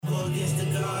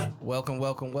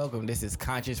Welcome. This is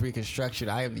Conscious Reconstruction.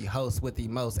 I am the host with the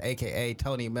most, aka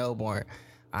Tony Melbourne.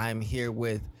 I'm here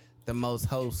with the most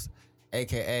host,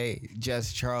 aka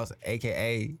Just Charles,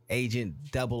 aka Agent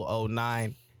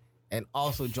 009, and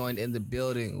also joined in the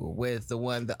building with the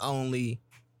one, the only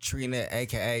Trina,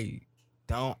 aka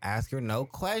Don't Ask Her No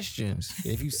Questions.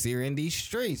 If you see her in these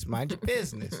streets, mind your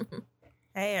business.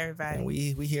 Hey everybody. And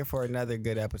we here for another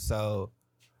good episode.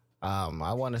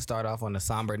 I want to start off on a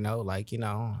somber note, like, you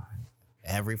know,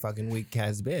 every fucking week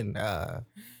has been of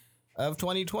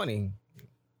 2021.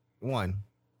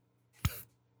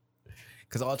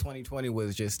 Because all 2020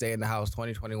 was just stay in the house.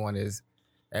 2021 is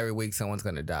every week someone's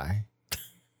going to die.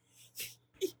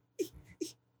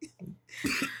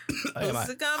 What's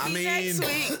it going to be next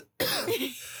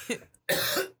week?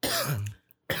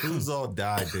 Who's all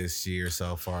died this year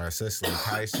so far? Cicely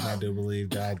Tyson, I do believe,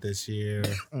 died this year.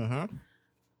 Mm-hmm.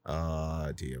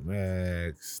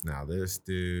 DMX. Now this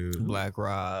dude. Black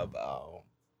Rob. I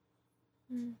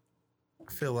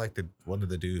feel like one of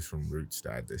the dudes from Roots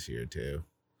died this year too.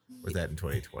 Was that in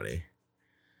 2020?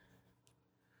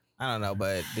 I don't know,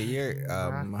 but the year...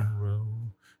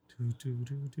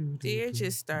 the year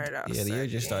just started off. Yeah, the year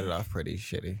just started off pretty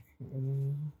shitty.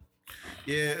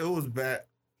 Yeah, it was bad.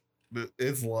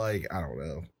 It's like, I don't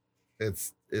know.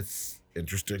 It's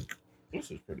interesting. This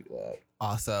is pretty loud.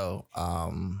 Also,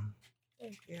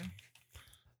 Thank you.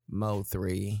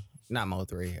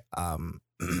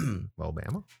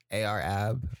 Alabama? AR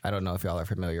Ab. I don't know if y'all are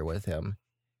familiar with him.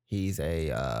 He's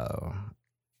a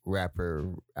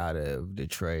rapper out of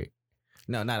Detroit.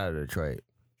 No, not out of Detroit.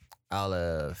 Out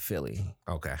of Philly.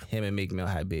 Okay. Him and Meek Mill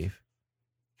had beef.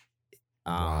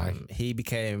 Why? He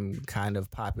became kind of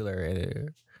popular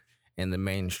in the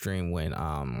mainstream when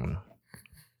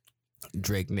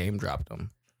Drake name dropped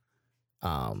him.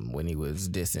 When he was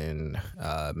dissing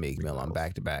Meek Mill on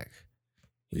Back to Back.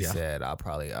 He said, I'll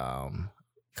probably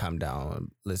come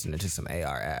down listening to some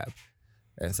AR Ab.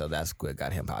 And so that's what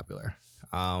got him popular.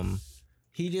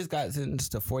 He just got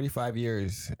sentenced to 45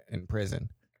 years in prison.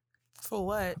 For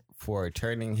what? For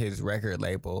turning his record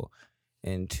label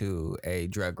into a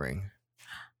drug ring.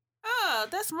 Oh,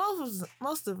 that's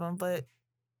most of them, but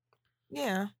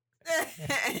yeah.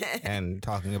 And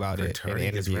talking about it in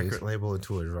turning his interviews. record label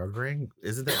into a drug ring?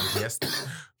 Isn't that just...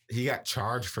 He got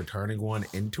charged for turning one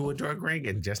into a drug ring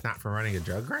and just not for running a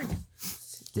drug ring?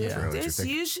 Yeah. This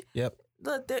usually... Yep.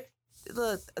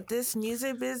 Look, this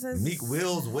music business... Meek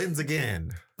Wills wins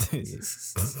again.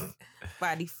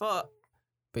 By default.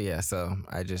 But yeah, so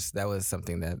that was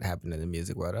something that happened in the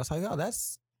music world. I was like, oh,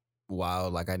 that's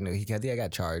wild. Like I knew I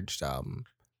got charged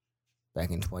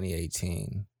back in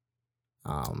 2018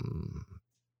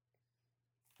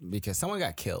 because someone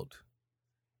got killed.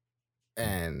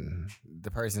 And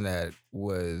the person that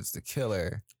was the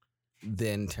killer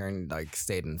then turned like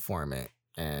state informant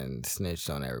and snitched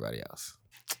on everybody else.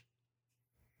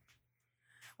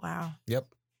 Wow. Yep.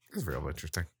 It's real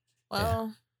interesting. Well,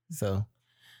 yeah. So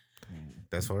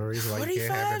that's one reason why you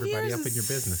can't have everybody up in your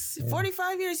business.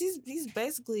 45 years, he's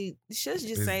basically, should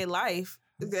just say life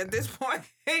at this point.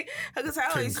 Because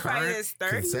how he's fighting his 30s.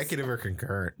 Consecutive or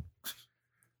concurrent?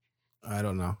 I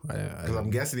don't know. Because I'm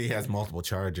guessing he has multiple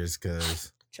charges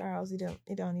because... Charles, it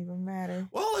don't even matter.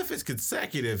 Well, if it's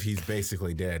consecutive, he's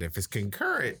basically dead. If it's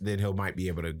concurrent, then he might be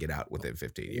able to get out within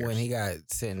 15 years. When he got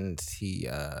sentenced, he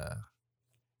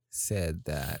said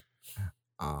that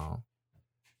I'm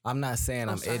not saying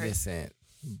I'm innocent,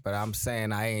 but I'm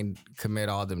saying I ain't commit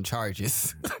all them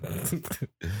charges.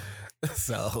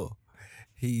 So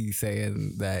he's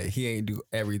saying that he ain't do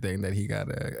everything that he got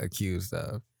accused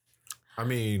of. I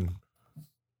mean,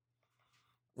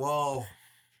 well,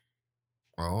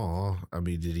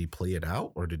 did he plea it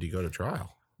out or did he go to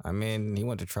trial? I mean, he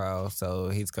went to trial, so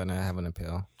he's going to have an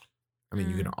appeal. I mean,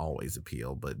 you can always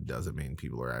appeal, but it doesn't mean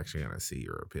people are actually going to see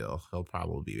your appeal. He'll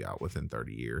probably be out within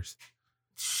 30 years.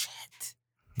 Shit.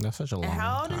 That's such a long time. And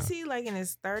how old is he? Like in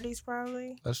his 30s,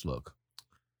 probably? Let's look.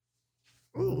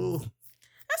 Ooh.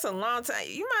 That's a long time.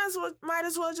 You might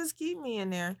as well just keep me in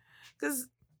there. Because,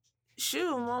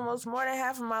 shoot, almost more than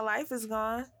half of my life is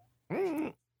gone.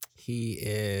 He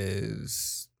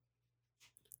is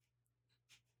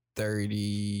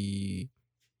 38.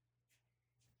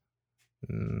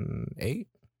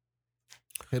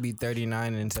 He'll be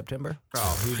 39 in September.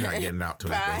 Oh, he's not getting out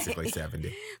till he's basically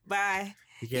 70. Bye.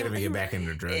 He can't even get back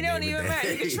into drug. It don't even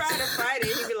matter. You try to fight it,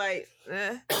 he'd be like,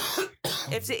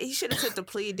 If he should have took the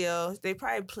plea deal, they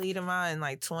probably plead him out in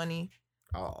like 20.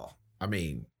 Oh, I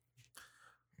mean,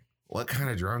 what kind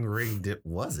of drug ring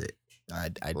was it?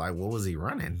 Like, what was he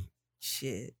running?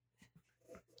 Shit.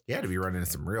 He had to be running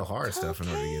some real hard stuff in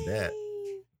order to get that.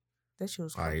 That shit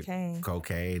was Like cocaine.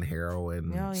 cocaine,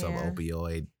 heroin, Oh, some yeah.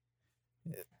 opioid.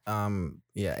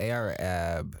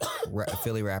 ARAB,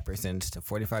 Philly rapper, sentenced to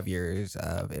 45 years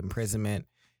of imprisonment.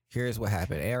 Here's what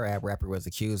happened. ARAB rapper was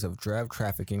accused of drug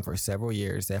trafficking for several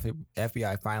years. The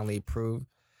FBI finally proved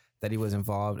that he was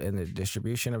involved in the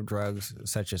distribution of drugs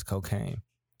such as cocaine.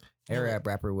 ARAB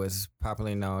rapper was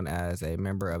popularly known as a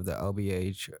member of the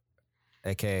OBH,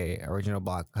 aka Original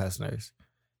Block Hustlers.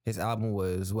 His album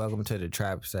was Welcome to the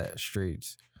Trap Set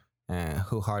Streets and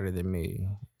Who Harder Than Me.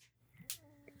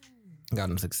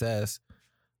 Got him success.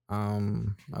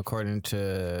 According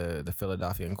to the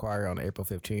Philadelphia Inquirer on April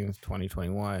 15th,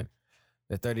 2021,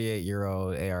 the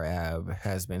 38-year-old ARAB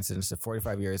has been sentenced to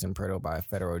 45 years in prison by a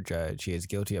federal judge. He is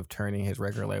guilty of turning his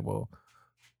record label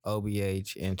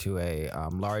OBH into a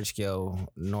large-scale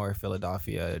North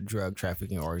Philadelphia drug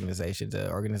trafficking organization.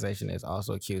 The organization is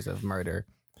also accused of murder.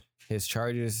 His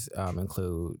charges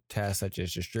include tasks such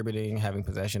as distributing, having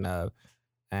possession of,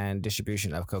 and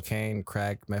distribution of cocaine,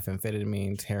 crack,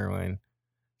 methamphetamines, heroin.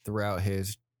 Throughout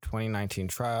his 2019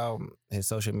 trial, his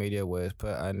social media was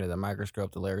put under the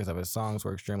microscope. The lyrics of his songs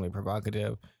were extremely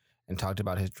provocative and talked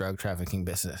about his drug trafficking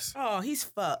business. Oh, he's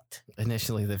fucked.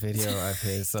 Initially, the video of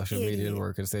his social media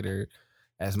were considered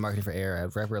as marketing for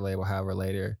ARAB's record label. However,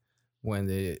 later, when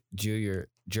the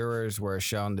jurors were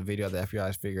shown the video, the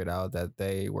FBI figured out that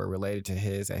they were related to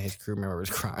his and his crew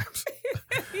members' crimes.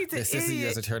 He's The an assistant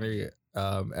U.S. idiot. Attorney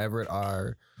Everett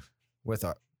R.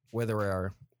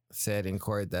 Witherer said in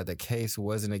court that the case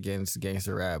wasn't against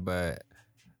gangster rap, but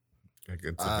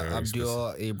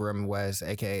Abdul Ibram West,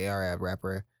 aka Arab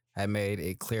rapper, had made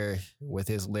it clear with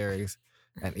his lyrics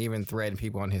and even threatened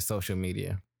people on his social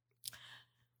media.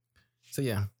 So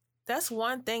yeah, That's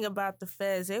one thing about the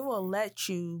feds. They will let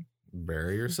you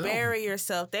bury yourself. bury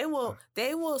yourself. They will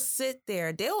sit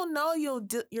there. They will know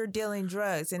you're dealing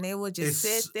drugs, and they will just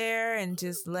sit there and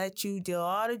just let you deal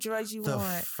all the drugs you The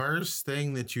want. first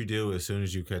thing that you do as soon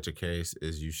as you catch a case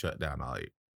is you shut down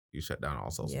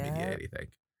all social media, anything.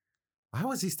 Why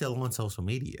was he still on social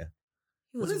media?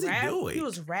 What is he doing? He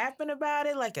was rapping about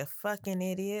it like a fucking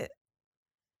idiot.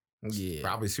 yeah.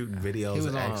 Probably shooting videos was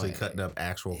and on- actually cutting up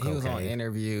actual He was on cocaine.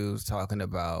 interviews talking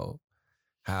about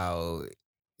how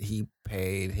he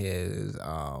paid his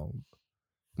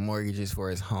mortgages for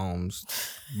his homes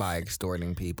by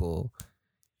extorting people.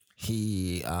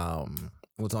 He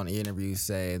was on interviews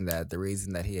saying that the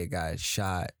reason that he had got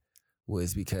shot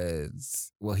was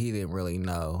because, well, he didn't really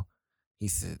know. He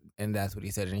said, and that's what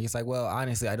he said. And he's like, well,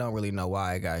 honestly, I don't really know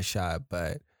why I got shot,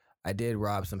 but I did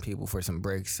rob some people for some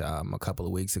bricks a couple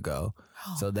of weeks ago.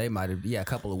 So they might have, a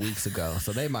couple of weeks ago.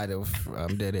 So they might have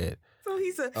did it. So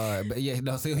he's a But yeah,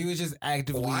 no, so he was just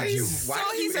actively he's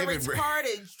a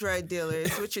retarded drug dealer.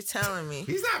 Is what you're telling me.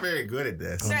 He's not very good at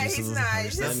this. No, he's not.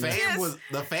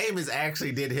 The fame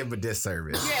actually did him a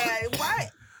disservice. Yeah, why?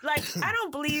 Like, I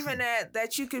don't believe in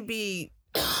that you could be.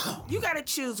 You got to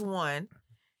choose one.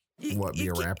 Be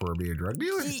a rapper or be a drug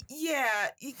dealer?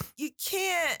 You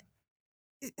can't.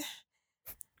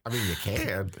 I mean, you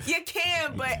can. You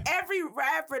can, but every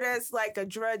rapper that's like a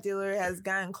drug dealer has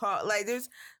gotten caught. Like,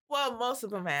 most of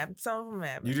them have. Some of them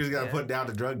have. You just got to put down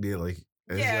the drug dealing.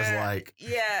 It's just like...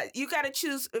 Yeah, you got to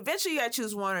choose. Eventually, you got to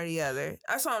choose one or the other.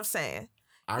 That's what I'm saying.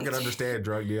 I can understand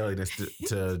drug dealing is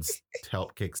to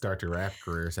help kickstart your rap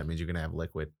career. So that means you're going to have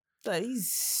liquid. But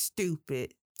he's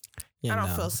stupid. I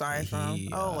don't feel sorry for him.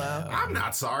 Oh, well. I'm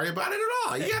not sorry about it at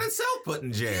all. You got himself put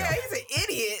in jail. Yeah, he's an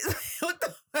idiot. What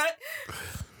the fuck?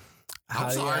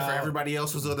 I'm sorry for everybody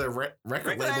else who's on the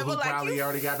record label who like, probably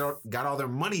already got all their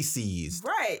money seized.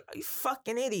 Right. You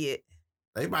fucking idiot.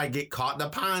 They might get caught in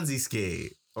a Ponzi scheme.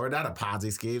 Or not a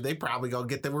Ponzi scheme. They probably gonna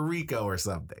get them a RICO or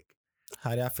something.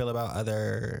 How do I feel about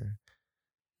other...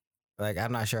 Like,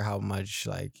 I'm not sure how much,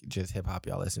 like, just hip-hop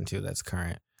y'all listen to that's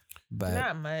current. But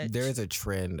not much. there is a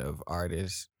trend of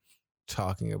artists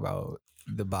talking about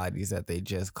the bodies that they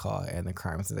just caught and the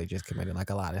crimes that they just committed. Like,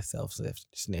 a lot of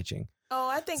self-snitching. Oh,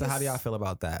 I think so. How do y'all feel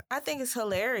about that? I think it's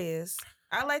hilarious.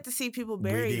 I like to see people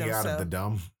bury themselves. out of the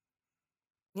dumb.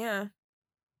 Yeah.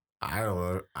 I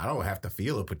don't have to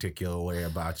feel a particular way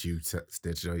about you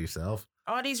snitching on yourself.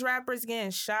 All these rappers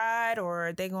getting shot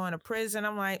or they going to prison.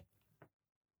 I'm like,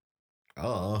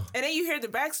 oh. And then you hear the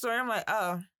backstory. I'm like,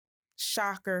 oh,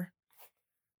 shocker.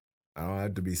 I don't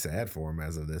have to be sad for them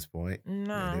as of this point.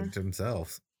 No. They did it to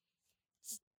themselves.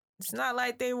 It's not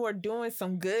like they were doing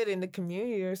some good in the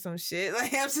community or some shit.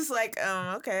 Like, I'm just like,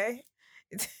 okay.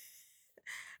 It's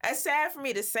sad for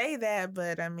me to say that,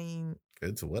 but I mean.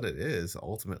 It's what it is.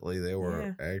 Ultimately, they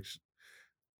were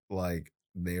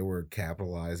they were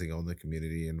capitalizing on the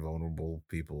community and vulnerable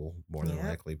people, more than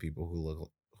likely people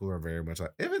who are very much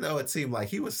like, even though it seemed like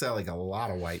he was selling a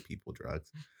lot of white people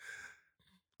drugs.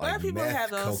 Like Black people meth, have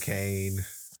those cocaine.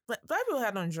 Black people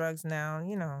have on drugs now,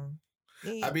 you know.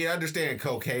 I mean, I understand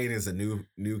cocaine is a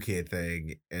new kid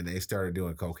thing, and they started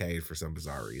doing cocaine for some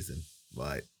bizarre reason.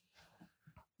 But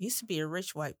used to be a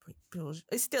rich white people.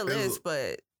 It still is,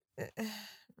 but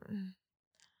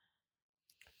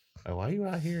why are you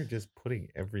out here just putting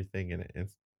everything in it?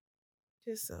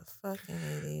 Just a fucking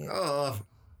idiot.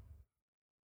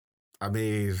 I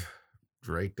mean,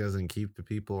 Drake doesn't keep the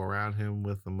people around him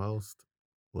with the most,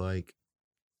 like,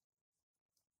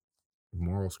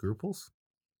 moral scruples.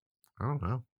 I don't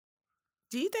know.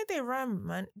 Do you think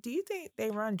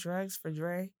they run drugs for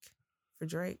Drake? Is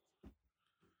Drake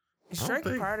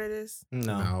a part of this?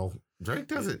 No. Drake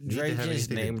doesn't. Drake just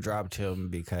name dropped him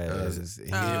because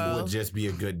it would just be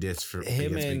a good diss for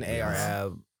him and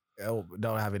Arab.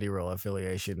 Don't have any real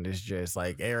affiliation. It's just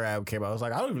like Arab came out. I was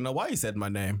like, I don't even know why he said my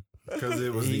name. Because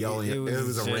it was it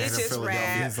was a random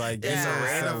Philadelphia. He's like, it's a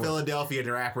random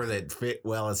Philadelphia rapper that fit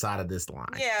well inside of this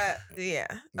line. Yeah.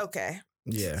 Okay.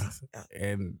 Yeah.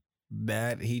 And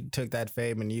that he took that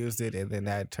fame and used it, and then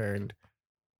that turned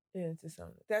into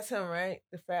something. That's him, right?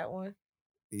 The fat one?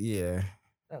 Yeah.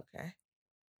 Okay.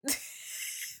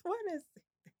 What is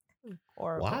it?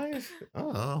 Horrible. Why?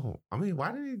 I mean,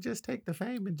 why didn't he just take the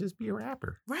fame and just be a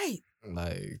rapper? Right.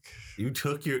 Like,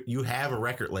 you have a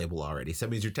record label already, so that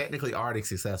means you're technically already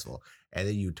successful, and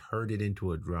then you turned it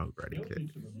into a drug ready. Guilty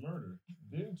to the murder,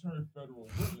 then turned federal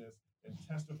witness and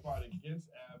testified against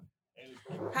Ab.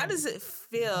 How does it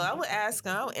feel? I would ask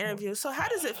him, I would interview. So how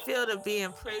does it feel to be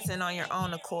in prison on your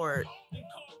own accord?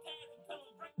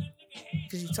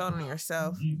 Because you told him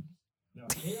yourself.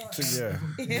 Yeah.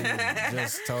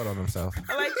 Just told on himself.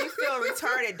 I like you feel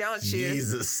retarded, don't you?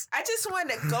 Jesus. I just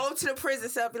wanted to go to the prison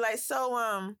cell and be like,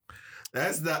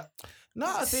 That's the...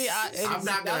 No, see, I'm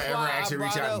not going to ever actually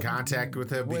reach out in contact with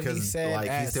him because he still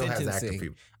has active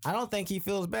people. I don't think he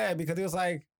feels bad because he was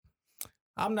like,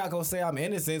 I'm not going to say I'm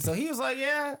innocent. So he was like,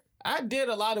 yeah, I did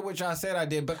a lot of what y'all said I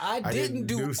did, but I didn't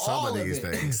do some of these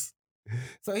things.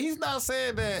 So he's not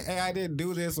saying that, hey, I didn't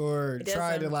do this or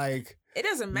try to like... It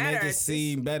doesn't matter. Make it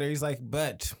seem better. He's like,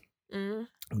 but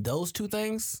those two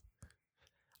things,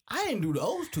 I didn't do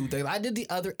those two things. I did the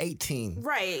other 18.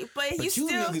 Right, but you still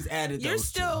niggas added you're those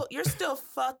still you're still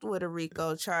fucked with a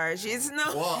RICO charge. It's no.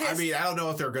 Well, I mean, I don't know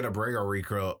if they're gonna bring a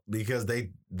RICO because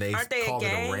they called it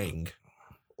a ring.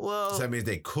 Well, so that means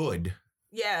they could.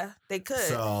 Yeah, they could.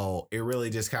 So it really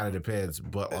just kind of depends.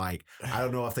 But like, I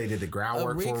don't know if they did the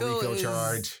groundwork for a RICO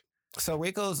charge. So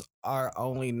RICOs are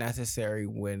only necessary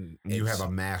when you have a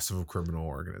massive criminal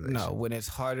organization. No, when it's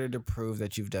harder to prove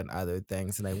that you've done other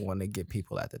things and they want to get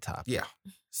people at the top. Yeah.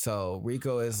 So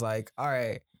RICO is like, all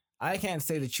right, I can't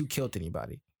say that you killed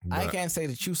anybody. I can't say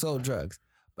that you sold drugs.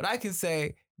 But I can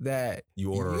say that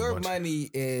your money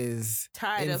is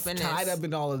tied up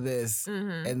in all of this.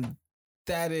 Mm-hmm. And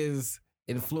that is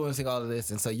influencing all of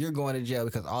this. And so you're going to jail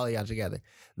because all of y'all together.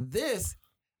 This,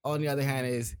 on the other hand,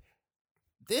 is...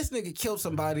 This nigga killed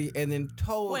somebody and then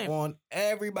told on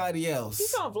everybody else.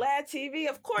 He's on Vlad TV.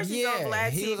 Of course he's on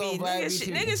Vlad TV. On Vlad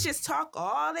TV. Niggas just talk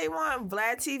all they want on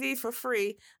Vlad TV for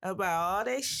free about all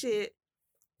they shit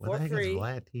for free. What the heck is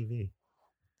Vlad TV?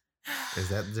 Is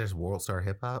that just World Star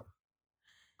Hip Hop?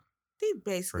 They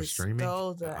basically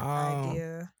stole the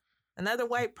idea. Another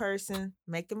white person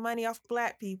making money off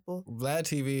black people. Vlad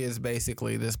TV is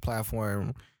basically this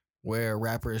platform where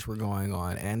rappers were going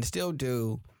on and still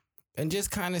do. And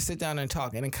just kind of sit down and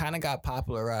talk. And it kind of got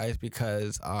popularized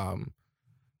because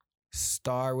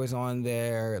Star was on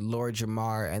there, Lord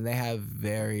Jamar, and they have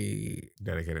very...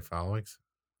 dedicated followings?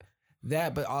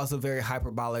 That, but also very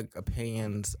hyperbolic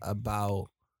opinions about...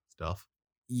 stuff?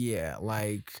 Yeah,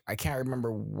 like, I can't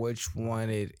remember which one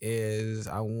it is.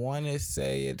 I want to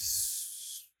say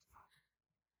it's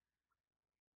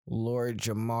Lord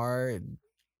Jamar...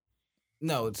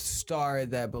 No, it's Star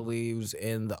that believes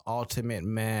in the ultimate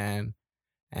man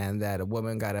and that a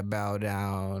woman got to bow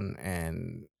down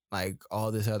and like all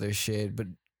this other shit. But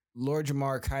Lord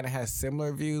Jamar kind of has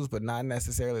similar views, but not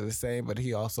necessarily the same. But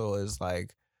he also is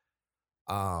like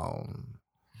a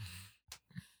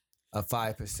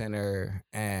 5%er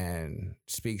and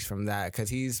speaks from that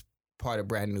because he's part of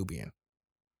Brand Nubian.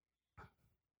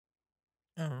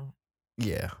 Oh.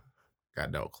 Yeah.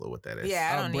 Got no clue what that is.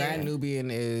 Yeah, I don't Brand Nubian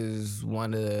is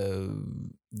one of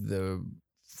the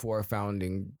 4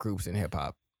 founding groups in hip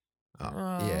hop.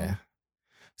 Yeah.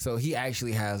 So he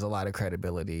actually has a lot of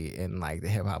credibility in like the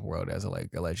hip hop world as a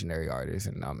legendary artist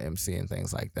and MC and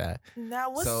things like that.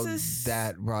 Now what's this?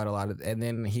 That brought a lot of, and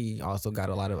then he also got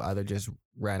a lot of other just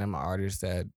random artists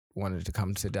that wanted to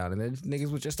come sit down, and then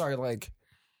niggas would just start like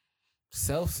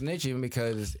self-snitching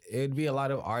because it'd be a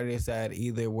lot of artists that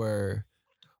either were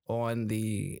on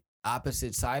the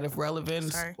opposite side of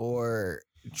relevance or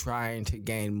trying to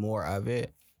gain more of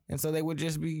it, and so they would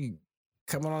just be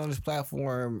coming on this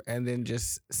platform and then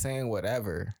just saying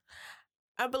whatever.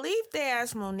 I believe they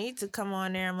asked Monique to come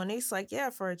on there, and Monique's like, yeah,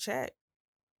 for a check.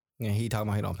 And he talking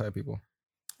about he don't pay people.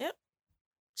 Yep.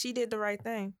 She did the right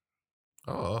thing.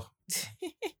 Oh.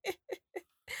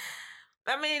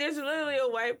 I mean, there's literally a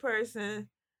white person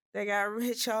that got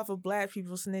rich off of black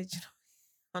people snitching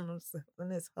on themselves,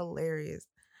 and it's hilarious.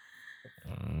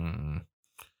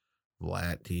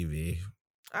 Vlad TV.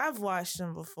 I've watched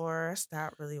them before. I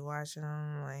stopped really watching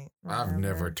them. Like, I've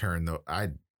never turned I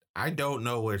don't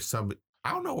know where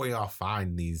I don't know where y'all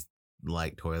find these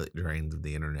like toilet drains of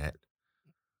the internet.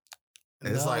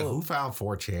 It's like, who found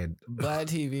 4chan? Vlad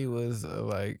TV was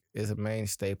is a main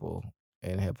staple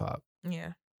in hip hop.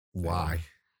 Yeah. Why?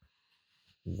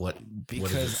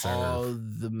 Because all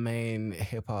the main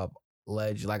hip hop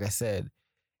legends, like I said,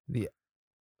 the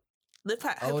hip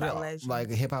hop legends, like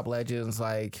hip hop legends,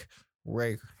 like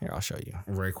Ray. Here, I'll show you.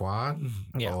 Raekwon.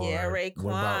 Yeah,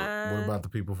 Raekwon. What about the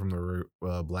people from the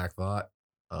Black Thought?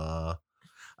 I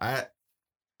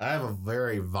have a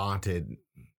very vaunted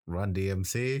Run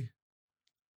DMC.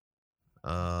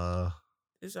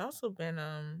 There's also been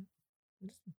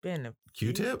a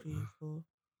Q-Tip.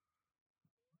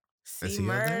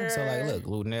 C-Murder. So like, look,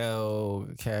 Lunel,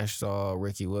 Cash Doll,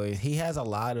 Ricky Williams. He has a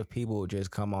lot of people just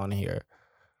come on here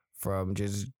from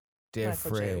just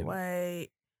different. White,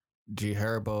 G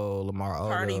Herbo, Lamar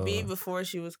Odom, Cardi B before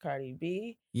she was Cardi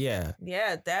B. Yeah,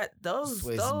 those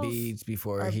Swiss Beats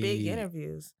before are big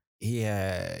interviews. He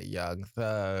had Young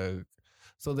Thug.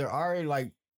 So there are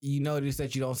like, you notice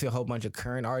that you don't see a whole bunch of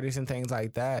current artists and things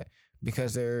like that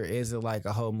because there is like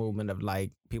a whole movement of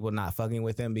like people not fucking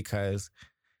with him because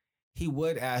he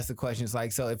would ask the questions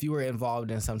like, so if you were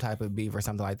involved in some type of beef or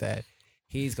something like that,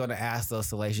 he's going to ask those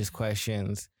salacious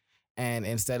questions. And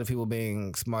instead of people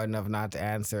being smart enough not to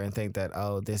answer and think that,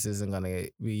 oh, this isn't going to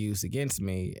be used against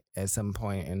me at some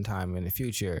point in time in the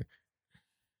future,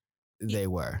 they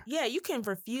were. Yeah, you can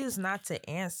refuse not to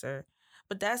answer.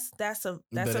 But that's a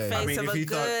face of a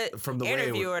good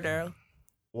interviewer, though.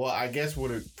 Well, I guess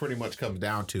what it pretty much comes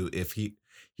down to, if he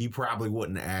probably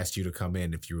wouldn't have asked you to come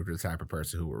in if you were the type of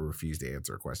person who would refuse to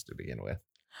answer a question to begin with.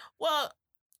 Well,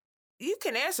 you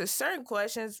can answer certain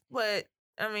questions, but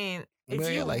I mean, if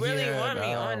you like really want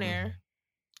me on there.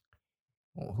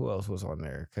 Well, who else was on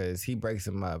there? Because he breaks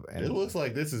them up. And it looks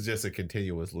like this is just a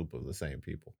continuous loop of the same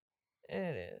people.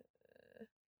 It is.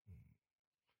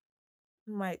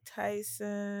 Mike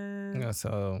Tyson. Yeah,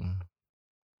 so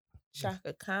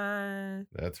Shaka Khan.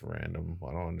 That's random.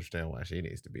 I don't understand why she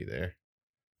needs to be there.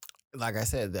 Like I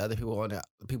said, the other people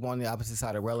on the opposite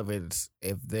side of relevance,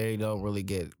 if they don't really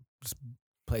get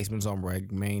placements on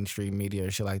like mainstream media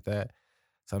or shit like that,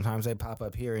 sometimes they pop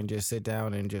up here and just sit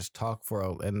down and just talk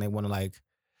and they want to like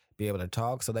be able to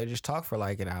talk, so they just talk for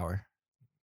like an hour.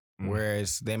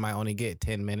 Whereas they might only get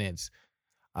 10 minutes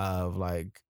of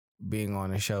like being on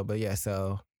the show. But yeah,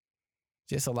 so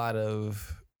just a lot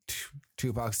of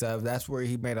Tupac stuff. That's where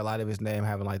he made a lot of his name,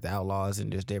 having like the Outlaws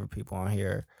and just different people on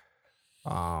here.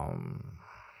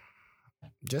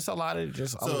 Just a lot of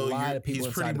people. He's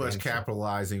pretty much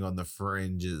capitalizing on the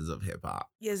fringes of hip hop.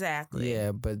 Exactly.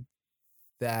 Yeah, but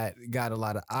that got a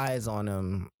lot of eyes on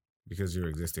him because you're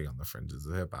existing on the fringes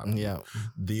of hip hop. Yeah,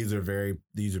 these are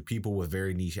people with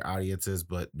very niche audiences,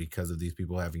 but because of these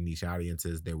people having niche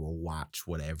audiences, they will watch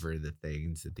whatever the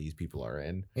things that these people are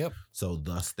in. Yep. So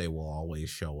thus they will always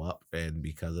show up, and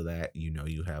because of that,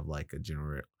 you have like a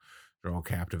general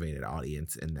captivated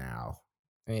audience, and now.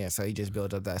 Yeah, so he just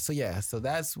built up that. So yeah, so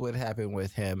that's what happened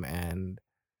with him and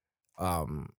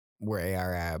where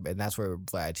ARAB, and that's where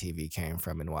Vlad TV came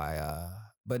from and why.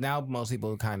 But now most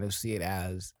people kind of see it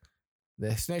as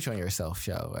the Snitch on Yourself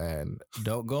show, and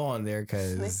don't go on there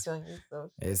because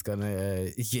it's gonna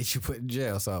get you put in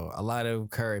jail. So a lot of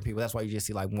current people. That's why you just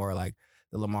see like more like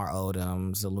the Lamar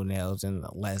Odoms, the Lunels, and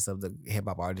less of the hip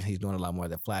hop artists. He's doing a lot more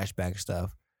of the flashback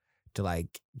stuff to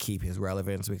like keep his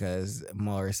relevance, because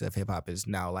most of hip hop is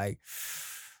now like,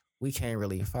 we can't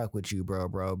really fuck with you,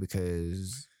 bro,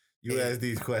 because you ask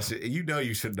these questions.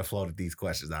 You shouldn't have floated these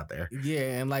questions out there.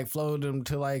 Yeah, and like floated them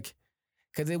to like,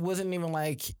 because it wasn't even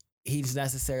like he's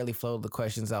necessarily floated the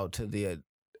questions out to the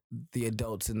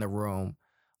adults in the room,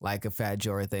 like a Fat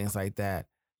Joe or things like that,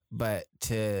 but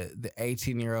to the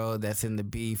 18-year-old that's in the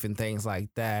beef and things like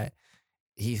that,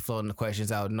 he's floating the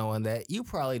questions out knowing that you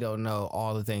probably don't know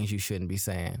all the things you shouldn't be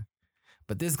saying.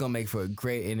 But this is going to make for a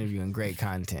great interview and great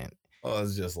content. Oh,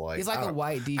 it's just like He's like a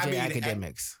white DJ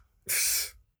Academics.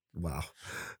 Wow.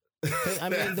 I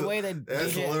mean, the way that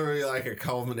that's literally like a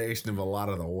culmination of a lot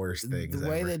of the worst things. The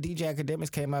way that DJ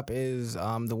Academics came up is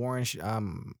the war in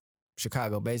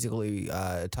Chicago, basically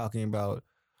talking about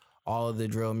all of the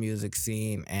drill music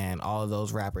scene and all of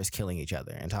those rappers killing each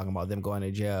other and talking about them going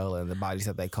to jail and the bodies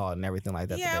that they caught and everything like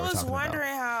that. Yeah, that I was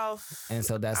wondering how. And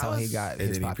so that's how he got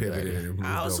his popularity.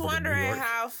 I was wondering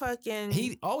how fucking.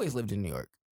 He always lived in New York.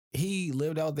 He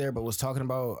lived out there, but was talking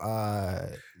about.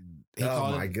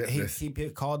 He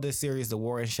called this series "The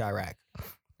War in Chirac,"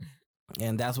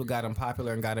 and that's what got him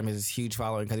popular and got him his huge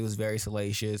following because he was very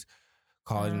salacious,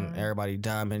 calling everybody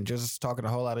dumb and just talking a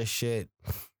whole lot of shit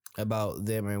about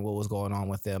them and what was going on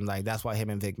with them. Like that's why him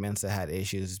and Vic Mensa had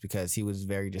issues, is because he was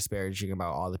very disparaging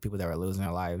about all the people that were losing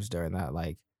their lives during that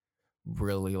like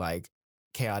really like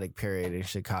chaotic period in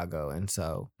Chicago. And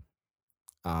so,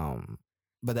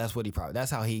 but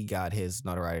that's how he got his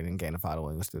notoriety and gained a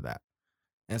following, was through that.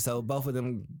 And so both of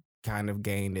them kind of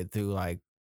gained it through like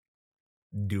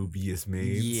dubious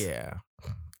means. Yeah.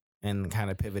 And kind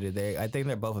of pivoted there. I think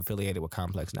they're both affiliated with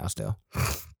Complex now still.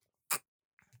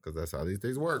 Because that's how these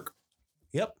things work.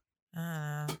 Yep.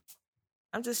 I'm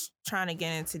just trying to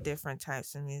get into different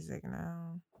types of music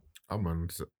now.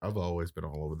 I've always been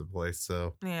all over the place,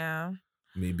 so yeah.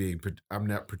 I'm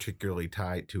not particularly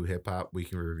tied to hip hop. We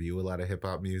can review a lot of hip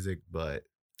hop music, but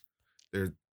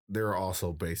there are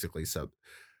also basically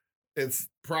it's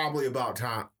probably about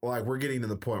time. Like we're getting to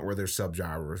the point where there's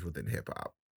subgenres within hip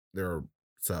hop.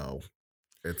 So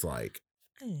it's like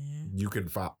you can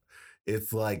find.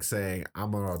 It's like saying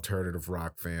I'm an alternative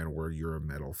rock fan where you're a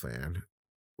metal fan.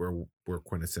 We're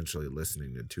quintessentially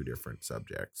listening to two different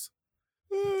subjects,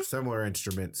 similar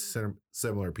instruments,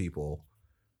 similar people,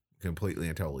 completely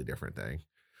and totally different thing.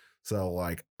 So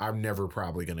like I'm never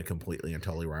probably going to completely and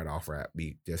totally write off rap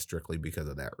beat just strictly because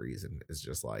of that reason. It's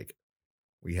just like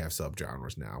we have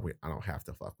subgenres now. I don't have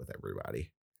to fuck with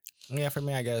everybody. Yeah, for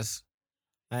me, I guess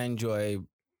I enjoy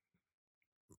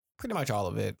pretty much all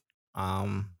of it.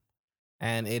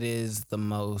 And it is the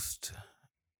most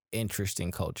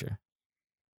interesting culture.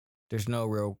 There's no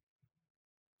real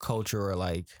culture or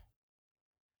like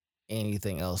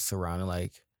anything else surrounding,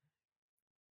 like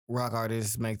rock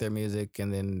artists make their music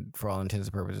and then for all intents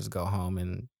and purposes go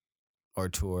home or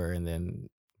tour and then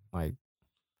like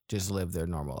just live their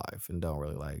normal life and don't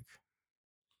really like,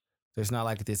 there's not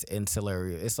like this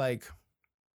ancillary. It's like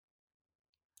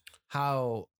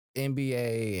how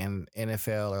NBA and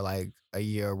NFL are like a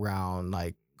year-round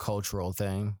like cultural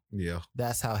thing. Yeah,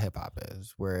 that's how hip hop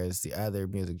is. Whereas the other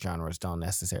music genres don't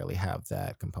necessarily have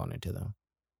that component to them.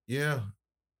 Yeah,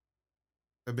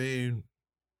 I mean,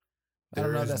 I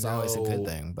don't know if that's always a good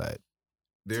thing, but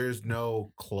there's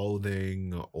no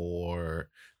clothing or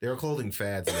there are clothing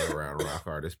fads that are around rock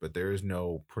artists, but there is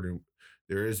no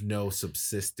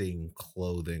subsisting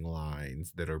clothing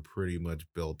lines that are pretty much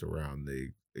built around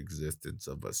the existence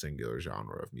of a singular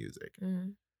genre of music.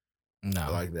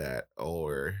 No, like that,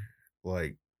 or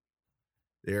like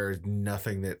there's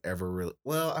nothing that ever really.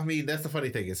 Well, I mean, that's the funny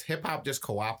thing is hip hop just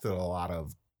co-opted a lot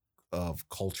of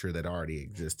culture that already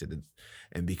existed,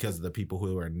 and because of the people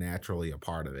who are naturally a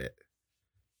part of it,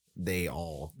 they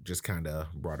all just kind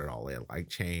of brought it all in, like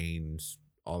chains,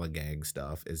 all the gang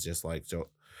stuff. It's just like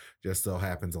just so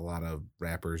happens a lot of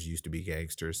rappers used to be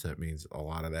gangsters, so that means a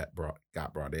lot of that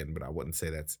got brought in. But I wouldn't say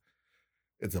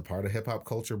it's a part of hip hop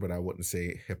culture, but I wouldn't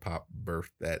say hip hop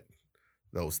birthed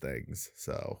those things.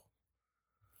 So,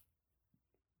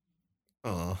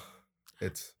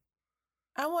 it's.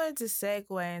 I wanted to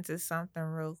segue into something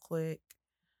real quick.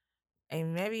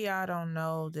 And maybe y'all don't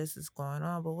know this is going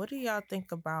on, but what do y'all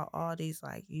think about all these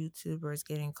like YouTubers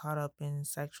getting caught up in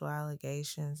sexual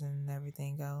allegations and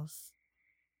everything else?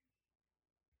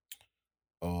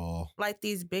 Oh, like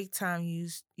these big time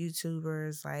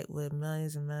YouTubers, like with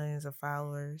millions and millions of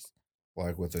followers.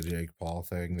 Like with the Jake Paul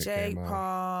thing that Jake came out.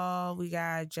 Paul, we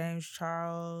got James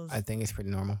Charles. I think it's pretty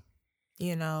normal.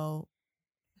 You know.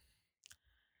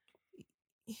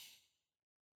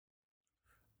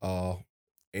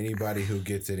 Anybody who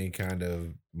gets any kind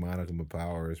of modicum of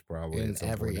power is probably in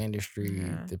every industry.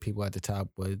 The people at the top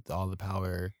with all the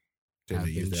power have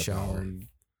been shown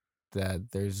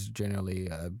that there's generally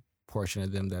a portion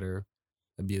of them that are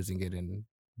abusing it and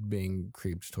being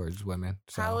creeps towards women.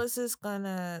 So. How is this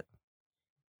gonna?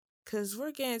 Because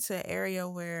we're getting to an area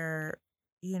where,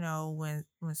 you know, when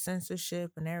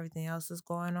censorship and everything else is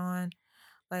going on,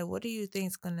 like, what do you think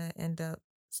is gonna end up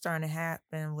starting to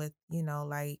happen with, you know,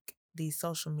 like these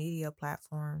social media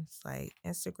platforms like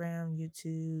Instagram,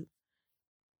 YouTube,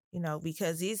 you know,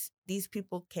 because these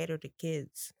people cater to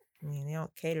kids. I mean, they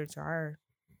don't cater to our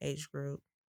age group.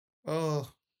 Uh,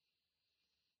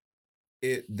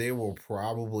 they will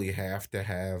probably have to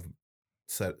have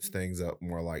set things up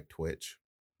more like Twitch,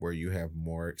 where you have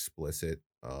more explicit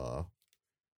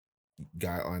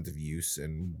guidelines of use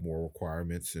and more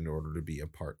requirements in order to be a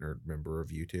partnered member of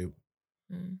YouTube.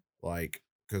 Mm. Like,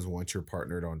 because once you're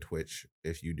partnered on Twitch,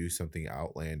 if you do something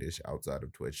outlandish outside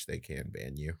of Twitch, they can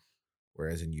ban you.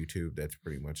 Whereas in YouTube, that's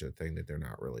pretty much a thing that they're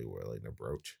not really willing to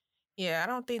broach. Yeah, I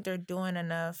don't think they're doing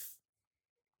enough,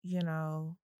 you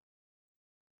know.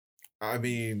 I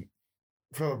mean,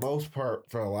 for the most part,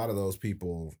 for a lot of those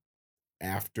people,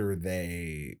 after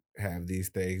they have these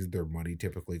things, their money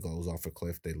typically goes off a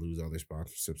cliff. They lose all their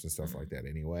sponsorships and stuff like that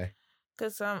anyway.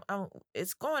 Because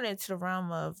it's going into the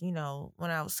realm of, you know,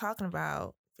 when I was talking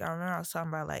about, if y'all remember, I was talking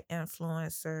about like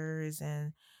influencers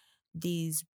and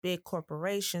these big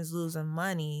corporations losing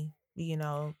money, you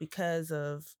know, because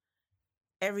of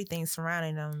everything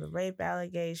surrounding them, the rape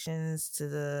allegations to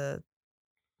the,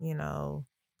 you know,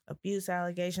 abuse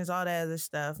allegations, all that other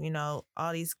stuff, you know,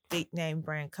 all these big name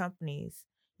brand companies,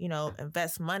 you know,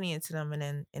 invest money into them and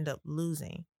then end up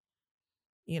losing,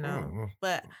 you know.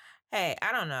 But hey,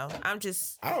 I don't know. I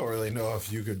don't really know if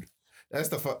you could. That's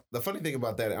the funny thing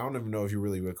about that. I don't even know if you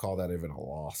really would call that even a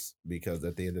loss, because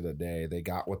at the end of the day, they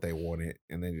got what they wanted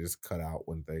and they just cut out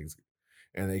when things,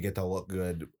 and they get to look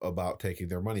good about taking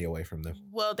their money away from them.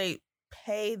 Well, they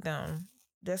pay them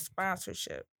their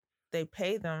sponsorship. They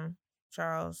pay them,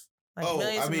 Charles, like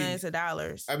millions and millions of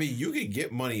dollars. I mean, you can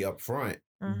get money up front,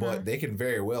 but they can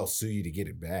very well sue you to get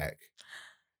it back,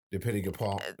 depending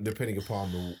upon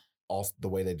the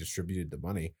way they distributed the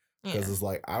money. Because it's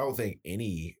like, I don't think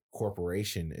any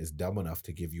corporation is dumb enough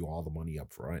to give you all the money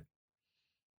up front.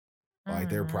 Like,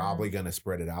 they're probably going to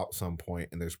spread it out some point,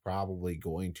 and there's probably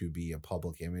going to be a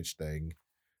public image thing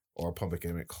or a public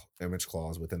image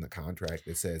clause within the contract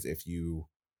that says if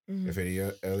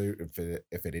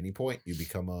at any point you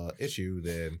become a issue,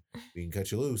 then we can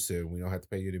cut you loose and we don't have to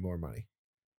pay you any more money.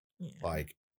 Yeah.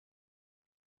 Like,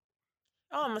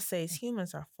 all I'm gonna say is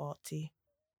humans are faulty.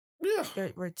 Yeah,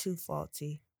 we're too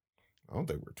faulty. I don't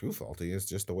think we're too faulty. It's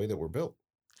just the way that we're built.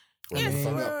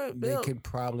 They could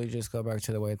probably just go back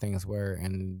to the way things were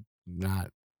and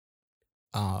not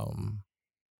pay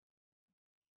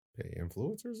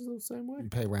influencers the same way.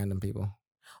 Pay random people.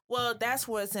 Well, that's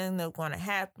what's end up going to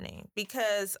happening,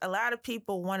 because a lot of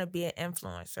people want to be an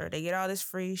influencer. They get all this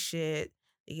free shit.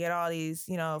 They get all these,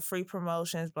 you know, free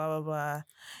promotions, blah, blah, blah.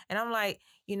 And I'm like,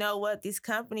 you know what? These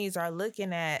companies are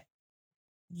looking at,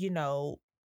 you know,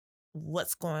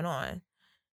 what's going on.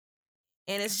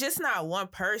 And it's just not one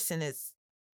person. It's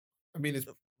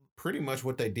pretty much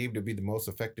what they deem to be the most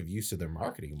effective use of their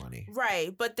marketing money.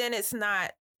 Right. But then it's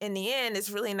not, in the end, it's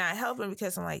really not helping,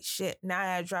 because I'm like, shit, now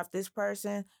I dropped this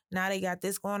person. Now they got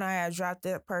this going on. I dropped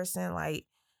that person. Like,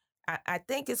 I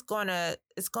think it's gonna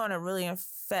really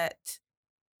affect,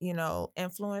 you know,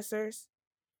 influencers.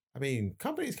 I mean,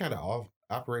 companies kind of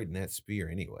operate in that sphere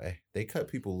anyway. They cut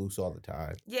people loose all the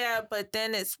time. Yeah, but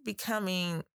then it's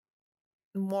becoming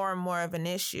more and more of an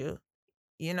issue.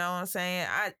 You know what I'm saying?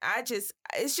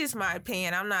 It's just my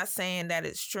opinion. I'm not saying that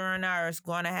it's true or not, or it's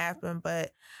going to happen,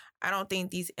 but I don't think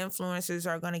these influencers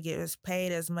are going to get us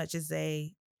paid as much as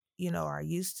they, you know, are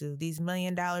used to. These $1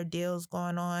 million deals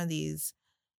going on, these,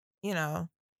 you know,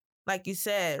 like you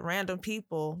said, random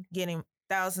people getting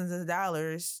thousands of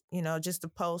dollars, you know, just to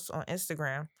post on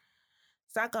Instagram.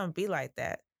 It's not going to be like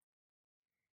that.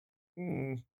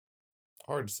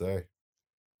 Hard to say,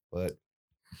 but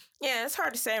yeah, it's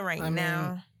hard to say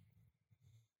now.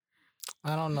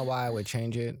 I don't know why I would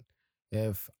change it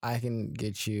if I can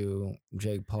get you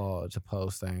Jake Paul to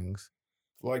post things.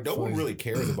 Like, no one really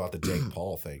cares about the Jake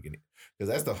Paul thing,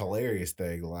 because that's the hilarious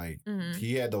thing. Like,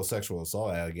 he had those sexual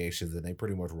assault allegations, and they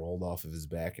pretty much rolled off of his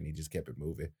back, and he just kept it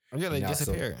moving. Yeah, they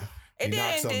disappeared. He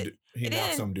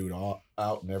knocked some dude out,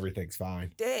 and everything's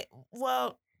fine.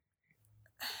 Well,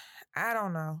 I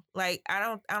don't know. Like,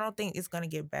 I don't think it's gonna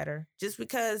get better. Just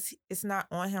because it's not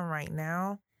on him right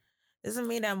now doesn't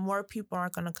mean that more people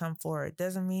aren't gonna come forward.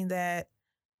 Doesn't mean that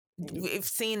we've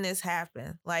seen this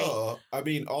happen. Like, I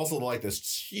mean, also, like, the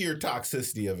sheer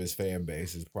toxicity of his fan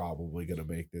base is probably gonna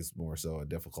make this more so a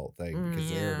difficult thing, because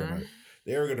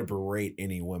they're gonna berate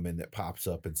any woman that pops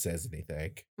up and says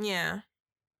anything. Yeah,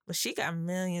 but she got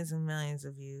millions and millions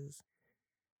of views.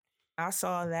 I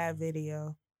saw that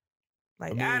video.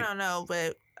 Like, I don't know,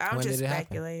 but I'm just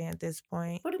speculating at this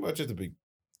point. Pretty much at the big,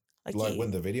 like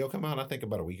when the video come out, I think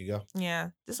about a week ago. Yeah,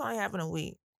 this only happened a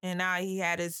week, and now he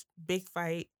had his big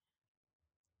fight.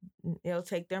 It'll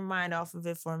take their mind off of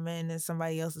it for a minute, and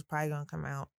somebody else is probably gonna come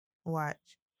out. Watch.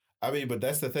 I mean, but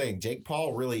that's the thing. Jake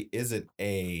Paul really isn't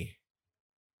a.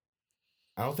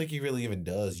 I don't think he really even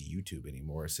does YouTube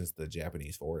anymore since the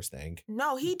Japanese forest thing.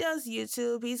 No, he does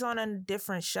YouTube. He's on a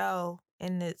different show,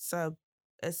 and it's a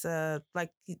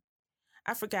like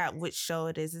I forgot which show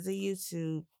it is. It's a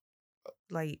YouTube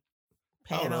like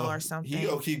panel or something. He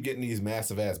gonna keep getting these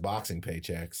massive ass boxing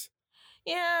paychecks.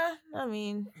 Yeah, I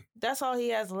mean that's all he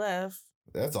has left.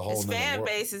 That's a whole. His fan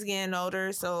base is getting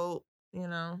older, so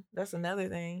that's another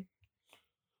thing.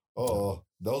 Oh,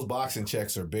 those boxing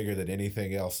checks are bigger than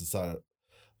anything else inside.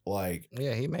 Like,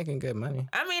 yeah, he making good money.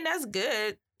 I mean, that's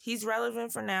good. He's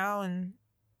relevant for now, and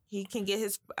he can get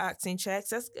his boxing checks.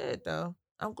 That's good, though.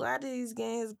 I'm glad that he's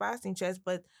getting his boxing checks,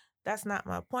 but that's not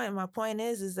my point. My point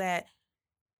is that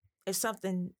if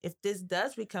this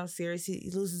does become serious, he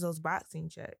loses those boxing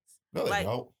checks. No, they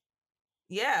don't.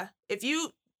 Yeah.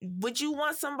 Would you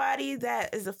want somebody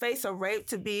that is a face of rape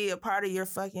to be a part of your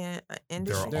fucking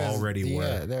industry? There already were.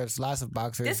 Yeah, there's lots of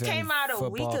boxers. This came out a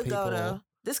week ago, though.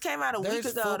 This came out a week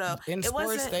ago, though. In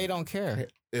sports, they don't care.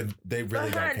 They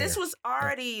really don't care. This was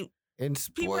already... In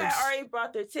sports, people had already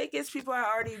bought their tickets. People had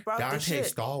already bought their shit. Dante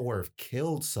Stallworth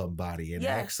killed somebody and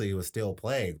actually was still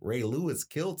playing. Ray Lewis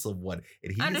killed someone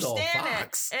and he's on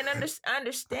Fox. And I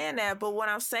understand that. But what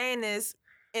I'm saying is,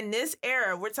 in this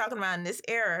era, we're talking about in this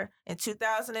era, in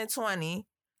 2020,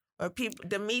 or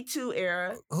the Me Too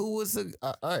era. Who was in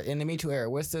the Me Too era?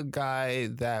 What's the guy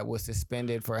that was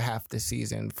suspended for half the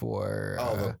season for?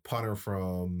 The punter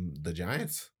from the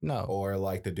Giants? No, or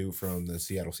like the dude from the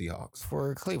Seattle Seahawks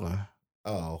for Cleveland.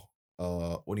 Oh,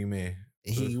 what do you mean?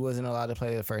 He wasn't allowed to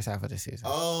play the first half of the season.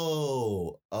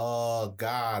 Oh,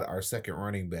 God, our second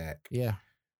running back. Yeah,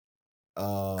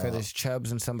 because it's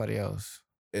Chubbs and somebody else.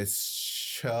 It's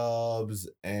Chubbs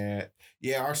and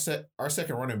our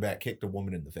second running back kicked a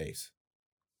woman in the face.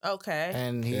 Okay.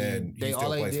 And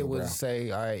all they did was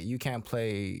say, all right, you can't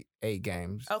play 8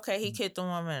 games. Okay, he kicked a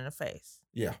woman in the face.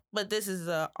 Yeah. But this is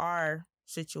our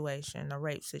situation, a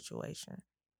rape situation.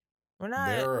 We're not.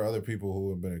 There are other people who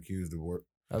have been accused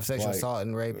of sexual assault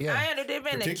and rape. Yeah. I know they've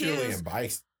been accused.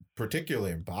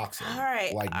 Particularly in boxing. All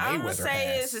right. Like Mayweather I'm gonna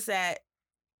say has. is that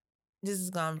this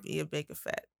is gonna be a big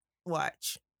effect.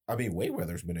 Watch. I mean,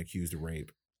 Mayweather's been accused of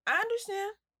rape. I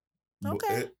understand.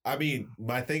 Okay. I mean,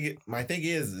 my thing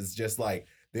is just like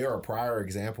there are prior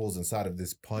examples inside of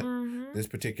this this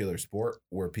particular sport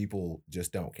where people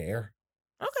just don't care.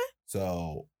 Okay.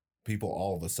 So people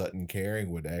all of a sudden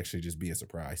caring would actually just be a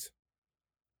surprise.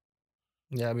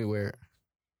 Yeah, that'd be weird.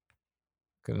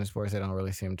 Because in sports, they don't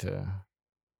really seem to.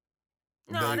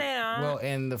 No, they don't. Well,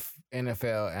 in the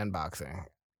NFL and boxing,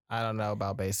 I don't know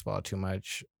about baseball too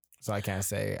much, so I can't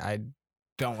say. I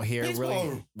don't hear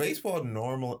baseball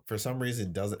normal for some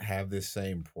reason doesn't have this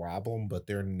same problem, but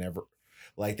they're never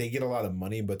like they get a lot of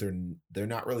money, but they're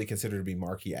not really considered to be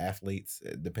marquee athletes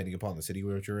depending upon the city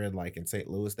which you're in. Like in St.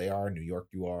 Louis, they are. In New York,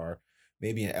 you are.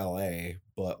 Maybe in LA,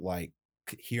 but like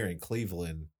here in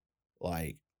Cleveland,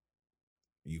 like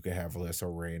you could have a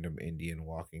random Indian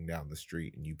walking down the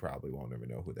street and you probably won't ever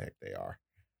know who the heck they are.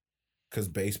 Because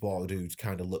baseball dudes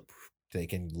kind of they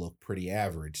can look pretty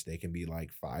average. They can be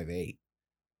like 5'8"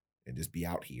 and just be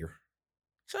out here.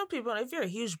 Some people, if you're a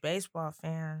huge baseball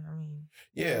fan, I mean.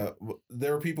 Yeah,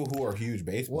 there are people who are huge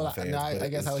baseball fans. I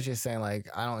guess I was just saying, like,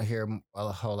 I don't hear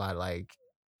a whole lot, like,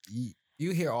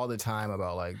 you hear all the time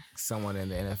about, like, someone in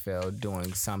the NFL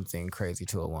doing something crazy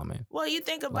to a woman. Well, you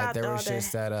think about there was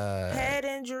just that head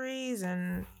injuries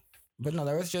and. But no,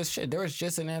 there was just shit. There was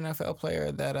just an NFL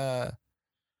player that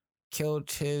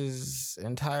killed his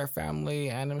entire family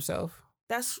and himself.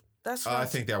 That's I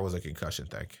think that was a concussion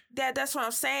thing. That's what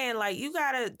I'm saying. Like, you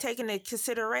got to take into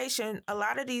consideration, a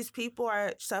lot of these people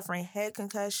are suffering head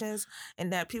concussions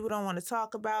and that people don't want to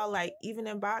talk about. Like, even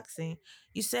in boxing,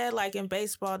 you said, like, in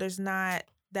baseball, there's not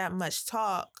that much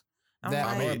talk. Or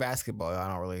basketball,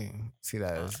 I don't really see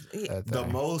that as the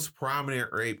most prominent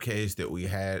rape case that we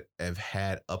have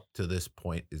had up to this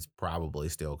point is probably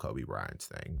still Kobe Bryant's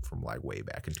thing from like way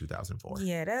back in 2004.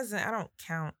 Yeah, I don't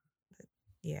count.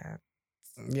 Yeah.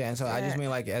 Yeah, and so I just mean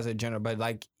like as a general, but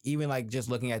like even like just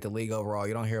looking at the league overall,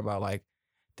 you don't hear about like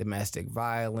domestic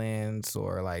violence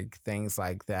or like things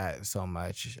like that so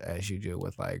much as you do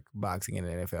with like boxing in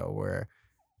the NFL, where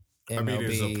MLB, I mean,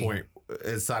 there's a point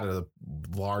inside of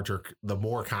the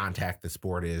more contact the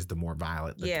sport is, the more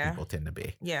violent people tend to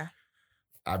be. Yeah.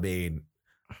 I mean,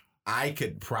 I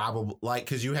could probably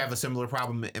because you have a similar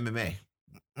problem in MMA.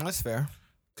 That's fair.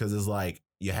 Because it's like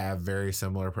you have very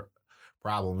similar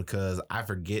problem because I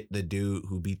forget the dude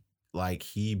who beat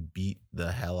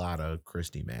the hell out of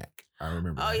Christy Mack. I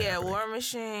remember. Oh yeah, War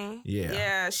Machine.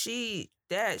 Yeah.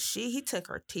 Yeah, he took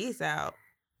her teeth out.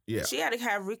 Yeah. She had to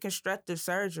have reconstructive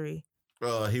surgery.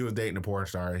 He was dating a porn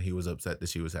star and he was upset that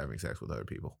she was having sex with other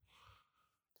people.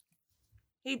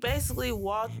 He basically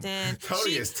walked in.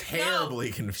 Tony is terribly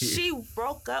confused. She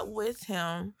broke up with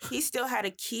him. He still had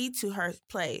a key to her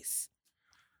place.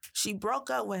 She broke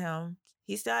up with him.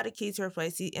 He still had a key to her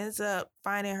place. He ends up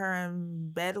finding her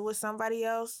in bed with somebody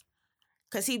else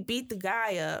because he beat the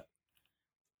guy up.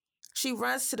 She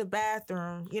runs to the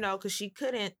bathroom, because she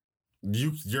couldn't.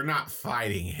 You're not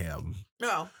fighting him.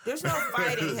 No, there's no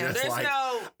fighting him. There's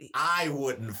no. I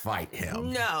wouldn't fight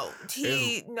him. No,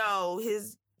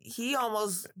 he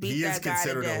almost beat that guy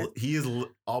to death. He is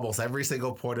almost every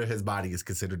single point of his body is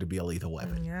considered to be a lethal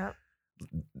weapon. Yep.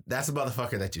 That's a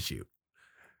motherfucker that you shoot.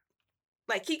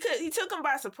 Like he took him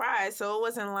by surprise, so it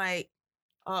wasn't like,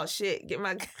 oh shit, get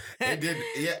my. It did.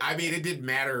 Yeah, I mean, it didn't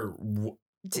matter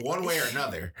one way or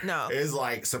another. No, it's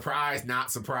like surprise,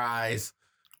 not surprise.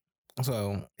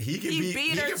 So he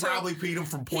can probably beat him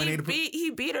from point A to point.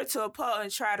 He beat her to a pole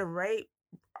and tried to rape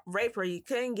her. He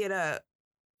couldn't get up.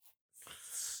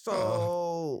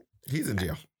 So he's in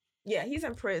jail. Yeah, he's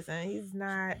in prison. He's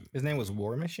not. His name was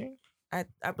War Machine? I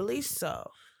believe so.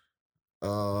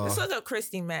 Let's look up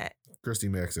Christy Mack. Christy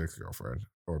Mack's ex-girlfriend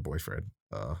or boyfriend.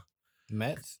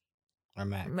 Metz or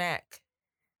Mac? Mac.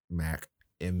 MACK.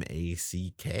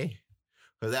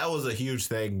 Because that was a huge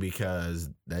thing because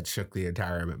that shook the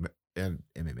entire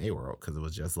MMA world because it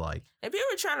was just like. If you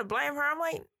were trying to blame her, I'm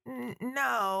like,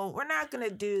 no, we're not going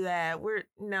to do that.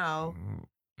 No.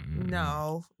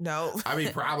 I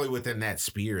mean, probably within that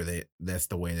sphere, that's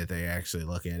the way that they actually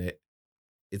look at it.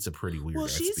 It's a pretty weird. Well,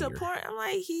 she's a porn. I'm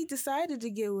like, he decided to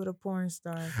get with a porn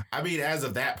star. I mean, as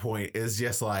of that point, it's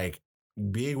just like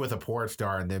being with a porn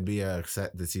star and then being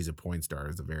upset that she's a porn star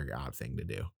is a very odd thing to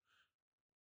do.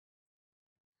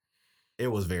 It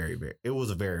was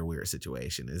a very weird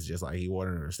situation. It's just like he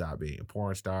wanted her to stop being a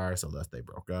porn star, so thus they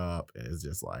broke up. And it's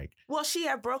just like, well, she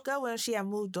had broke up when she had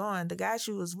moved on. The guy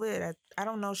she was with, I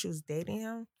don't know if she was dating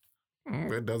him.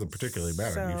 It doesn't particularly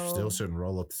matter. So, you still shouldn't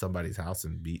roll up to somebody's house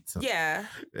and beat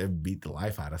the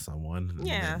life out of someone.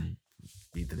 Yeah, and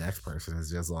beat the next person.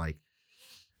 It's just like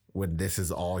when this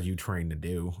is all you train to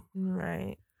do,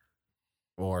 right?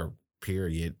 Or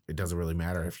period. It doesn't really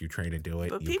matter if you train to do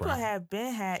it. But people have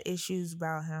had issues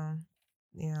about him,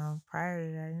 prior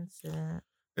to that incident.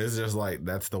 It's just like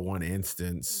that's the one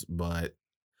instance, but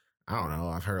I don't know.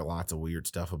 I've heard lots of weird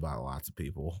stuff about lots of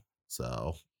people,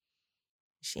 so.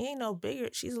 She ain't no bigger.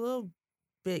 She's a little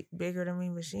bit bigger than me,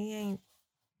 but she ain't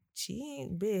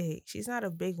big. She's not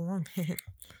a big woman.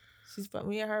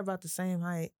 Me and her about the same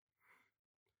height.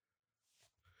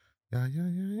 Yeah.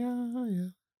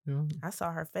 I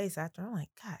saw her face after. I'm like,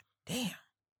 God damn.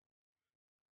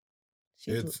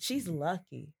 She's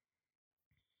lucky.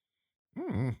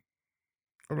 I'm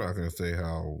not gonna say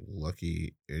how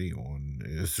lucky anyone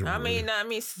is. I mean,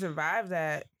 to survive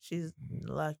that. She's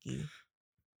lucky.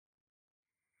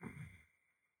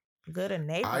 Good a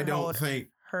neighborhood. I don't think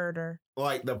hurt her.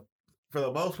 For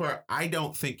the most part, I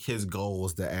don't think his goal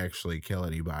was to actually kill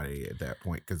anybody at that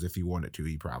point. Because if he wanted to,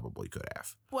 he probably could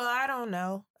have. Well, I don't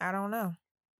know.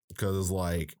 Because it's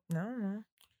like, no,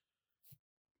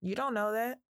 you don't know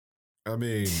that. I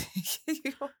mean,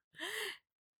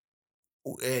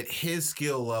 at his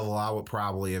skill level, I would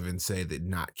probably even say that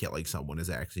not killing someone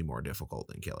is actually more difficult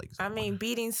than killing someone. I mean,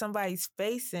 beating somebody's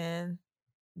face in.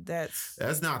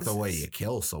 That's not the way you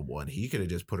kill someone. He could have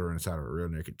just put her inside of a real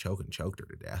naked choke and choked her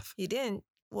to death. He didn't.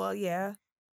 Well, yeah.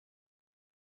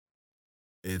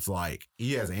 It's like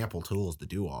he has ample tools to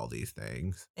do all these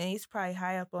things. And he's probably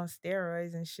high up on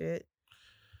steroids and shit.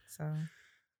 So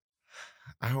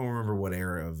I don't remember what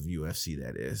era of UFC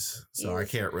that is. So I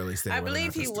can't really say. I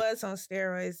believe he was on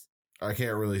steroids. I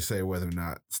can't really say whether or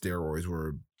not steroids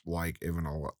were like even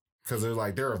a lot. Because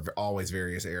there are always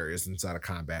various areas inside of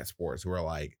combat sports where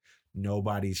like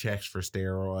nobody checks for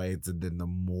steroids, and then the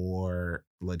more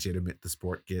legitimate the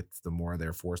sport gets, the more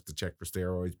they're forced to check for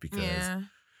steroids because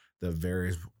the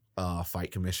various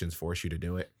fight commissions force you to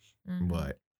do it. Mm-hmm.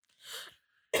 But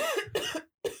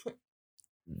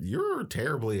you're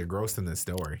terribly engrossed in this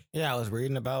story. Yeah, I was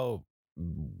reading about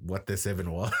what this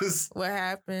even was, what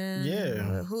happened,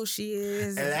 who she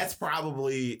is, and that's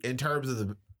probably in terms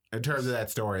of that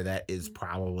story, that is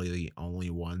probably the only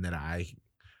one that I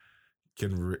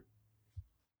can.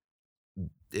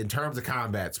 In terms of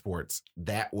combat sports,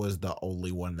 that was the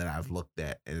only one that I've looked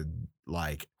at and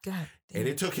like. God damn. And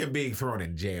it took him being thrown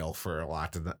in jail for a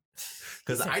lot of the.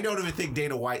 Because I don't even think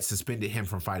Dana White suspended him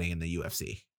from fighting in the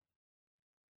UFC.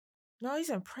 No, he's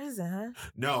in prison, huh?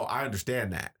 No, I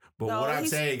understand that, but what I'm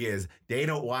saying is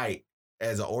Dana White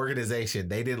as an organization,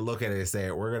 they didn't look at it and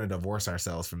say, we're going to divorce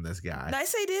ourselves from this guy.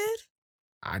 Nice, they did.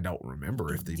 I don't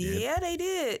remember if they did. Yeah, they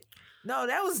did. No,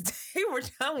 that was they were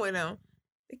done with him.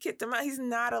 They kicked him out. He's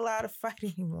not allowed to fight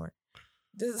anymore.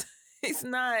 He's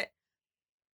not.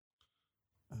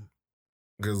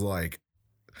 Because, like,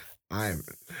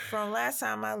 From last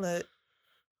time I looked,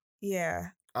 yeah.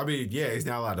 I mean, yeah, he's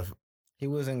not allowed to. He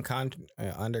was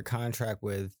under contract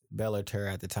with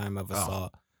Bellator at the time of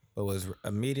assault, but was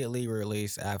immediately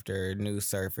released after news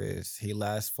surfaced. He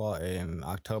last fought in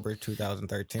October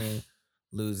 2013,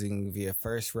 losing via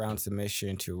first-round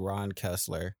submission to Ron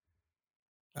Kessler.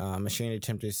 Machine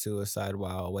attempted suicide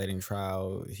while awaiting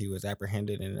trial. He was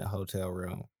apprehended in a hotel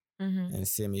room in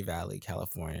Simi Valley,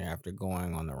 California, after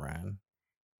going on the run.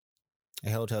 A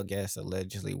hotel guest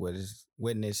allegedly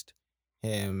witnessed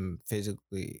him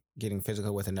getting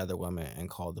physical with another woman and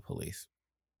called the police.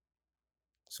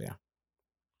 So yeah,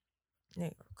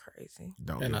 Nigga, crazy.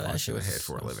 Don't get punched in the head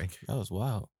for a living. That was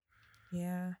wild.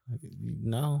 Yeah.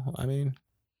 No, I mean,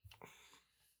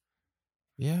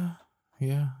 yeah.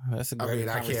 That's a great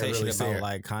conversation about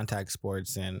like contact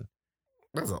sports and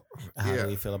how do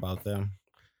we feel about them.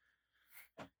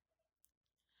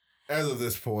 As of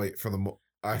this point,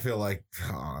 I feel like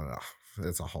I don't know.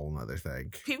 It's a whole nother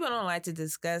thing. People don't like to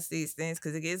discuss these things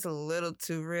because it gets a little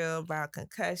too real about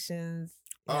concussions.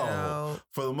 You know.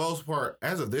 For the most part,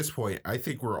 as of this point, I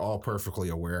think we're all perfectly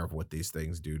aware of what these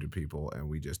things do to people, and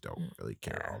we just don't really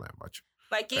care all that much.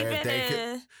 Like even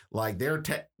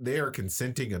they are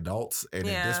consenting adults, and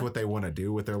if this is what they want to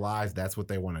do with their lives, that's what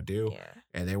they want to do,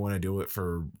 and they want to do it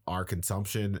for our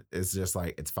consumption. It's just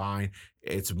like it's fine.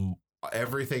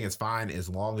 Everything is fine as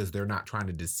long as they're not trying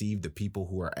to deceive the people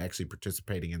who are actually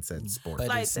participating in said sport.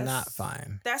 But it's not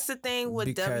fine. That's the thing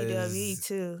with WWE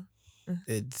too.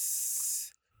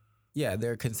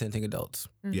 They're consenting adults.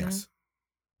 Mm-hmm. Yes.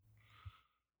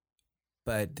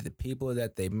 But the people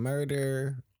that they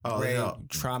murder, rape,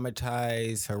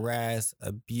 traumatize, harass,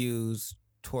 abuse,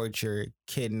 torture,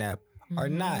 kidnap are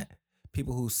not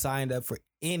people who signed up for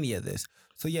any of this.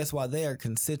 So yes, while they are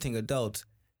consenting adults,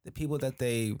 the people that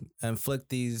they inflict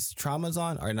these traumas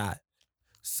on are not.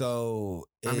 So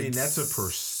I mean, that's a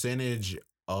percentage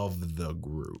of the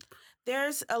group.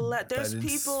 There's a lot. There's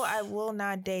people I will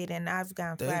not date, and I've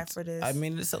gotten flack for this. I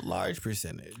mean, it's a large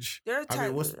percentage.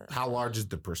 How large is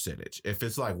the percentage? If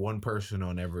it's like one person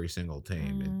on every single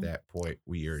team, at that point,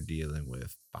 we are dealing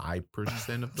with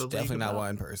 5% of the league. Definitely not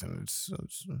one person.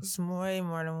 It's way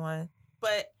more than one.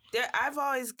 But I've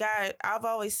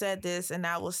always said this, and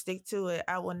I will stick to it.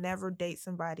 I will never date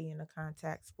somebody in a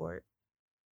contact sport,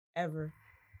 ever.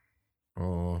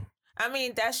 Oh. I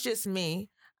mean, that's just me.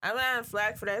 I'm not on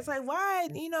flag for that. It's like, why?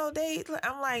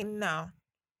 I'm like, no.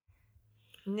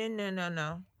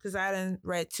 Because I done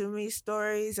read too many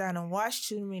stories. I done watched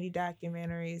too many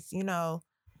documentaries.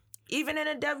 Even in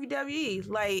the WWE,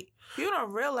 like, you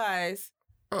don't realize.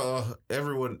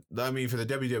 Everyone, I mean, for the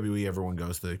WWE, everyone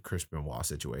goes to the Chris Benoit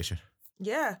situation.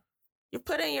 Yeah. You're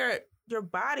putting your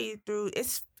body through,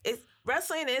 it's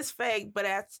wrestling is fake, but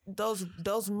those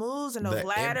moves and those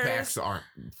ladders. The impacts aren't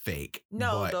fake.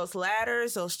 No, those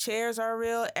ladders, those chairs are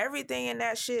real. Everything in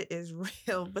that shit is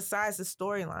real besides the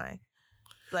storyline.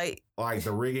 Like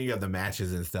the rigging of the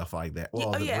matches and stuff like that.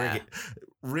 Well,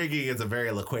 rigging is a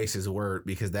very loquacious word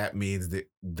because that means that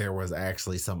there was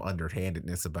actually some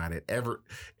underhandedness about it.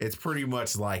 It's pretty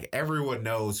much like everyone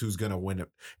knows who's going to win.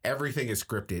 Everything is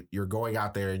scripted. You're going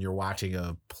out there and you're watching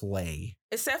a play.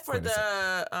 Except for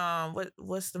the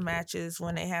what's the matches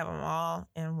when they have them all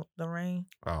in the ring?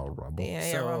 Oh, Rumble.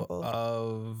 Yeah, Rumble.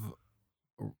 Of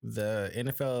the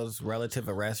NFL's relative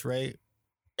arrest rate,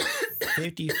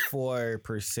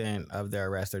 54% of their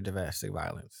arrests are domestic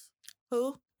violence.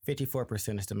 Who?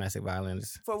 54% is domestic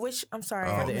violence. For which? I'm sorry.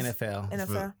 For the NFL.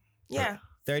 NFL. Yeah.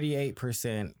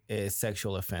 38% is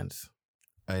sexual offense.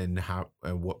 And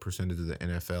what percentage of the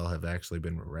NFL have actually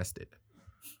been arrested?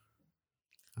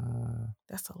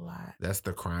 That's a lot. That's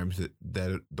the crimes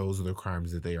those are the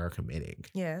crimes that they are committing.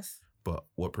 Yes. But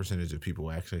what percentage of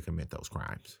people actually commit those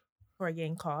crimes? Who are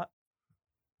getting caught?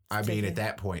 I mean, at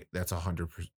that point, that's 100%.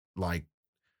 Like,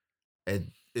 as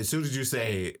soon as you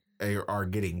say they are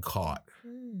getting caught,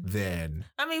 then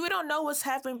I mean, we don't know what's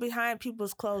happening behind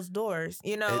people's closed doors.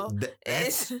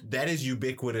 That is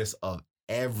ubiquitous of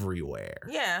everywhere.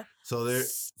 Yeah. So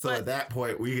at that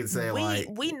point, we can say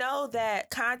we know that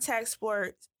contact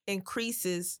sports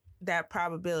increases that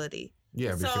probability.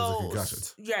 Yeah, because of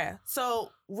concussions. Yeah.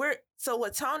 So what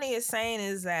Tony is saying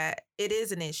is that it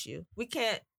is an issue. We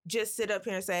can't just sit up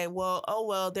here and say,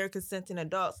 well, they're consenting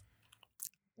adults.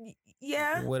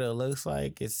 Yeah. What it looks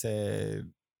like, it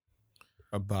said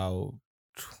about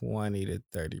 20 to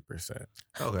 30%.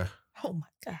 Okay. Oh my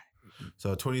God.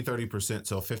 So 20, 30%.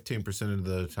 So 15% of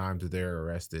the times that they're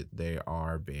arrested,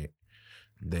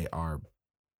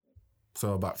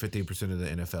 so about 15% of the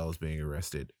NFL is being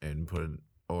arrested and put in,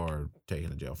 or taken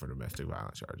to jail for domestic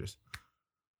violence charges.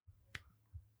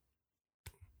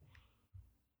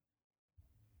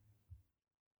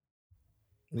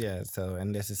 Yeah, so,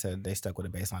 and this is said they stuck with a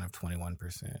baseline of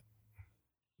 21%.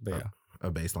 But yeah. A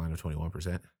baseline of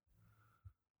 21%.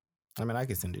 I mean, I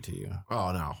could send it to you.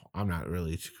 Oh no, I'm not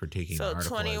really critiquing. So the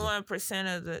article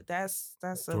 21% of the that's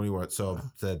a 21. So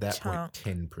at that chunk.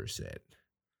 point, 10%.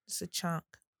 It's a chunk.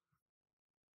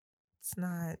 It's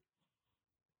not.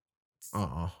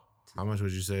 How much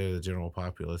would you say the general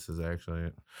populace is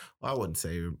actually? Well, I wouldn't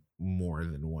say more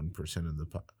than 1% of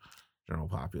the general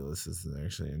populace is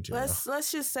actually in jail.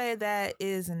 Let's just say that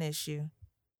is an issue.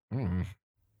 Mm.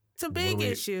 It's a big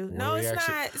issue. No, it's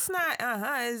not. It's not.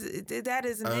 That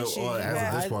is an issue. Well,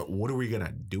 at this point, what are we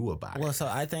gonna do about it? Well, so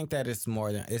I think that it's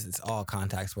more than it's all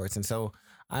contact sports, and so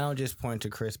I don't just point to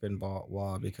Crispin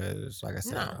Wall because, like I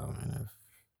said,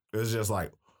 it's just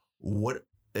like what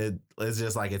it's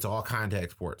just like it's all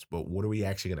contact sports. But what are we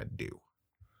actually gonna do?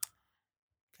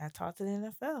 I talk to the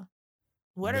NFL.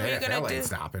 What are we gonna do? Ain't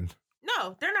stopping.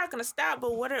 No, they're not gonna stop.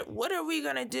 But what are we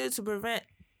gonna do to prevent?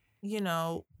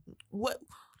 What.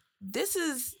 This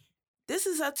is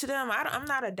up to them. I'm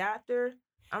not a doctor.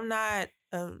 I'm not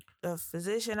a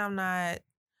physician. I'm not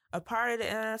a part of the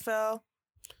NFL.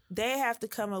 They have to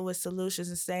come up with solutions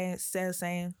instead of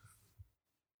saying.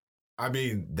 I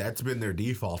mean, that's been their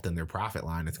default, and their profit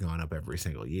line has gone up every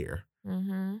single year.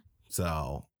 Mm-hmm.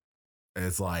 So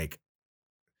it's like,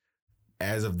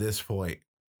 as of this point,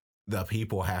 the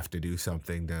people have to do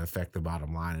something to affect the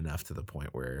bottom line enough to the point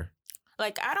where.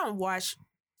 Like, I don't watch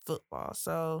football,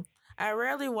 so I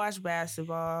rarely watch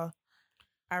basketball.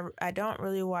 I don't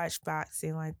really watch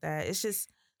boxing like that. It's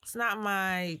not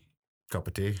my cup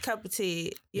of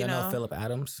tea. You know Phillip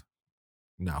Adams?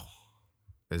 No.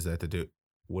 Is that the dude?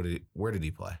 Where did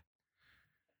he play?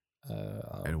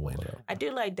 And when? I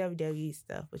do like WWE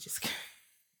stuff, which is.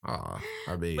 I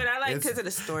mean, but I like because of the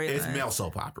storyline. It's male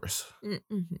soap operas.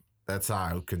 Mm-hmm. That's how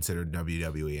I would consider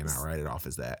WWE, and I write it off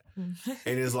as that.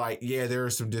 It is like, yeah, there are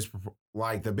some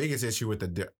like the biggest issue with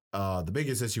the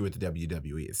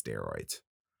WWE is steroids.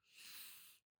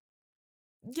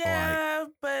 Yeah,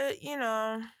 but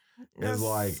it's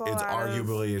like it's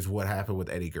arguably is what happened with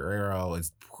Eddie Guerrero.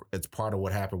 It's part of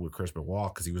what happened with Crispin Wall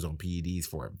because he was on PEDs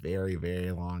for a very,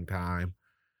 very long time.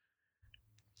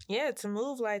 Yeah, to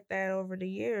move like that over the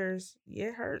years,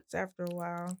 it hurts after a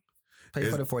while. Played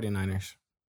for the 49ers.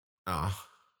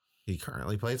 He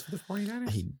currently plays for the 49ers?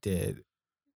 He did.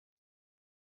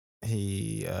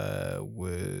 He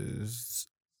was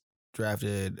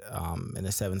drafted in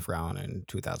the 7th round in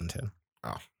 2010.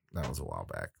 Oh, that was a while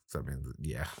back. So, I mean,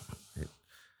 yeah.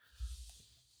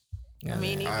 I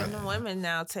mean, even the women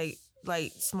now take,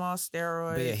 like, small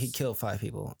steroids. But yeah, he killed 5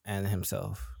 people and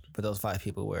himself. But those 5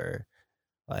 people were,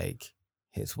 like,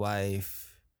 his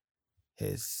wife,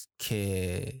 his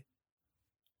kid,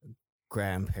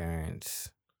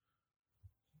 grandparents,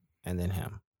 and then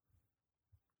him.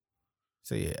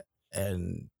 So yeah,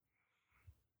 and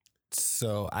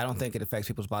so I don't think it affects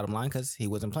people's bottom line because he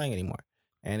wasn't playing anymore,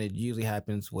 and it usually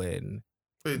happens when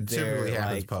it typically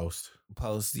happens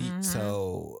post. Mm-hmm.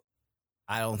 So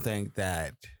I don't think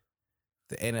that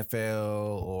the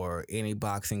NFL or any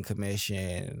boxing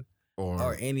commission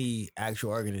or any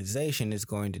actual organization is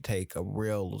going to take a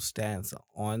real stance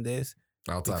on this.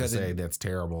 I'll say that's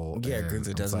terrible. Yeah, because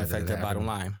it doesn't affect their bottom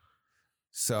line.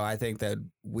 So I think that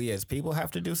we as people have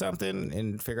to do something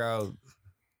and figure out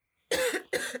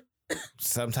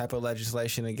some type of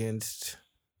legislation against,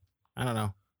 I don't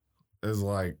know. It's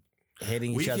like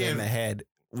hitting each other in the head.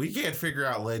 We can't figure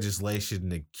out legislation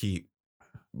to keep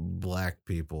black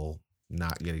people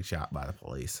not getting shot by the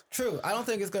police. True. I don't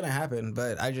think it's going to happen,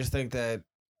 but I just think that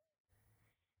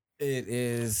it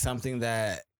is something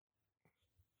that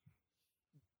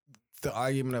the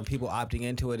argument of people opting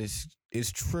into it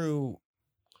is true,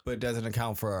 but doesn't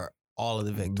account for all of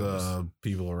the victims. The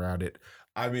people around it.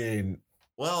 I mean,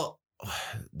 well,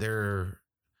 there's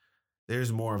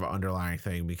more of an underlying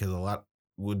thing because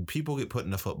when people get put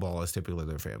into football, it's typically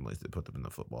their families that put them in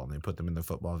the football, and they put them in the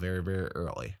football very, very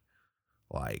early,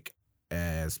 like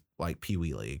Pee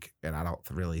Wee League. And I don't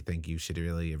really think you should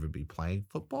really ever be playing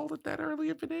football at that early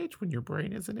of an age when your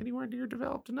brain isn't anywhere near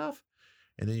developed enough.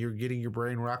 And then you're getting your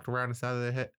brain rocked around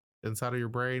inside of your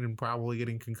brain and probably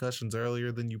getting concussions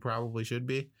earlier than you probably should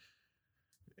be.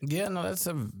 Yeah, no, that's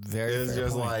a very. It's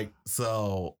just point. Like,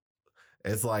 so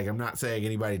It's like, I'm not saying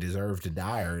anybody deserves to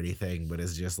die or anything, but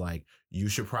it's just like, you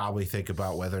should probably think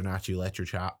about whether or not you let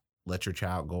your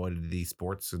child go into these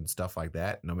sports and stuff like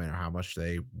that, no matter how much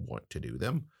they want to do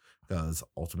them. Because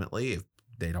ultimately, if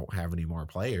they don't have any more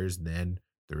players, then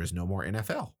there is no more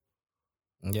NFL.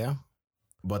 Yeah.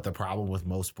 But the problem with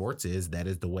most sports is that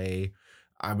is the way,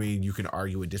 I mean, you can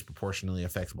argue it disproportionately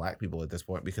affects black people at this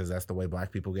point because that's the way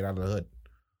black people get out of the hood.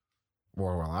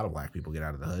 Or a lot of black people get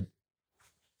out of the hood.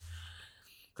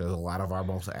 Because a lot of our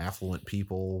most affluent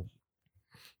people,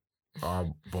 our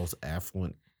most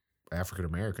affluent African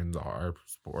Americans are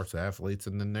sports athletes,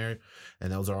 and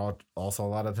those are also a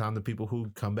lot of time the people who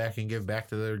come back and give back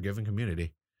to their given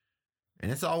community.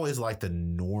 And it's always like the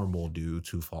normal dudes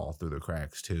who fall through the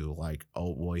cracks too, like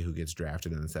old boy who gets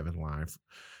drafted in the seventh round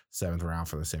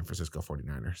for the San Francisco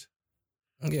 49ers.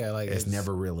 Yeah, like it's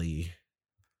never really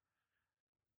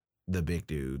the big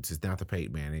dudes. It's not the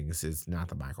Peyton Mannings. It's not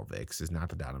the Michael Vicks. It's not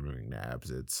the Donovan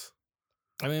McNabbs. It's,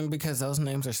 I mean, because those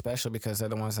names are special because they're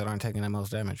the ones that aren't taking the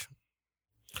most damage.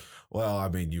 Well, I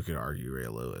mean, you could argue Ray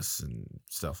Lewis and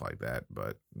stuff like that,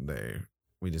 but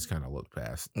we just kind of look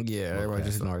past. Yeah, everybody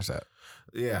just ignores that.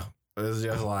 Yeah, it's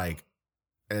just like,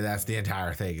 and that's the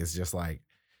entire thing. It's just like,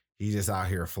 he's just out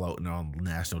here floating on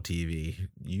national TV.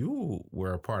 You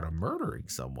were a part of murdering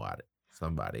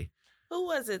somebody. Who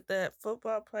was it? The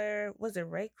football player? Was it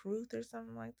Ray Caruth or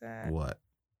something like that? What?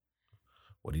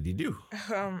 What did he do?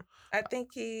 I think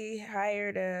he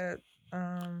hired a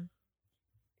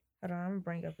hold on, I'm gonna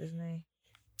bring up his name.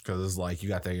 Because it's like you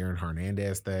got the Aaron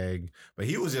Hernandez thing, but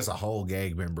he was just a whole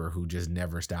gang member who just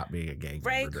never stopped being a gang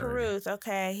Ray member. Caruth,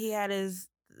 okay. He had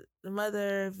the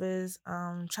mother of his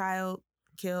child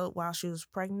killed while she was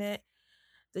pregnant.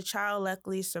 The child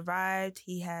luckily survived.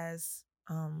 He has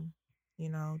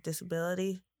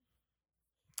disability.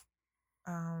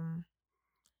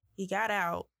 He got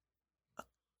out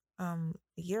a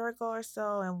year ago or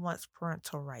so and wants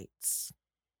parental rights.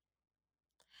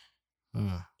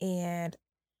 And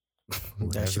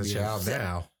that's a child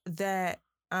now. That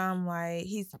I'm like,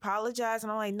 he's apologized,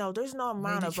 and I'm like, no, there's no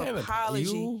amount of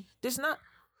apology. There's not.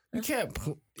 You can't,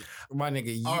 my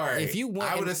nigga. All right. If you want,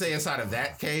 I would say inside of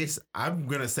that case, I'm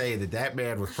gonna say that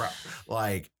man was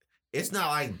like. It's not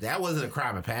like that wasn't a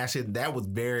crime of passion. That was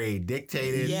very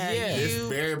dictated. Yeah. It's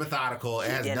very methodical. It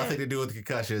has nothing to do with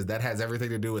concussions. That has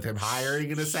everything to do with him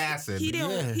hiring an assassin. He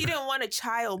didn't want a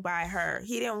child by her.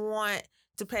 He didn't want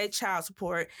to pay child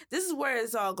support. This is where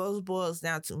it all boils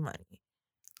down to money.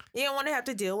 He didn't want to have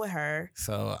to deal with her.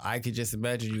 So I could just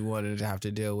imagine you wanted to have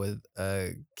to deal with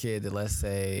a kid that, let's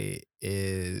say,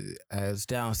 has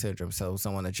Down syndrome. So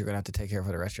someone that you're going to have to take care of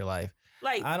for the rest of your life.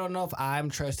 Like, I don't know if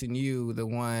I'm trusting you, the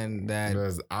one that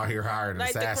was out here hiring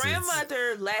assassins. The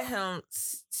grandmother let him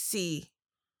see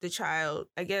the child.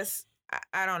 I guess,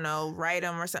 I don't know, write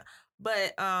him or something.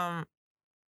 But I'm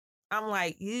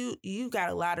like, you got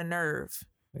a lot of nerve.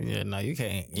 Yeah, no, you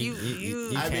can't.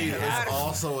 I mean, it's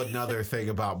also another thing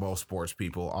about most sports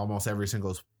people. Almost every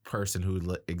single person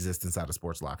who exists inside a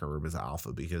sports locker room is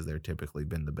alpha because they're typically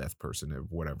been the best person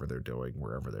at whatever they're doing,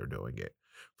 wherever they're doing it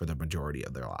for the majority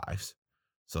of their lives.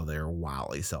 So they're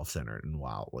wildly self-centered and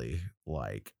wildly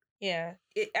like I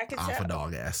could alpha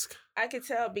dog-esque. I could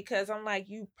tell because I'm like,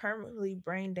 you permanently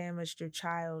brain damaged your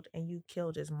child and you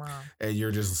killed his mom. And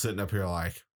you're just sitting up here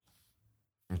like,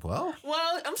 well,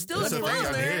 I'm still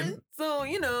spoiling. So,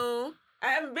 I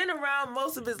haven't been around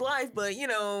most of his life, but,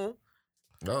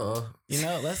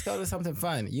 let's go to something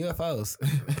fun. UFOs.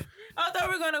 I thought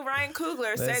we were going to Ryan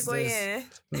Coogler segue in.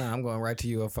 No, I'm going right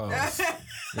to UFOs.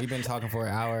 We've been talking for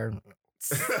an hour.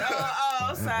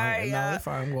 Sorry. No, it's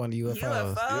fine. I'm going to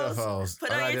UFOs. UFOs.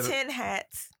 Put on your tin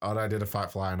hats.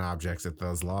 Unidentified flying objects.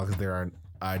 As long as there are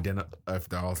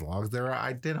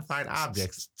identified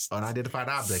objects, unidentified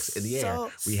objects in the air,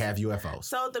 we have UFOs.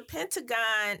 So the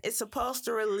Pentagon is supposed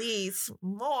to release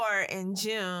more in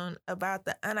June about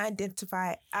the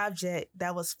unidentified object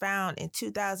that was found in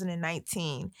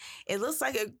 2019. It looks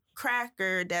like a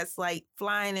cracker that's like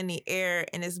flying in the air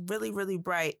and it's really, really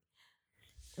bright.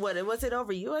 What was it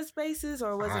over U.S. bases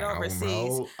or was it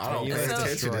overseas? I don't pay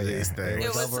attention to these things. It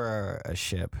was over a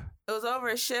ship. It was over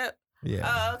a ship? Yeah.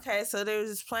 Oh, okay. So they were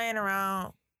just playing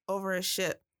around over a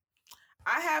ship.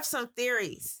 I have some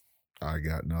theories. I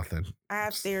got nothing. I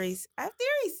have theories.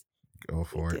 Go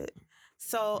for it.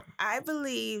 So I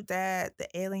believe that the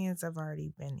aliens have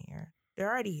already been here. They're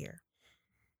already here.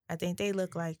 I think they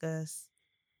look like us.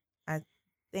 I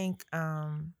think,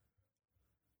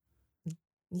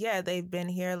 they've been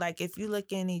here. Like if you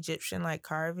look in Egyptian like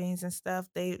carvings and stuff,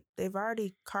 they've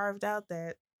already carved out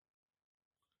that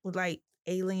with like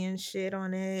alien shit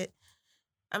on it.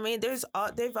 I mean,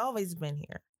 they've always been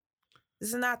here. This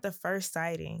is not the first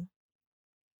sighting.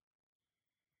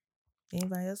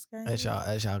 Anybody else got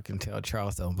As y'all can tell,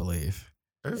 Charles don't believe.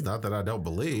 It's not that I don't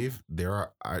believe.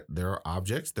 There are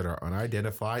objects that are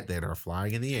unidentified that are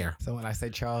flying in the air. So when I say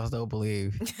Charles don't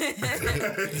believe,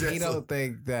 he don't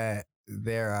think that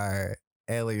there are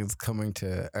aliens coming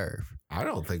to Earth. I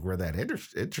don't think we're that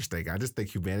interesting. I just think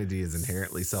humanity is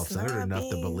inherently self-centered enough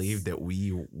to believe that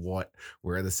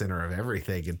we're the center of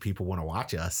everything and people want to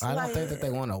watch us. I don't think that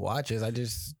they want to watch us. I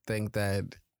just think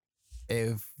that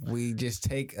if we just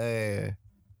take a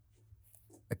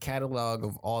catalog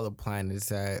of all the planets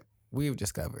that we've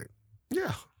discovered,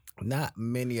 yeah, not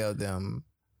many of them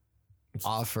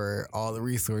offer all the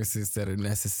resources that are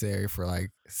necessary for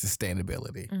like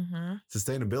sustainability. Mm-hmm.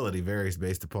 Sustainability varies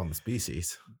based upon the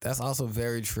species. That's also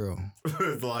very true.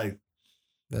 It's like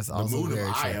that's the also moon very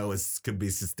of true. Io could be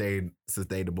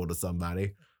sustainable to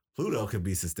somebody. Pluto could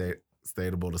be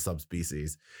sustainable to some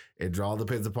species. It all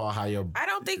depends upon how your. I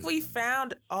don't think we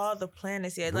found all the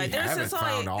planets yet. Like there's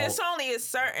only a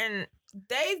certain.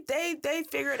 They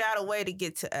figured out a way to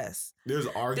get to us. There's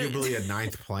arguably a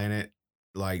ninth planet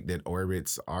like that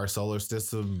orbits our solar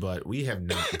system, but we have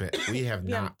not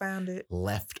found it.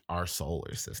 Left our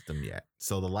solar system yet.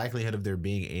 So the likelihood of there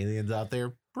being aliens out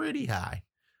there pretty high.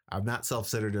 I'm not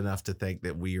self-centered enough to think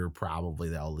that we are probably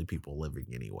the only people living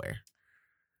anywhere.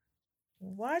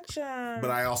 But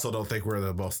I also don't think we're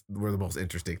the most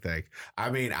interesting thing. I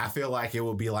mean, I feel like it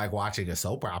would be like watching a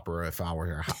soap opera if I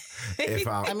were if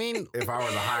I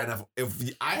was a high enough,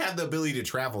 if I had the ability to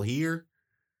travel here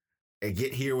and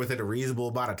get here within a reasonable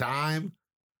amount of time.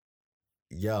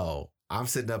 Yo, I'm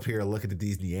sitting up here looking at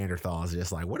these Neanderthals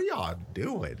just like, what are y'all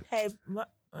doing? Hey,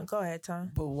 go ahead, Tom.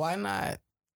 But why not?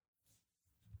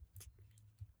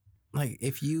 Like,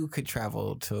 if you could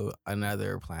travel to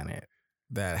another planet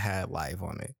that had life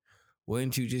on it,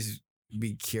 wouldn't you just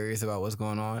be curious about what's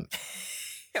going on?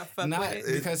 Not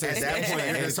because at that point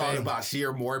you're just talking about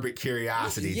sheer morbid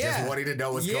curiosity, just wanting to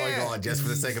know what's going on, just for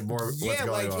the sake of what's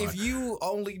going on. If you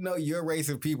only know your race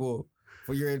of people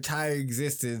for your entire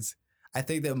existence, I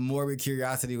think that morbid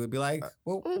curiosity would be like,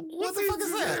 well, what the fuck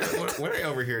is that? What are they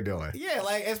over here doing? Yeah,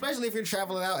 like especially if you're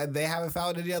traveling out and they haven't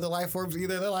found any other life forms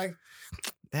either. They're like,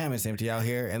 damn, it's empty out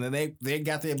here, and then they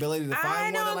got the ability to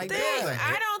find one. They're like, damn.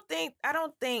 I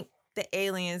don't think the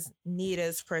aliens need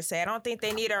us per se. I don't think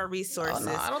they need our resources. Oh,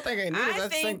 no, I don't think they need us. I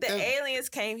think the aliens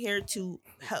came here to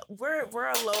help. We're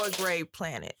a lower grade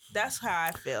planet. That's how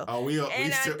I feel. Oh, we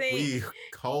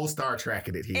whole Star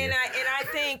Trekking it here. And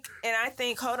I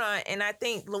think hold on. And I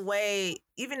think the way,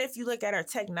 even if you look at our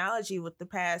technology with the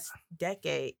past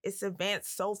decade, it's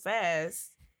advanced so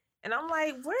fast. And I'm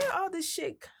like, where all this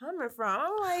shit coming from?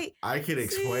 I'm like, I can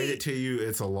explain it to you.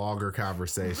 It's a longer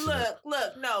conversation.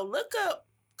 Look up.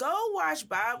 Go watch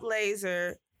Bob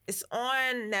Lazar. It's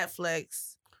on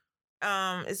Netflix.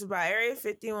 It's about Area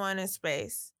 51 in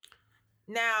space.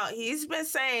 Now, he's been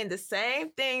saying the same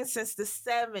thing since the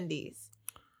 70s.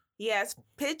 He has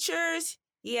pictures.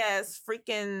 He has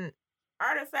freaking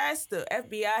artifacts. The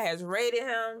FBI has raided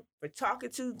him for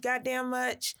talking too goddamn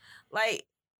much. Like,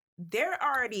 they're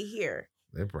already here.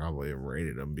 They probably have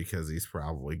raided him because he's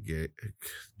probably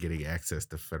getting access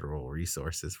to federal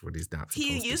resources when he's not supposed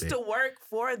to be. He used to work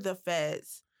for the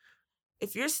feds.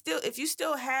 If you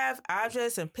still have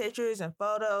objects and pictures and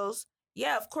photos,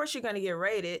 yeah, of course you're going to get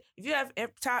raided. If you have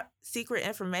top secret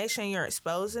information, you're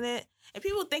exposing it. And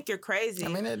people think you're crazy. I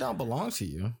mean, it don't belong to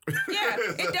you. Yeah,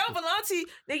 it don't belong to you.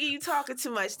 Nigga, you talking too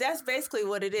much. That's basically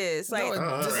what it is. Like,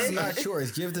 this is not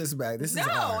yours. Give this back. This is ours.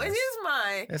 No, it is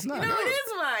mine. It's not. It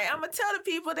is mine. I'm going to tell the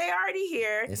people they already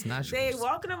here. It's not yours. They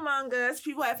walking among us.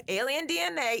 People have alien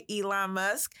DNA, Elon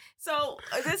Musk. So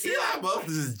this is... Elon Musk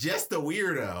is just a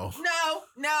weirdo.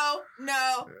 No.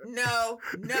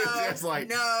 Just like,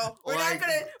 no. We're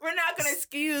not gonna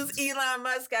excuse Elon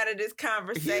Musk out of this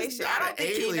conversation. I don't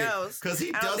think he knows. Because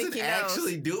he doesn't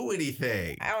actually do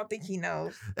anything. I don't think he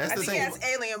knows. That's I the think thing. he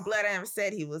has alien blood. I haven't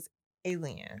said he was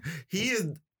alien.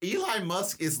 Elon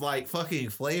Musk is like fucking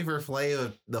the Flavor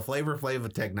Flav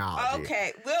of technology.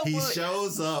 Okay. He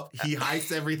shows up, he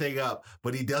hypes everything up,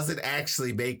 but he doesn't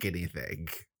actually make anything.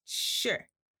 Sure.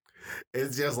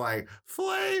 It's just like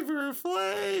Flavor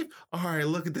Flav. All right,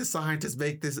 look at this scientist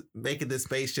making this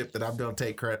spaceship that I'm gonna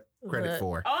take credit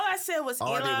for. All I said was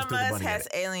Elon Musk has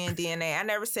alien DNA. I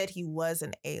never said he was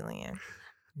an alien.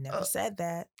 Never said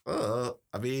that. I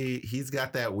mean, he's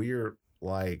got that weird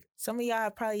like. Some of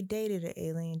y'all probably dated an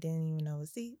alien, didn't even know.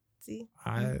 See, See?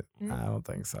 I don't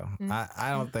think so. Mm. I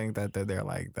don't think that they're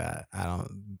like that. I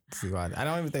don't see why. I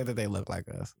don't even think that they look like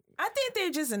us. I think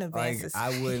they're just an advanced Like,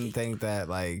 I wouldn't think that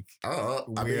like I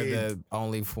we're mean, the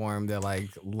only form that like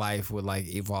life would like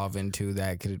evolve into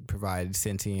that could provide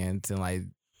sentience and like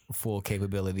full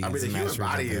capabilities. I mean, the and human mastery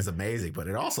body of is amazing, but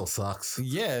it also sucks.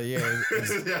 Yeah.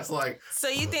 It's just like, So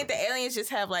you think the aliens just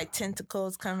have like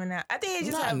tentacles coming out? I think they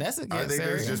just Not have. necessarily. I think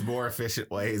there's just more efficient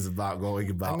ways about going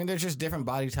about. I mean, there's just different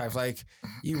body types. Like,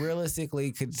 you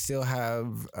realistically could still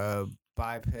have a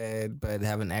biped, but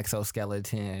have an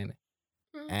exoskeleton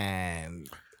and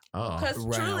Because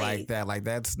running truly, like that. Like,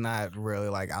 that's not really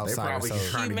like outside. probably So,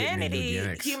 just trying to get new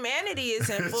eugenics. humanity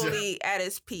isn't fully at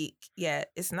its peak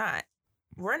yet. It's not.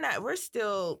 We're not. We're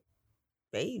still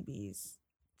babies.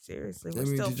 Seriously, we're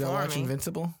still did y'all watch forming.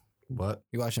 Invincible? What?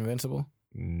 You watch Invincible?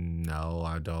 No,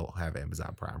 I don't have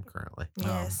Amazon Prime currently.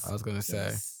 Yes. Oh, I was gonna say,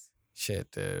 Yes.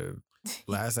 shit. The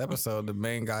last episode, the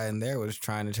main guy in there was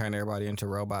trying to turn everybody into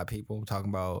robot people, talking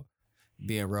about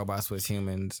being robots with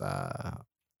humans.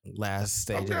 Last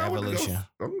stage of evolution.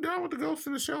 I'm down with the Ghost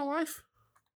in the Shell life.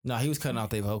 No, he was cutting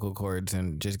off their vocal cords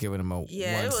and just giving them a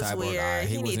Yeah, one it was cyborg weird. eye.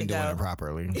 He He need wasn't to doing go. it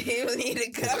properly. You need to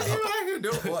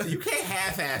go. Well, you can't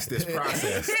half-ass this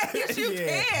process. Yes, you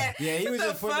Yeah. can. Yeah, he What was the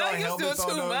just putting fuck? on You still helmets on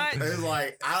too them. much. It's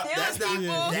like that's Killing not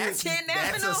people, that's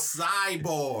kidnapping a them.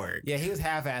 cyborg. Yeah, he was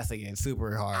half-assing it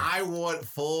super hard. I want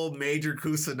full Major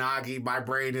Kusanagi. My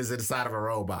brain is inside of a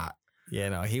robot. Yeah,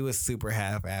 no, he was super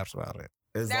half-assed about it.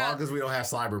 As Now- long as we don't have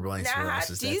cyberblanks for Now,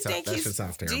 us, do you think that shit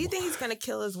sounds terrible. Do you think he's gonna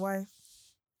kill his wife?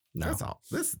 No, That's all?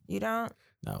 This You don't.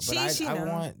 no, but She I knows.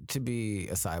 want to be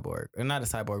a cyborg, or not a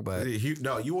cyborg, but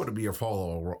no, you want to be a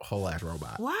whole ass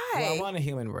robot. Why? well, I want a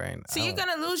human brain. So you're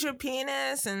gonna lose your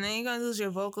penis, and then you're gonna lose your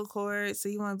vocal cords. So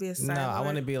you want to be a cyborg? No, I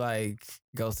want to be like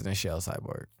Ghost in the Shell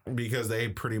cyborg. Because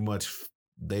they've pretty much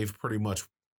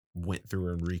went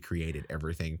through and recreated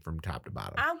everything from top to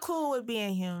bottom. I'm cool with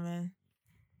being human.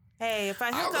 Hey, if I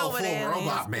I'll hook go up full with aliens,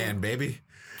 robot man, baby.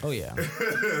 Oh yeah,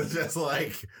 Just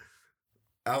like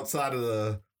outside of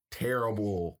the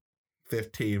terrible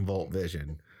 15-volt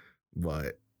vision,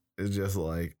 but it's just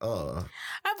like, I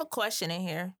have a question in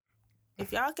here.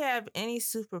 If y'all could have any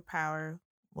superpower,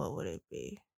 what would it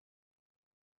be?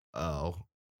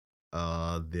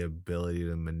 the ability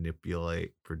to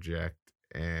manipulate, project,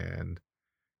 and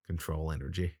control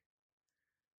energy.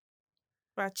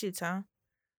 What about you, Tom?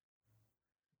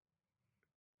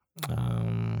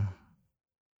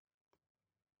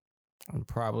 I'm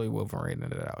probably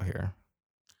Wolverineing it out here.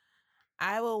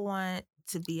 I would want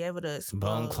to be able to explode.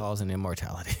 Bone claws and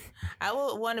immortality. I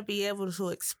would want to be able to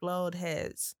explode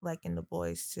heads, like in The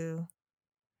Boys too.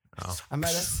 Oh. I mean,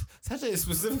 that's such a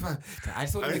specific. I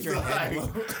just want to make your head blow.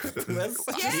 That's-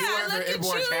 Yeah, You went look for at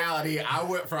immortality. I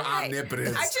went for Right.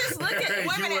 omnipotence. I just look at- wait a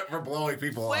you minute. went for blowing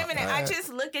people Wait a up. minute, I just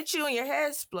look at you and your head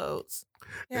explodes.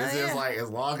 It's just like, as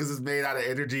long as it's made out of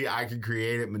energy, I can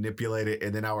create it, manipulate it,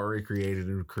 and then I will recreate it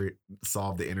and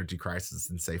solve the energy crisis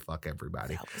and say fuck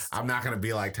everybody. I'm not going to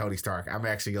be like Tony Stark. I'm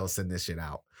actually going to send this shit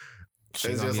out.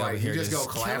 She's It's gonna just be like, over you here just go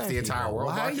collapse killing the entire people. world.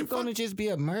 Why Why are you going to just be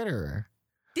a murderer?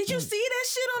 Did you see that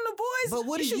shit on The Boys? But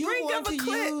what do should you bring want up a to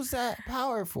clip. use that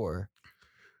power for?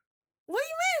 What do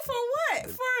you mean for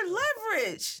what? For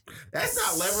leverage. That's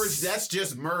not leverage. That's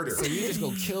just murder. So you just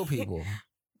go kill people.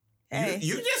 Hey,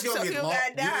 You just gonna some get people long.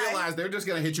 gotta die. You realize they're just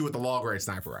gonna hit you with the long range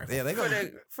sniper rifle. Yeah, they for go. the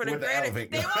With the greater,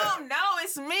 elephant they gun. won't know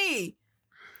it's me.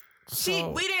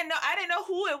 We didn't know. I didn't know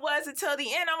who it was until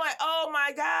the end. I'm like, oh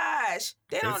my gosh,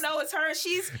 they don't know it's her.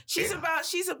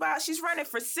 She's running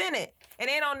for Senate, and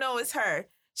they don't know it's her.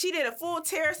 She did a full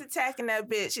terrorist attack in that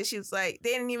bitch, and she was like,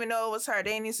 they didn't even know it was her.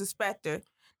 They didn't even suspect her.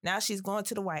 Now she's going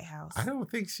to the White House. I don't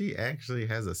think she actually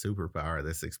has a superpower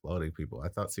that's exploding people. I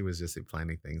thought she was just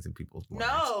implanting things in people's minds.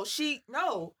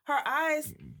 No. Her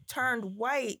eyes turned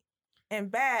white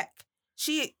and back.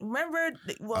 She remembered.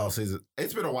 Well,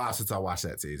 It's been a while since I watched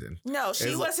that season. no, she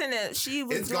it's wasn't. She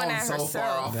was It's doing gone that so herself.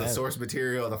 far off the That- source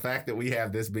material. The fact that we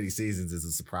have this many seasons is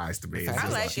a surprise to me. The fact I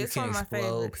that like she it. It's can one of my explode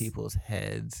favorites. people's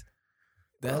heads.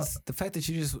 That's the fact that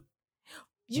you just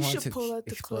You want should to pull up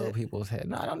the explode clip. people's head.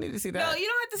 No, I don't need to see that. No, you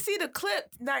don't have to see the clip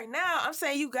right now. I'm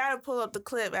saying you got to pull up the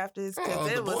clip after this because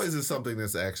The it was. Boys is something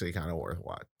that's actually kind of worth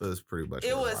watching. It's pretty much.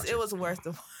 It worth was. watching. It was worth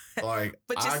the. Like,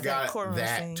 But just I that got courtroom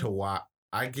that scene. to watch.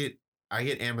 I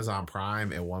get Amazon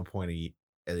Prime at one point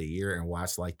of the year and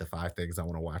watch like the 5 things I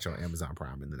want to watch on Amazon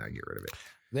Prime, and then I get rid of it.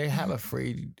 They have a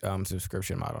free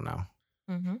subscription model now.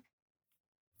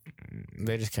 Mm-hmm.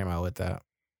 They just came out with that.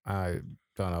 I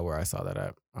don't know where I saw that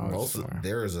at.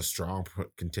 There is a strong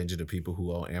contingent of people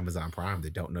who own Amazon Prime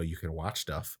that don't know you can watch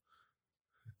stuff.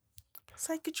 It's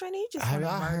like, Katrina, you just Have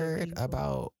want to y'all murder heard people.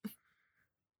 about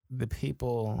the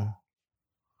people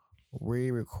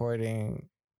re-recording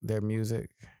their music?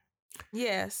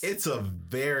 Yes. It's a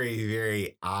very,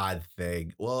 very odd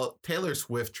thing. Well, Taylor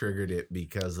Swift triggered it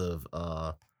because of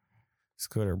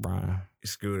Scooter Braun.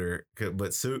 Scooter,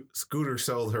 but Scooter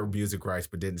sold her music rights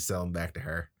but didn't sell them back to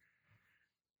her.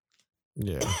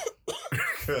 Yeah.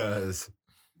 Because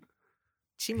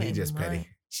she made just money. petty.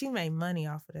 She made money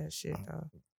off of that shit, though.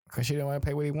 Because she didn't want to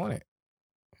pay what he wanted.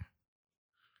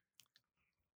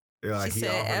 Like, She he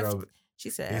said, offered her, She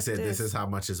said, he F said, this this is how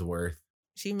much it's worth.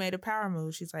 She made a power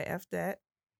move. She's like, F that.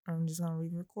 I'm just going to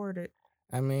re-record it.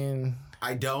 I mean,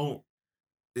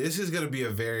 this is going to be a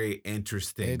very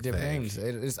interesting it depends.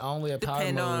 thing. It's only a power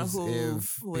Depend on move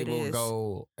if who it people is.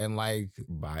 go and like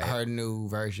Buy it. her new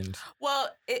versions. Well,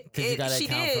 you gotta she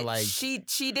account did. for, like-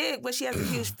 she did, but she has a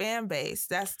huge fan base.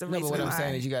 That's the No, reason but what why. I'm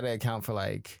saying is you got to account for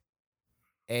like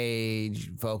age,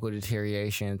 vocal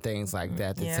deterioration, things like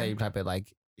that. The Yeah. same type of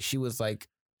like she was like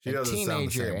She a doesn't sound the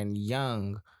teenager same. and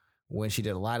young when she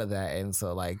did a lot of that, and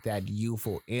so like that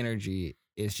youthful energy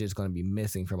is just going to be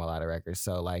missing from a lot of records.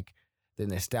 So like the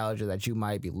nostalgia that you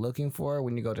might be looking for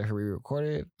when you go to her re-record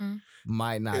it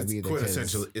might not It's be there. 'cause-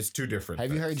 quintessential. It's two different.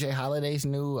 Have you heard things. Jay Holiday's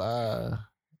new version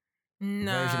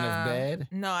of Bed?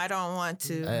 No, I don't want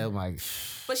to. Oh my!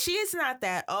 But she is not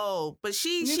that old. But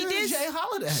she Neither did. is Jay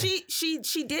Holiday.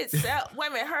 She did sell. Wait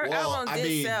a minute, her album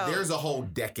did sell. there's a whole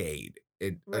decade,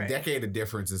 a Right. decade of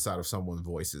difference inside of someone's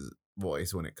voice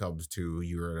when it comes to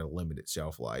you're at a limited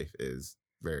shelf life is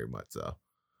very much so.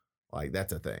 Like,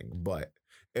 that's a thing. But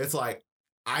it's like,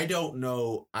 I don't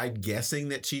know. I'm guessing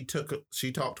that she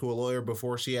talked to a lawyer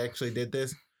before she actually did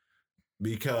this,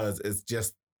 because it's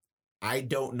just, I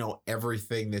don't know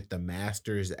everything that the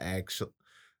masters actually,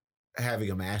 having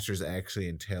a master's actually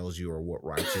entails you, or what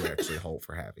rights you actually hold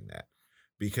for having that.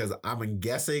 Because I'm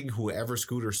guessing whoever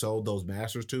Scooter sold those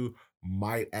masters to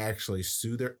might actually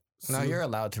sue their. No, you're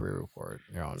allowed to re-record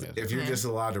your own music. If you're Yeah. just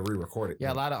allowed to re-record it.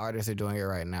 Yeah, a lot of artists are doing it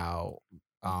right now.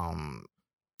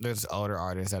 There's older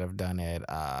artists that have done it.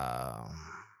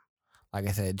 Like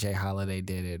I said, Jay Holiday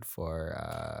did it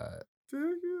for.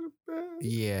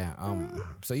 Yeah.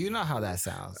 So you know how that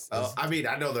sounds. I mean,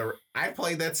 I know I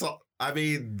played that song. I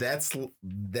mean, that's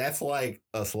like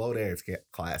a slow dance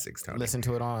classics, Tony. Listen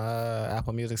to it on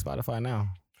Apple Music, Spotify now.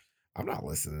 I'm not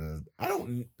listening.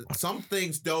 Some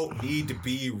things don't need to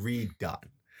be redone.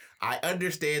 I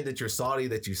understand that you're salty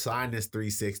that you signed this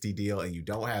 360 deal and you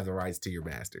don't have the rights to your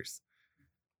masters.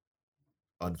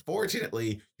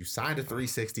 Unfortunately, you signed a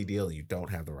 360 deal and you don't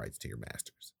have the rights to your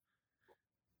masters.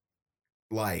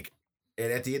 Like,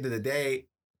 and at the end of the day,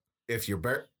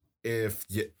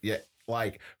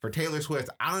 like for Taylor Swift,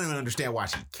 I don't even understand why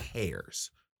she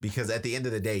cares. Because at the end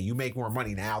of the day, you make more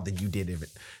money now than you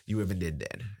even did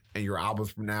then, and your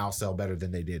albums from now sell better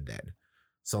than they did then.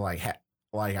 So like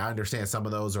I understand some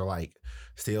of those are like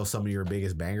still some of your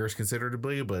biggest bangers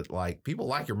considerably, but like people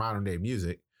like your modern day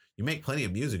music. You make plenty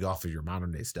of music off of your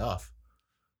modern day stuff.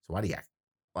 So why do you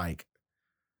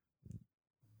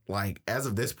like as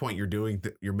of this point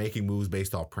you're making moves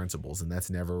based off principles, and that's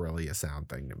never really a sound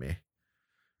thing to me.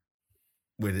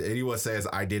 When anyone says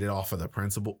I did it off of the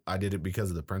principle, I did it because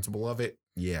of the principle of it.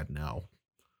 Yeah, no.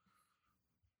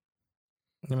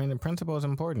 I mean, the principle is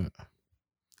important.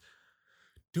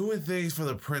 Doing things for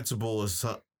the principle is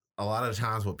a lot of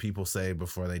times what people say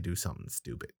before they do something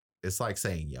stupid. It's like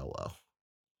saying YOLO.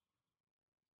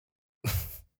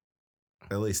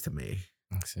 At least to me.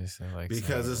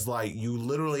 Because it's like you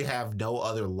literally have no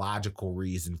other logical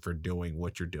reason for doing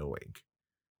what you're doing.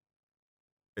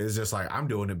 It's just like, I'm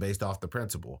doing it based off the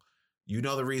principle. You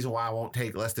know, the reason why I won't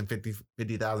take less than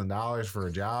 $50,000 for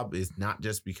a job is not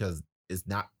just because it's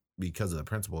not because of the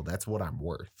principle. That's what I'm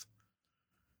worth.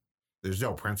 There's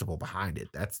no principle behind it.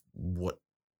 That's what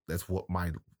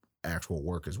my actual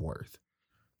work is worth.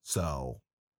 So,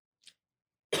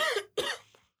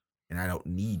 and I don't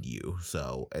need you.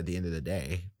 So at the end of the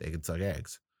day, they can suck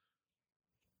eggs.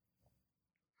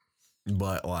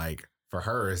 But like for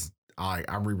her, it's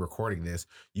I'm re-recording this.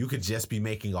 You could just be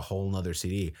making a whole nother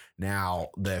CD. Now,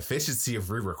 the efficiency of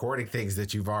re-recording things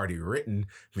that you've already written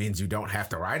means you don't have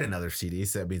to write another CD.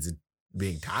 So that means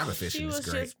being time efficient She is was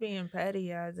great. just being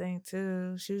petty, I think,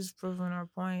 too. She was proving her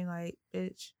point, like,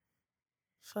 bitch,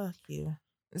 fuck you.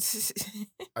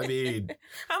 I mean,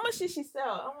 how much did she sell?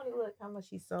 I want to look how much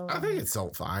she sold. I think it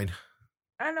sold fine.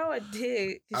 I know it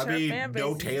did. I mean,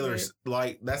 no Taylor's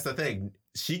like that's the thing.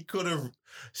 She could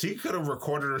have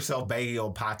recorded herself banging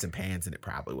on pots and pans, and it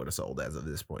probably would have sold as of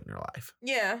this point in her life.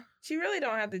 Yeah, she really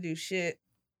don't have to do shit.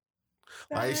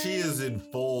 Like she is in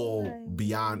full Shining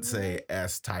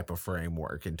Beyonce-esque type of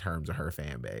framework in terms of her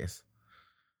fan base.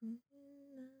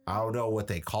 I don't know what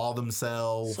they call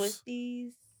themselves.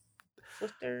 Swifties.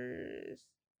 Swifters.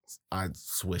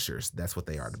 Swishers. That's what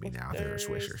they are to me now. They're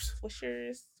swishers.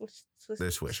 Swishers. They're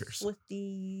swishers.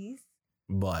 Swifties.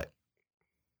 But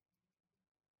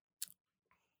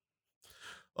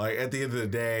like at the end of the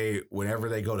day, whenever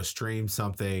they go to stream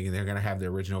something, they're gonna have the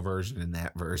original version and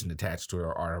that version attached to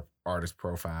their artist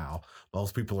profile.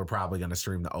 Most people are probably gonna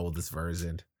stream the oldest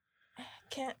version.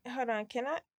 Hold on. Can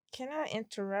I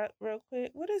interrupt real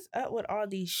quick? What is up with all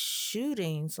these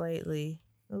shootings lately?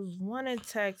 There was one in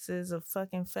Texas, a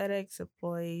fucking FedEx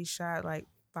employee shot like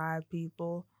 5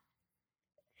 people.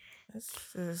 This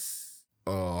is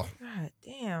God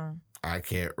damn. I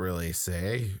can't really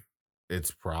say.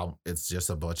 It's just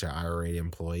a bunch of irate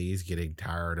employees getting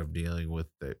tired of dealing with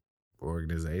the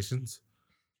organizations.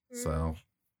 So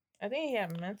I think he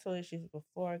had mental issues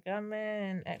before.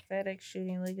 Gunman at FedEx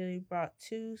shooting legally brought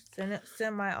 2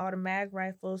 semi-automatic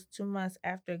rifles 2 months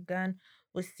after a gun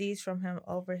was seized from him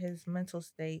over his mental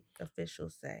state,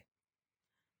 officials say.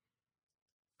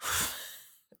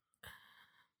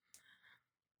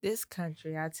 This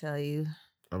country, I tell you.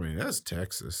 I mean, that's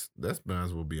Texas. That might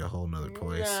as well be a whole nother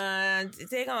place.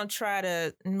 They're going to try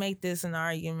to make this an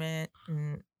argument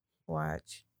and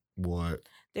watch. What?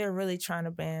 They're really trying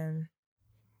to ban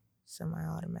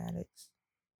semi-automatics.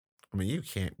 I mean, you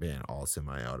can't ban all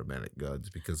semi-automatic guns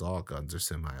because all guns are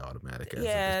semi-automatic.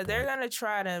 Yeah, they're going to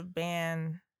try to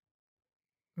ban,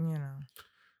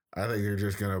 I think they're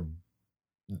just going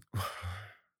to...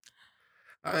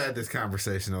 I've had this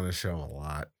conversation on the show a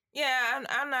lot. Yeah,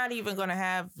 I'm not even going to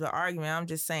have the argument. I'm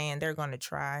just saying they're going to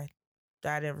try.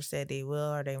 I never said they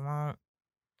will or they won't.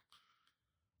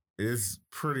 It's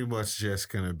pretty much just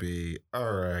going to be,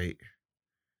 all right,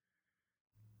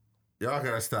 y'all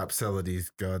got to stop selling these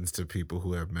guns to people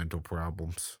who have mental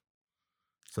problems.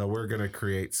 So we're going to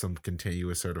create some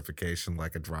continuous certification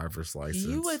like a driver's license.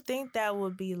 You would think that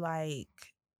would be like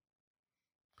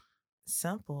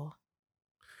simple.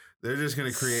 They're just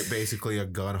going to create basically a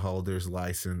gun holder's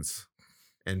license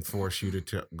and force you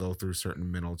to go through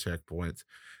certain mental checkpoints.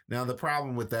 Now, the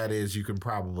problem with that is you can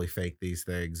probably fake these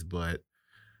things, but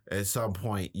at some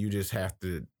point you just have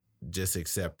to just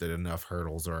accept that enough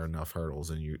hurdles are enough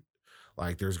hurdles, and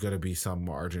there's going to be some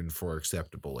margin for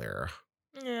acceptable error.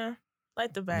 Yeah,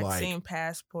 like the vaccine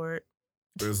passport.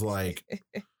 There's all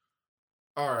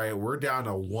right, we're down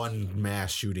to 1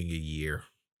 mass shooting a year.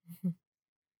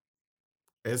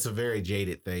 It's a very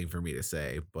jaded thing for me to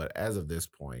say, but as of this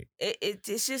point, it's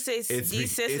just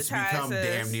desensitized. It's become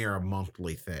damn near a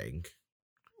monthly thing.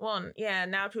 Well, yeah,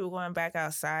 now people going back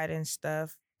outside and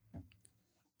stuff.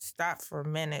 Stop for a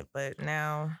minute, but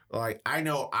now... I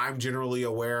know I'm generally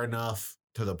aware enough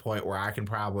to the point where I can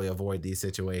probably avoid these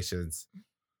situations,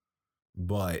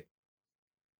 but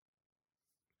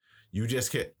you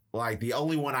just get... the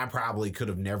only one I probably could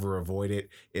have never avoided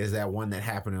is that one that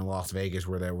happened in Las Vegas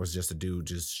where there was just a dude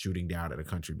just shooting down at a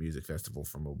country music festival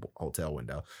from a hotel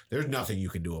window. There's nothing you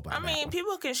can do about that. I mean,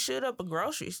 people can shoot up a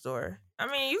grocery store. I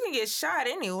mean, you can get shot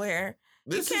anywhere.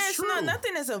 This is true.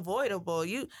 Nothing is avoidable.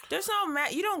 There's no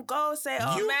you don't go say,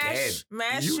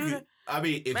 mass shooting. I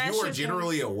mean, if you are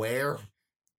generally aware,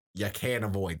 you can't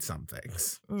avoid some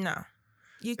things. No,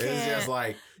 you can't. It's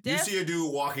just you see a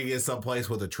dude walking in someplace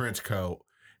with a trench coat.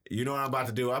 You know what I'm about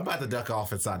to do? I'm about to duck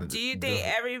off inside of Do you think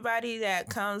everybody that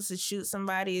comes to shoot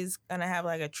somebody is going to have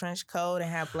a trench coat and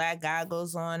have black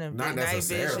goggles on and not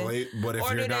necessarily, vision? But if or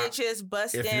you're do not, they just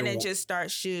bust in and just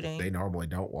start shooting? They normally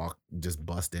don't just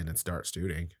bust in and start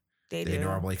shooting. They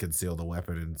normally conceal the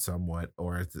weapon in somewhat,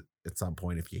 or at some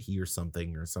point if you hear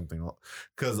something or something.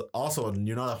 Because also,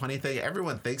 the funny thing,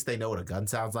 everyone thinks they know what a gun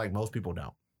sounds like. Most people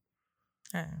don't.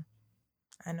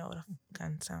 I know what a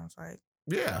gun sounds like.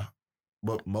 Yeah.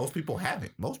 But most people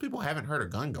haven't. Most people haven't heard a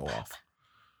gun go off.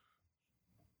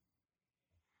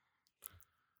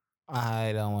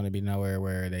 I don't want to be nowhere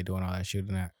where they doing all that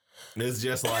shooting at. It's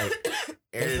just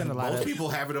and most people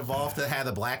haven't evolved to have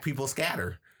the black people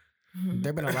scatter.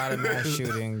 There've been a lot of mass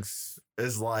shootings.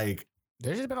 It's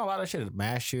there's just been a lot of shit.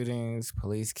 Mass shootings,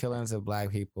 police killings of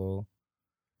black people,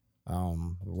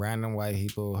 random white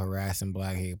people harassing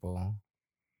black people.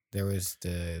 There was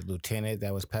the lieutenant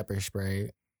that was pepper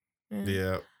sprayed.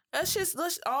 Yeah.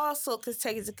 Let's also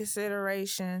take into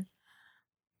consideration,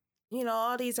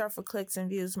 all these are for clicks and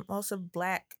views. Most of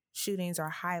black shootings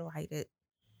are highlighted.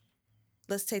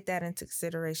 Let's take that into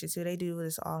consideration too. They do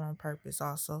this all on purpose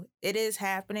also. It is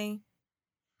happening,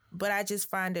 but I just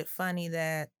find it funny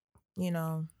that,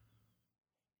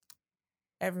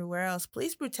 everywhere else.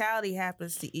 Police brutality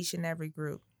happens to each and every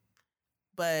group,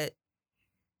 but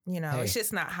it's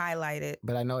just not highlighted.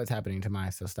 But I know it's happening to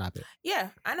mine, so stop it. Yeah,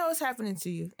 I know it's happening to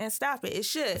you, and stop it. It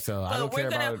should. So but I don't care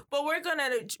about. But we're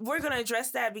gonna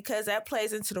address that because that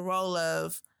plays into the role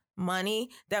of money.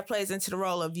 That plays into the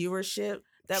role of viewership.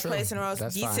 That plays in the role of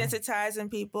desensitizing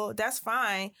people. That's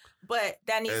fine, but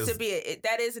that needs to be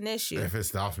that is an issue. If it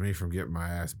stops me from getting my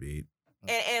ass beat.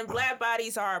 And black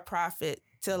bodies are a profit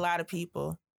to a lot of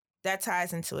people. That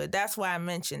ties into it. That's why I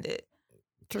mentioned it.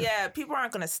 True. Yeah, people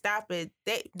aren't going to stop it.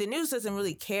 The news doesn't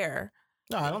really care.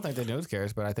 No, I don't think the news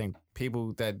cares, but I think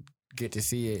people that get to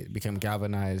see it become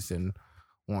galvanized and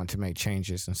want to make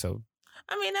changes, and so.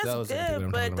 I mean, that's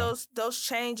good, but those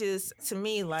changes to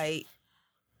me, like,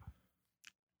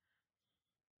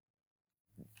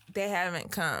 they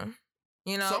haven't come.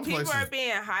 Some people are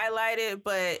being highlighted,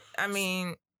 but I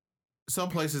mean, some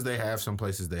places they have, some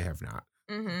places they have not.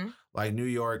 Mm-hmm. Like New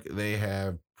York, they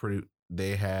have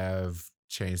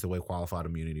changed the way qualified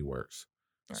immunity works.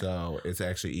 Right. So it's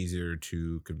actually easier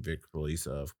to convict police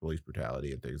of police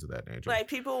brutality and things of that nature. Like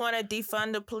people want to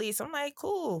defund the police. I'm like,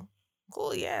 cool,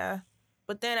 yeah.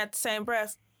 But then at the same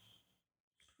breath,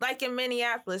 like in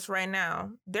Minneapolis right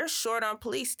now, they're short on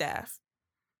police staff.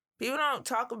 People don't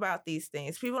talk about these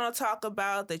things. People don't talk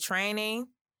about the training.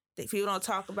 People don't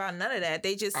talk about none of that.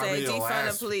 They just say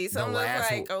defund the police. I'm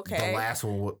like, okay.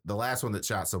 The last one that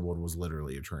shot someone was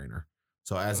literally a trainer.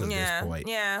 So as of this point,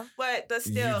 but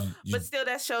still,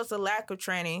 that shows the lack of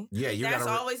training. Yeah, that's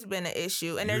always been an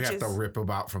issue, and you have to rip them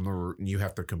out from the root, and you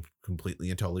have to completely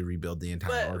and totally rebuild the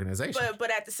entire organization.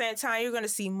 But at the same time, you're going to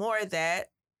see more of that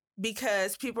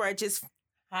because people are just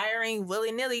hiring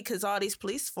willy nilly because all these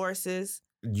police forces.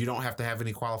 You don't have to have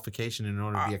any qualification in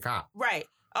order to be a cop, right?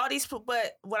 All these,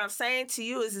 but what I'm saying to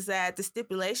you is that the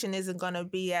stipulation isn't going to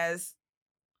be as,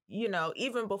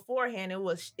 even beforehand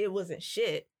it wasn't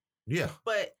shit. Yeah.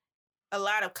 But a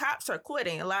lot of cops are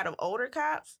quitting. A lot of older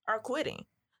cops are quitting.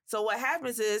 So what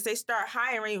happens is they start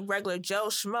hiring regular Joe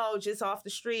Schmo just off the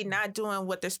street, not doing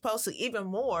what they're supposed to, even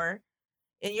more.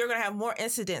 And you're going to have more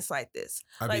incidents like this.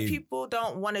 I mean, people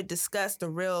don't want to discuss the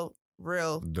real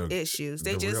issues.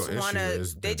 They just want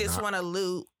to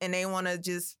loot, and they want to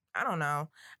just, I don't know.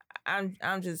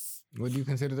 I'm just. What do you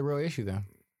consider the real issue then?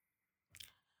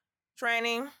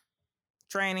 Training.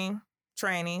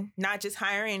 Not just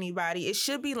hiring anybody. It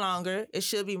should be longer. It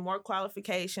should be more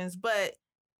qualifications, but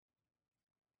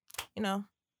I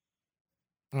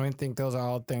don't think those are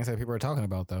all things that people are talking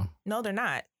about, though. No, they're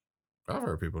not. I've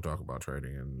heard people talk about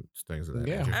training and things of that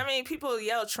nature. I mean, people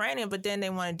yell training, but then they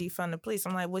want to defund the police.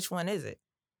 I'm like, which one is it?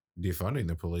 Defunding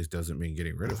the police doesn't mean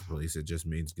getting rid of the police. It just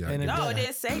means it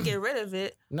didn't say get rid of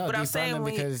it. No, but I'm saying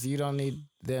because you don't need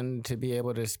them to be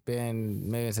able to spend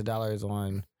millions of dollars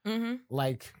on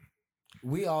like.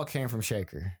 We all came from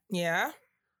Shaker. Yeah.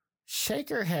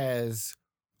 Shaker has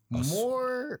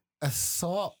more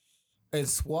assault and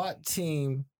SWAT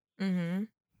team than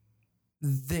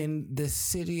the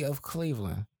city of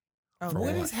Cleveland. Okay.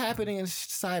 What is happening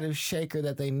inside of Shaker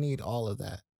that they need all of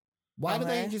that? Why do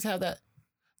they just have that?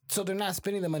 So they're not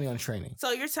spending the money on training.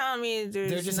 So you're telling me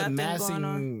they're just nothing amassing,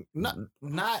 going on?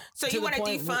 Not. So you want to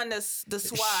defund the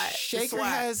SWAT? Shaker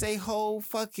has a whole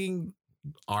fucking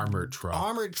armored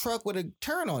truck with a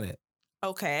turn on it.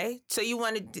 Okay, so you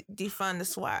want to defund the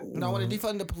SWAT? No, I want to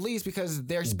defund the police because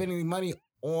they're spending money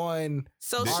on.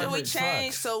 So should we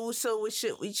change? So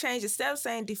should we change instead of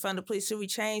saying defund the police? Should we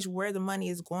change where the money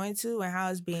is going to and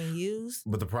how it's being used?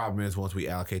 But the problem is, once we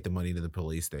allocate the money to the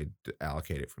police, they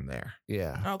allocate it from there.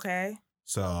 Yeah. Okay.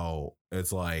 So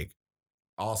it's like,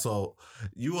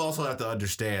 you also have to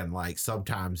understand, like,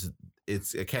 sometimes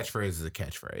it's a catchphrase is a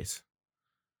catchphrase.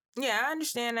 Yeah, I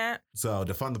understand that. So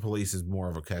defund the police is more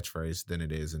of a catchphrase than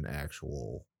it is an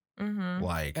actual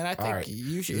like. And I think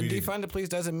you should defund the police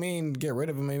doesn't mean get rid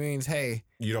of them. It means, hey,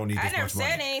 you don't need this much money. I never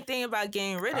said anything about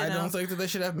getting rid of them. I don't think that they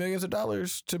should have millions of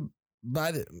dollars to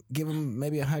give them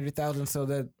maybe 100,000 so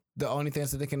that the only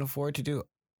things that they can afford to do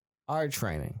are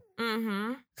training.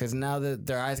 Because now that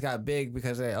their eyes got big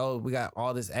because we got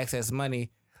all this excess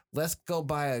money. Let's go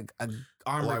buy a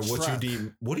armored truck.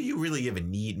 What do you really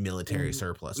even need military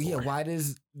surplus for? Yeah,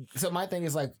 so my thing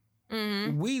is like,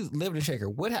 we lived in Shaker.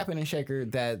 What happened in Shaker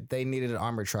that they needed an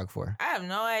armored truck for? I have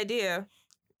no idea.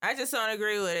 I just don't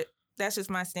agree with it. That's just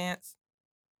my stance.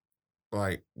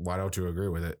 Like, why don't you agree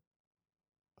with it?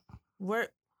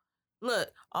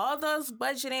 Look, all those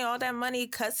budgeting, all that money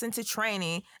cuts into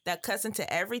training, that cuts into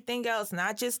everything else,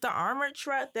 not just the armored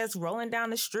truck that's rolling down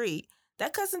the street.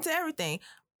 That cuts into everything.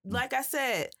 Like I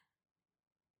said,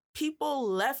 people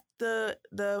left the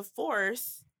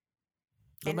force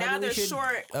And maybe now we they're should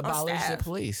short on abolish the staff.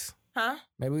 police. Huh?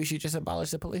 Maybe we should just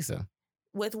abolish the police then.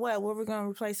 With what? What we're going to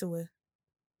replace it with?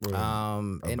 A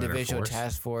better Individual force.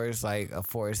 task force, like a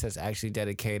force that's actually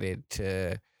dedicated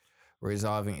to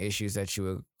resolving issues that you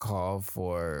would call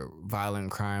for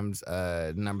violent crimes,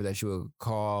 a number that you would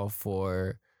call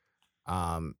for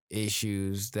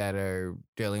issues that are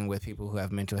dealing with people who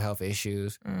have mental health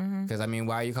issues. Mm-hmm. Because I mean,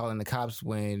 why are you calling the cops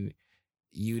when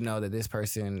you know that this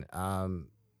person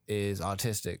is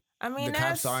autistic? I mean, the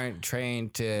cops aren't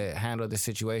trained to handle the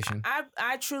situation.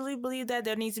 I truly believe that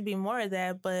there needs to be more of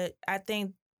that, but I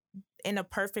think in a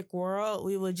perfect world,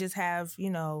 we would just have,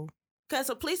 because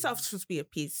a police officer is supposed to be a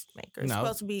peacemaker. It's No.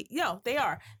 supposed to be, they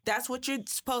are. That's what you're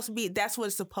supposed to be. That's what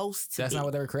it's supposed to That's be. not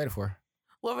what they were created for.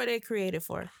 What were they created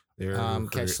for?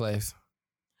 Catch slaves.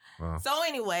 Wow. So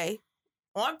anyway,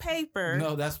 on paper.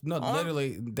 That's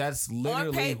literally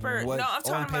on paper. what, No, I'm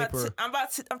talking on paper,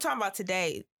 I'm talking about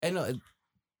today. And no,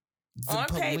 the On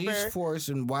police paper. force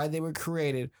and why they were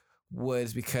created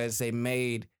was because they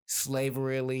made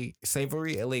slavery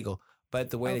illegal. But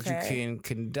the way that you can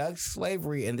conduct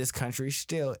slavery in this country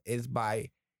still is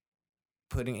by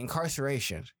putting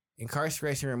incarceration.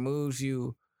 Incarceration removes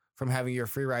you from having your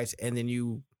free rights, and then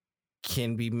you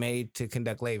can be made to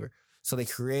conduct labor. So they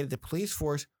created the police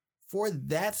force for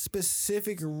that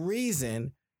specific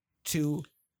reason, to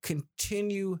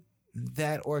continue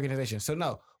that organization. So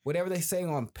no, whatever they say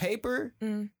on paper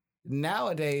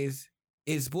nowadays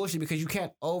is bullshit, because you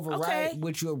can't override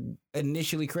what you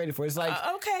initially created for. It's like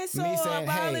so me saying,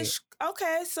 abolish.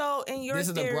 Okay, so in your this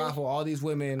is theory, a brothel, all these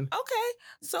women. Okay,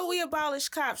 so we abolish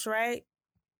cops, right?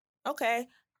 Okay,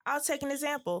 I'll take an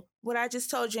example. What I just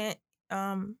told you,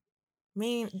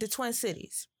 mean the Twin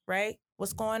Cities, right?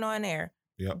 What's going on there?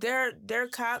 Yep. Their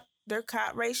cop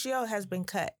ratio has been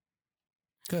cut.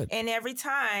 Good. And every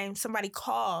time somebody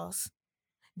calls,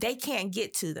 they can't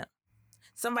get to them.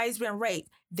 Somebody's been raped,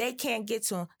 they can't get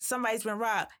to them. Somebody's been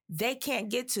robbed, they can't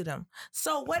get to them.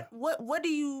 So what do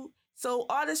you? So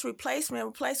all this replace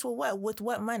with what? With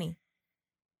what money?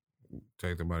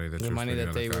 Take the money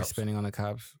that they were spending on the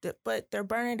cops. But they're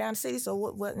burning down the city. So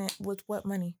with what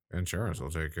money? Insurance will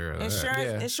take care of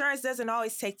that. Insurance doesn't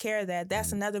always take care of that.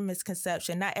 That's another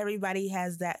misconception. Not everybody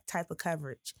has that type of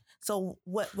coverage. So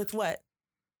with what?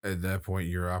 At that point,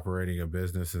 you're operating a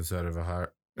business instead of a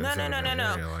hire. No.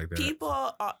 Like that.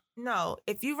 People, no.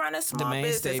 If you run a small the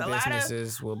mainstay business,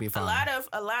 businesses will be fine.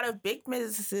 A lot of big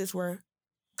businesses were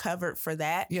covered for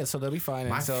that. Yeah, so they'll be fine.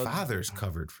 My father's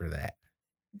covered for that.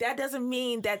 That doesn't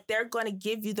mean that they're going to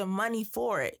give you the money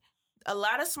for it. A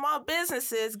lot of small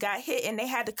businesses got hit and they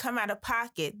had to come out of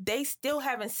pocket. They still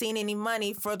haven't seen any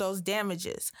money for those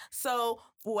damages. So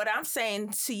what I'm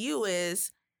saying to you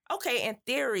is, okay, in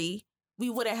theory, we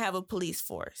wouldn't have a police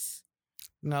force.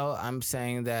 No, I'm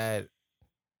saying that.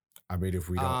 I mean, if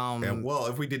we don't,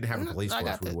 if we didn't have a police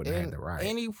force, we wouldn't have the right.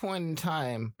 Any point in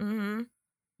time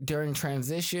during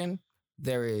transition,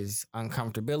 there is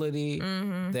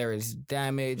uncomfortability, there is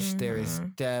damage, there is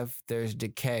death, there's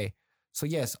decay. So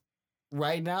yes,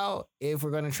 right now, if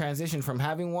we're going to transition from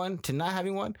having one to not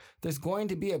having one, there's going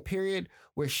to be a period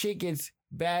where shit gets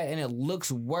bad and it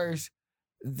looks worse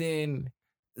than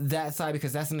that side,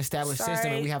 because that's an established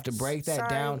system and we have to break that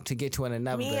down to get to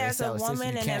another. Me as a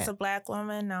woman and as a black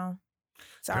woman, no.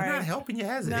 Sorry. They're not helping you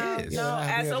as it is. No,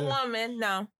 as a woman,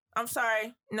 no. I'm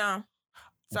sorry. No.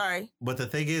 Sorry. But the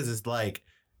thing is like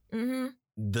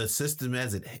the system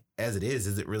as it is,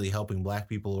 isn't really helping black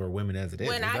people or women as it is.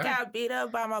 When I got beat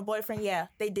up by my boyfriend, yeah,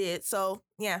 they did. So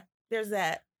yeah, there's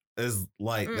that. It's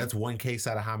like that's one case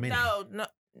out of how many? No.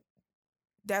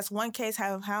 That's one case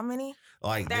out of how many?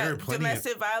 Like there are plenty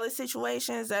domestic violence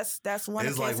situations. That's one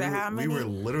case out of how many? We were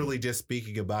literally just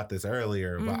speaking about this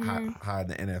earlier about how in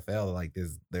the NFL, like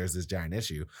there's this giant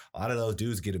issue. A lot of those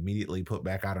dudes get immediately put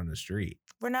back out on the street.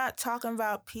 We're not talking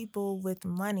about people with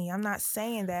money. I'm not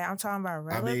saying that. I'm talking about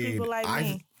regular people like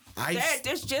me.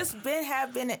 There's just been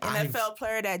an NFL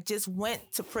player that just went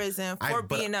to prison for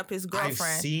beating up his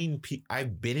girlfriend.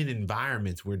 I've been in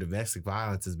environments where domestic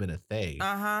violence has been a thing.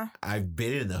 I've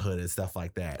been in the hood and stuff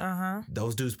like that.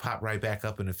 Those dudes pop right back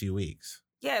up in a few weeks.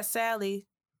 Yeah, sadly.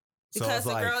 Because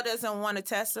the girl doesn't want to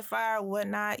testify or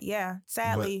whatnot. Yeah,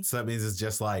 sadly. So that means it's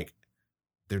just like,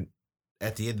 they're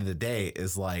at the end of the day,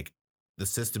 is like the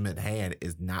system at hand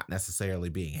is not necessarily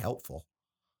being helpful.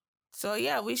 So,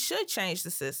 yeah, we should change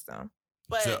the system.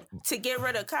 But to get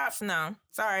rid of cops, no.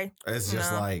 Sorry. It's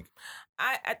just like...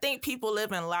 I think people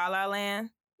live in La La Land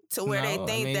to where they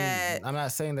think that... I'm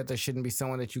not saying that there shouldn't be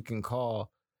someone that you can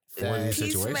call for these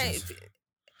situations.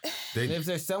 If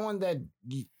there's someone that...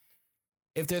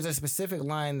 If there's a specific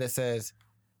line that says,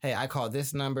 hey, I call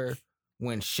this number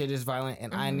when shit is violent,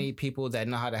 and I need people that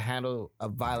know how to handle a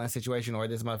violent situation, or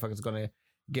this motherfucker's gonna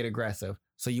get aggressive.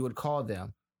 So you would call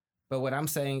them. But what I'm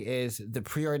saying is the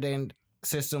preordained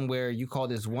system where you call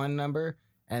this one number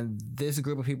and this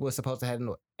group of people is supposed to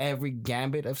handle every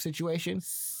gambit of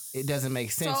situations. It doesn't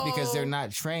make sense because they're not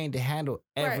trained to handle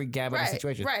every gambit of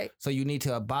situations. Right. So you need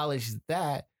to abolish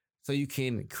that so you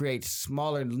can create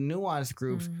smaller, nuanced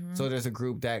groups. So there's a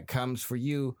group that comes for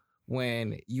you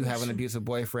when you have an abusive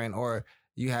boyfriend, or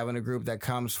you having a group that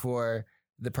comes for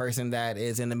the person that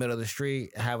is in the middle of the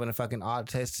street having a fucking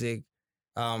autistic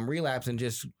relapse and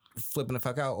just flipping the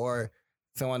fuck out, or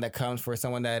someone that comes for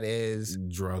someone that is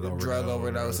drug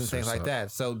overdose and things like that.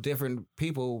 So different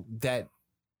people that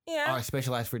are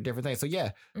specialized for different things. So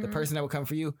the person that would come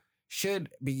for you should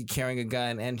be carrying a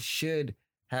gun and should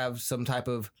have some type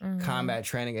of combat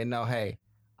training and know, hey,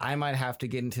 I might have to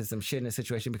get into some shit in this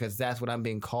situation because that's what I'm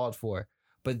being called for.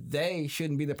 But they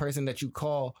shouldn't be the person that you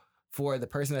call for the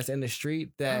person that's in the street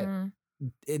that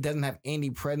it doesn't have any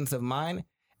presence of mind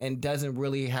and doesn't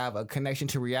really have a connection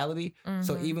to reality.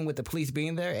 So even with the police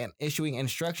being there and issuing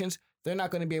instructions, they're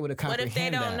not going to be able to comprehend What if they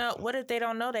don't know? What if they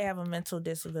don't know they have a mental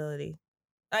disability?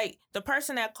 Like the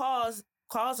person that calls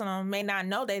on them may not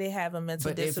know that they have a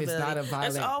mental disability. If it's not a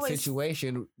violent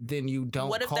situation, then you don't.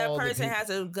 What if that person has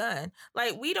a gun?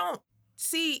 Like we don't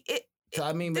see it. So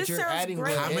I mean, but you're adding.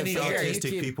 How many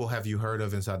autistic people have you heard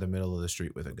of inside the middle of the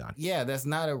street with a gun? Yeah, that's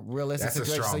not a realistic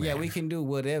situation. So yeah, we can do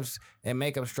what ifs and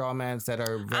make up straw mans that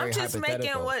are very I'm just hypothetical.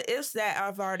 making what ifs that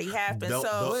have already happened.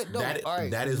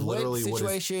 That is literally what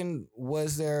situation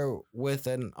was there with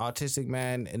an autistic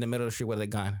man in the middle of the street with a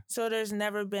gun? So there's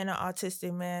never been an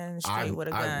autistic man in the street with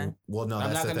a gun. Well, no,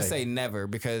 I'm not going to say never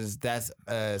because that's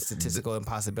a statistical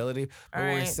impossibility. But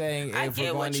we're saying if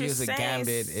we're going to use a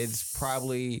gambit, it's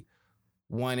probably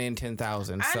 1 in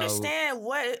 10,000. I understand.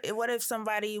 What if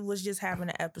somebody was just having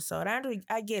an episode?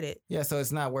 I get it. Yeah, so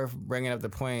it's not worth bringing up the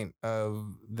point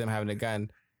of them having a gun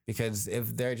because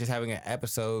if they're just having an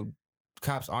episode,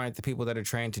 cops aren't the people that are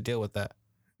trained to deal with that.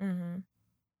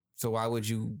 So why would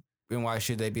you, and why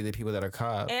should they be the people that are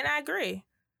caught? And I agree.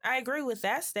 I agree with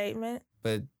that statement.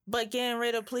 But getting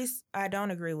rid of police, I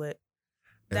don't agree with.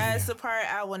 That's the part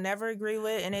I will never agree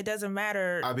with, and it doesn't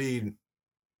matter. I mean,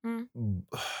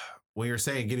 when you're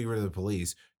saying getting rid of the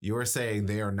police, you're saying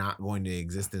they are not going to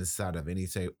exist inside of any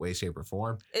way, shape, or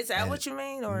form. Is that what you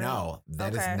mean? Or no,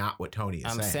 that is not what Tony is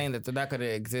saying. I'm saying that they're not going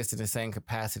to exist in the same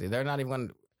capacity. They're not even going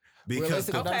to.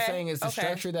 Because what I'm saying is the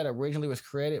structure that originally was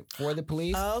created for the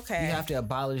police, you have to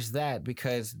abolish that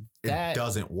because that it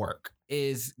doesn't work.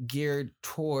 Is geared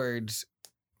towards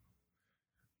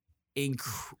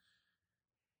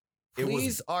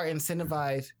police are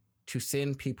incentivized to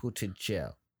send people to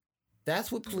jail.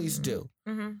 That's what police do.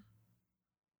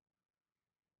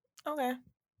 Okay.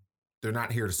 They're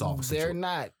not here to solve a situation. They're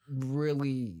not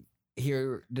really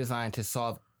here designed to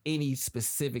solve any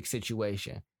specific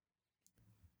situation.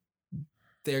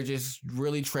 They're just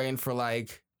really trained for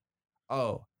like,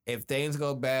 oh, if things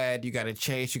go bad, you got to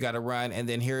chase, you got to run, and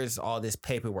then here's all this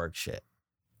paperwork shit.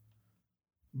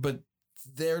 But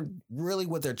they're really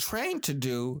what they're trained to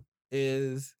do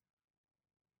is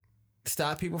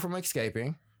stop people from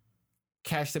escaping,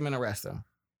 catch them and arrest them.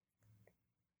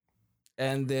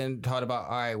 And then talk about,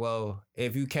 all right, well,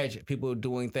 if you catch people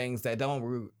doing things that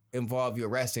don't involve you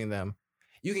arresting them,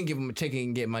 you can give them a ticket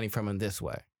and get money from them this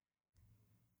way.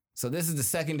 So this is the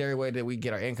secondary way that we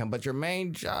get our income. But your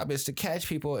main job is to catch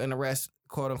people and arrest,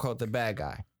 quote unquote, the bad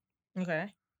guy.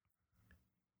 Okay.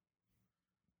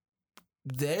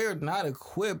 They're not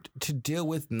equipped to deal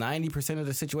with 90% of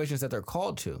the situations that they're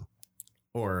called to.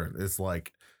 Or it's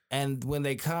like... And when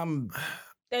they come...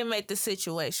 They make the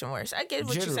situation worse. I get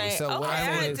what you're saying. So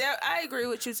I agree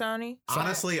with you, Tony.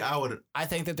 Honestly, I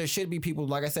think that there should be people,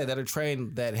 like I said, that are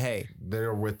trained that, hey...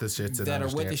 They're with the shits. That are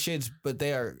with the shits, but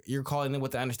you're calling them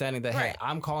with the understanding that, hey,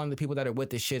 I'm calling the people that are with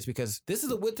the shits because this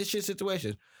is a with the shit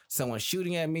situation. Someone's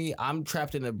shooting at me. I'm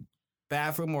trapped in a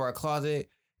bathroom or a closet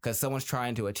because someone's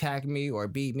trying to attack me or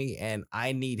beat me, and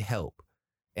I need help.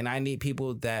 And I need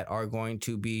people that are going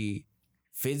to be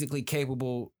physically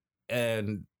capable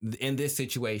and in this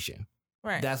situation.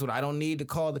 Right. That's what I don't need to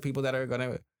call the people that are going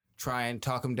to try and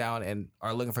talk them down and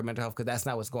are looking for mental health because that's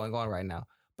not what's going on right now.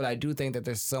 But I do think that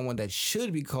there's someone that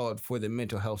should be called for the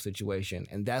mental health situation,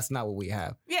 and that's not what we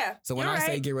have. Yeah. So when I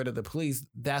say get rid of the police,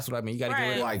 that's what I mean. You got to get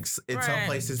rid of like in some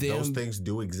places those things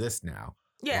do exist now.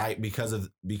 Yeah. Right? Because of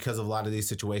a lot of these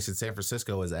situations, San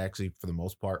Francisco is actually, for the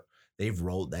most part, they've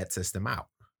rolled that system out.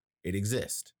 It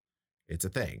exists. It's a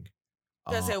thing.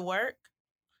 Does it work?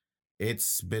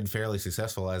 It's been fairly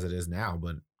successful as it is now,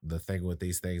 but the thing with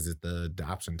these things is the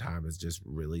adoption time is just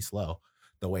really slow.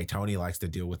 The way Tony likes to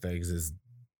deal with things is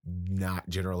not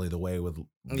generally the way with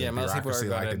most people are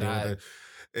like to deal not. with it.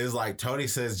 Is like Tony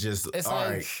says, just It's all like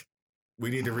right, we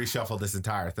need to reshuffle this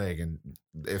entire thing, and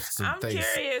if some I'm things,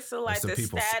 curious to like some the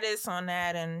people- status on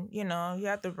that, and you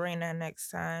have to bring that next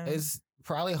time. it's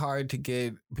probably hard to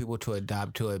get people to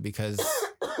adopt to it because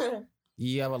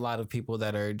you have a lot of people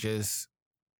that are just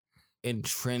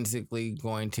intrinsically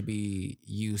going to be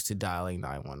used to dialing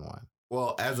 911.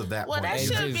 well, as of that well, point, that it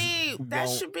should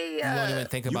just be You won't even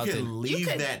think you about can leave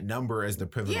could- that number as the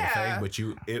pivotal Yeah. thing,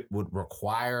 but it would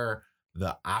require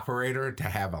the operator to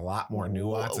have a lot more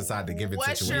nuance inside the given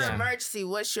What's situation. your emergency?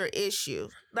 What's your issue?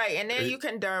 Like, and then you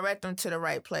can direct them to the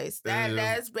right place.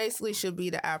 That's basically should be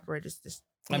the operator's.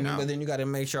 but then you got to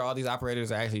make sure all these operators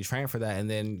are actually trained for that, and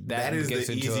then that is gets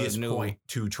the into easiest a new point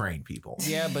to train people.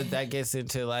 Yeah, but that gets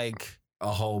into like A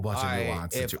whole bunch all of right,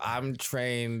 nuance. if I'm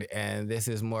trained and this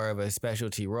is more of a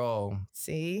specialty role,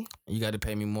 See, you got to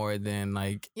pay me more than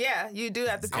like yeah, you do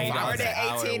have to pay $8 more than an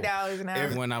hour. $18 an hour.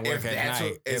 when I work at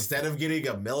night. Instead of getting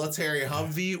a military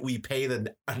Humvee, we pay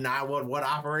the 911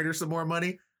 operator some more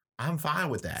money. I'm fine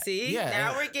with that. See, Yeah, now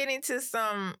and- we're getting to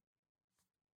some,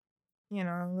 a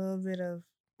little bit of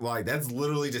Like, that's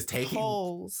literally just taking.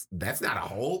 holes. That's not a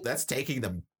hole. That's taking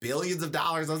the billions of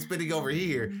dollars I'm spending over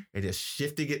here and just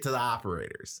shifting it to the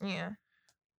operators. Yeah.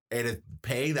 And if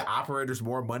paying the operators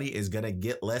more money is going to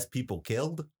get less people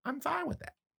killed, I'm fine with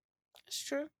that. That's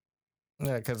true.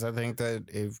 Yeah, because I think that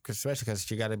especially because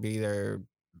you got to be there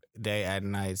day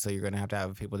and night, so you're gonna have to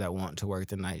have people that want to work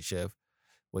the night shift,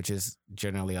 which is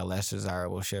generally a less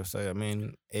desirable shift. So I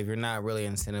mean, if you're not really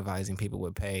incentivizing people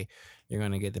with pay, you're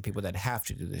gonna get the people that have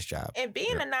to do this job. And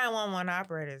being a 911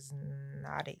 operator is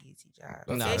not an easy job.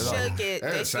 Not They at all. should get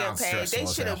That paid. sounds They stressful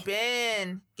as should have hell.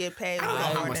 been get paid. I don't know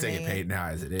how more much than they get paid now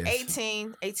as it is.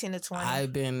 18 to 20.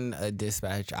 I've been a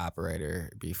dispatch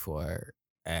operator before,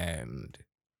 and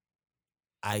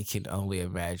I can only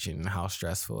imagine how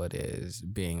stressful it is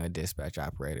being a dispatch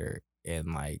operator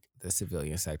in like the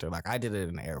civilian sector. Like I did it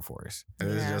in the Air Force. It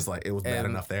was Yeah. just like, it was bad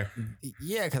And- enough there.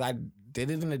 Yeah, because I did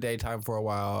it in the daytime for a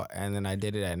while, and then I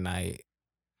did it at night.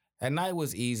 At night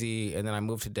was easy, and then I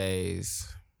moved to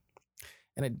days.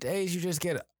 And at days, you just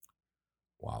get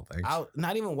Wild things. out,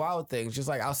 not even wild things, just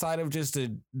like outside of just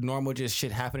the normal just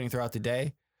shit happening throughout the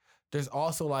day. There's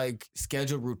also like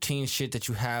scheduled routine shit that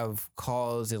you have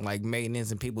calls and like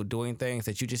maintenance and people doing things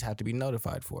that you just have to be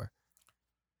notified for.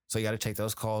 So you got to take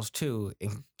those calls too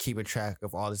and keep a track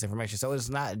of all this information. So it's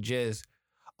not just,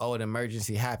 oh, an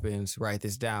emergency happens, write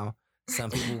this down. Some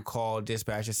people call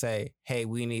dispatch and say, hey,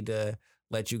 we need to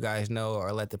let you guys know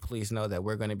or let the police know that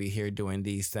we're going to be here doing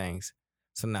these things.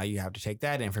 So now you have to take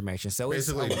that information. So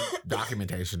Basically, it's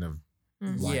documentation of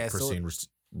Mhm. like Yeah, so-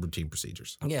 routine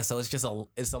procedures. yeah, so it's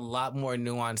a lot more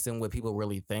nuanced than what people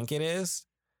really think it is.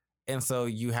 And so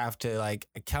you have to like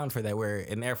account for that, where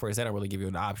in Air Force, they don't really give you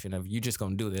an option of you just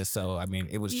gonna do this. So I mean,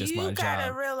 it was just my You gotta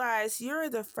job. realize you're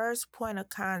the first point of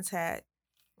contact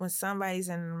when somebody's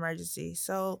in an emergency.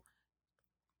 So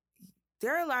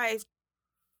their life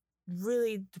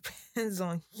really depends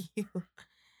on you.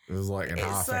 It was like, and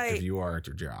how It's effective like- you are at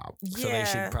your job. So they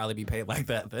should probably be paid like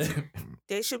that then.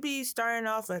 They should be starting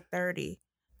off at 30.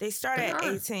 They start They at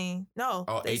are. 18. No.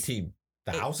 Oh, they-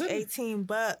 18,000?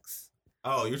 $18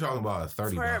 Oh, you're talking about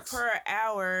 30 bucks. per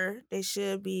hour. They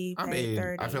should be I paid mean,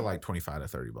 30. I feel like 25 to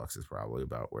 30 bucks is probably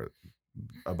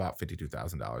about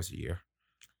 $52,000 a year.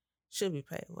 should be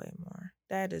paid way more.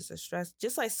 That is a stress.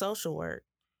 Just like social work.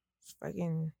 It's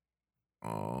fucking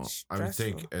I stressful.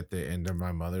 think at the end of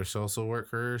my mother's social work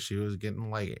career, she was getting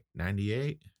like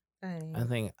 98. I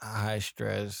think high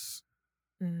stress,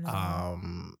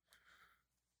 no.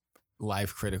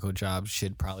 life critical jobs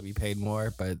should probably be paid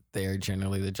more, but they're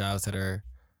generally the jobs that are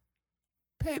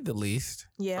paid the least.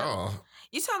 Yeah. Oh,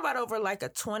 You talking about over like a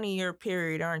 20-year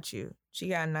period, aren't you? She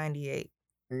got 98.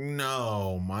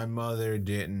 no, my mother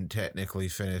didn't technically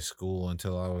finish school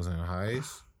until I was in high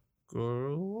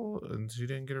school, and she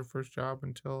didn't get her first job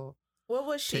until What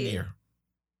was 10 she? year.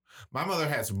 My mother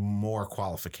has more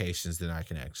qualifications than I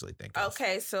can actually think of.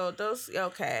 Okay, so those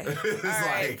okay. It's All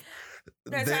right.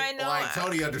 like, 'Cause I know- like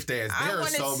Tony understands. I There are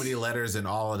wanna so s- many letters in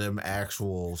all of them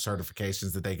actual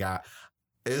certifications that they got.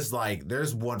 It's like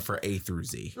there's one for A through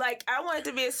Z. Like I wanted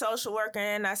to be a social worker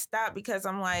and I stopped because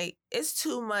I'm like, it's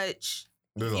too much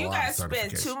There's a you lot guys of spend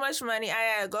certification. too much money. I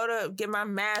had to go to get my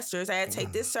master's. I had to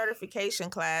take this certification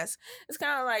class. It's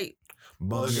kind of like,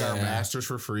 Mother got a Yeah. master's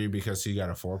for free because she got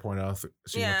a 4.0.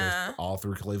 She went Yeah. there all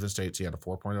through Cleveland State. She had a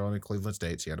 4.0 in Cleveland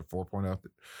State. She had a 4.0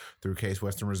 through Case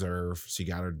Western Reserve. She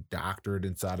got her doctorate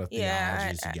inside of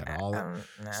theology. She got all that.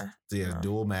 nah. She has no.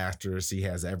 dual masters. She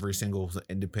has every single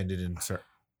independent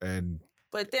and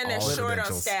But then they're all short on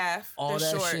credentials. staff. All they're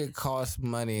that short. shit costs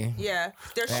money. Yeah,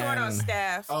 they're short on And-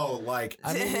 staff. like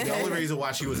I mean, the only reason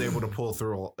why she was able to pull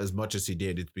through as much as she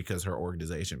did is because her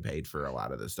organization paid for a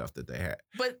lot of the stuff that they had.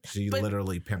 But She but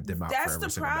literally pimped them out. that's for the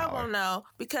every single problem, dollar. though,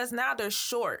 because now they're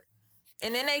short,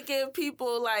 and then they give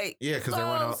people like Yeah, because they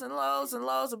went loads out. and loads and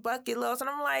loads of bucket loads, and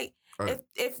I'm like,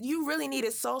 if you really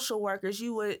needed social workers,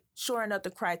 you would shorten up the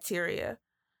criteria.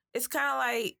 It's kind of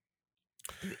like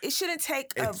it shouldn't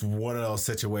take a It's one of those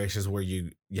situations where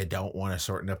you don't want to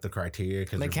shorten up the criteria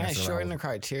because They can't shorten the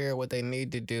criteria. What they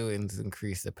need to do is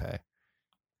increase the pay.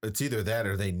 It's either that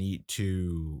or they need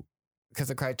to. Because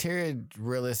the criteria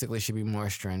realistically should be more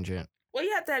stringent. well,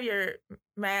 you have to have your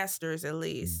master's at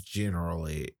least.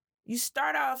 Generally, You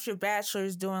start off your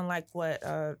bachelor's doing like what?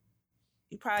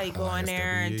 You probably go in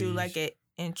there and do ISWs. like an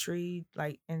entry,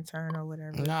 like intern or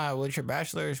whatever. Nah, with your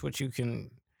bachelor's,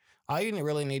 all you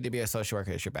really need to be a social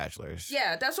worker is your bachelor's.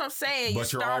 Yeah, that's what I'm saying.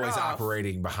 but you're start always off.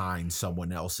 operating behind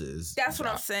someone else's. That's what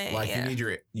I'm saying. Like yeah. you need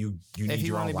your you need you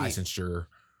your own wanna be- licensure.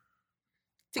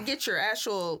 to get your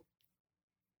actual,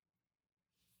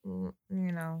 you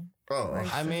know. Oh,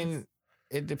 Like- I mean,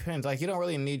 it depends. Like, you don't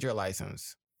really need your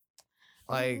license.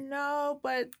 Like, no,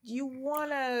 but you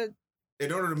want to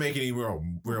in order to make any real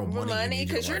money,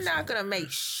 because you're not gonna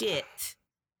make shit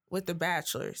with the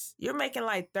bachelor's. You're making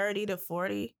like 30 to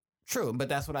 40. true, but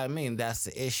that's what I mean. That's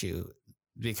the issue.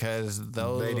 Because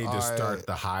those They need to start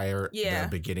the Yeah.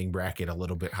 beginning bracket a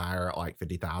little bit higher at like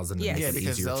 50,000. Yes. Yeah,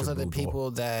 because those are the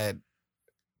people that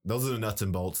Those are the nuts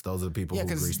and bolts. Those are the people who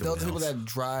because grease the those are people wheels. that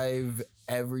drive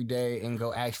every day and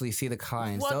go actually see the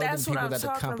clients. Well, those are that's the what people I'm that the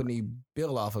talking company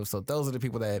build off of. So those are the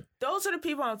people that Those are the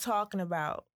people I'm talking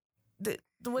about.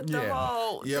 With the Yeah.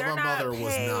 whole, Yeah, they're my not mother was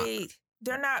not- paid.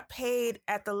 They're not paid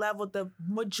at the level. The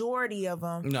majority of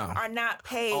them no. are not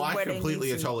paid. Oh, I where completely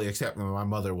they and need to. totally accept them. My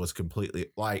mother was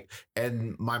completely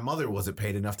and my mother wasn't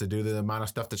paid enough to do the amount of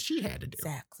stuff that she had to do.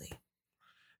 Exactly.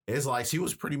 It's like she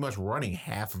was pretty much running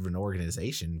half of an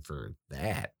organization for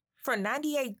that. For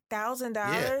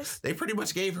 $98,000. They pretty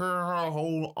much gave her a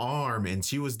whole arm, and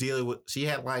she was dealing with. She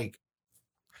had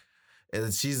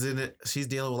and she's in it. She's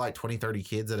dealing with like 20, 30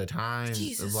 kids at a time.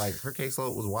 Jesus. It's like her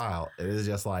caseload was wild. It is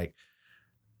just like,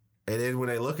 and then when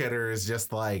they look at her, it's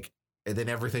just like, and then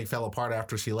everything fell apart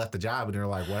after she left the job, and they're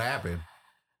like, "What happened?"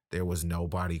 There was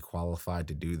nobody qualified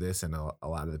to do this, and a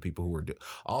lot of the people who were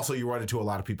also you run into a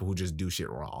lot of people who just do shit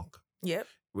wrong, Yep.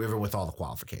 even with all the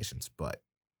qualifications. But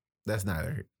that's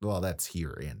neither. Well, that's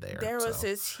here and there. There was so.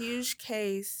 this huge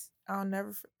case.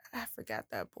 I forgot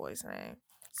that boy's name.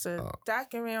 It's a Oh.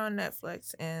 documentary on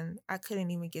Netflix, and I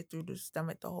couldn't even get through to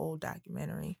stomach the whole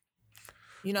documentary.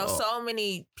 You know, Oh. so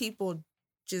many people,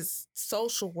 just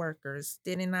social workers,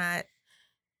 did not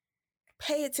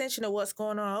pay attention to what's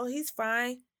going on. Oh, he's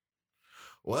fine.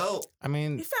 Well, I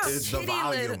mean, He found it's the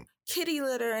volume. kitty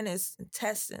litter in his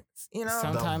intestines. You know,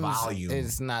 sometimes volume.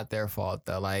 it's not their fault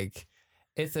though. Like,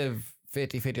 it's a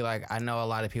 50-50. Like, I know a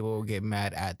lot of people will get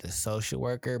mad at the social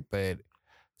worker, but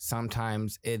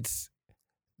sometimes it's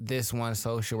this one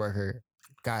social worker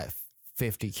got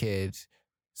 50 kids,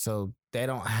 so they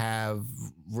don't have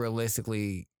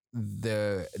realistically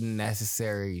the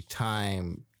necessary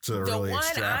time. to the really one I'm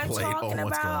extrapolate talking on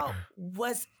what's going about on.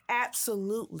 was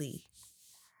absolutely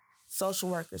social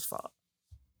worker's fault.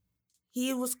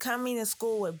 He was coming to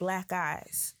school with black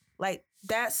eyes. Like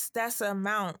that's the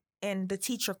amount. And the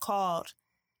teacher called.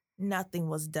 Nothing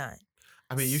was done.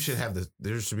 I mean, you should have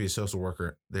there should be a social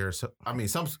worker there.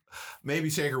 Maybe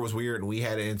Shaker was weird and we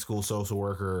had an in-school social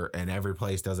worker and every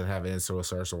place doesn't have an in-school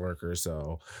social worker.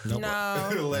 So No,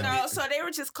 Let me- So they were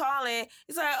just calling.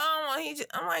 It's like, oh,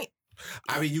 I'm like,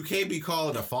 I mean, you can't be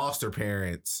calling the foster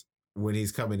parents when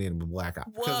he's coming in with black eye.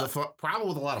 Because the problem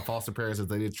with a lot of foster parents is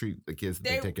they didn't treat the kids that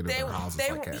they take into their houses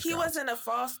like cash he cows. wasn't a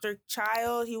foster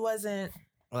child. He wasn't.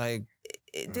 Like,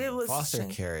 It was foster shame.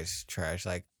 care is trash.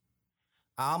 Like,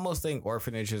 I almost think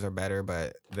orphanages are better,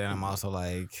 but then I'm also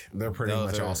like, They're pretty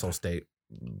those much are- also state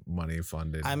money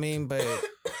funded. I mean, but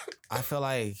I feel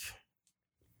like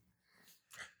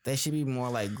they should be more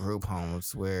like group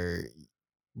homes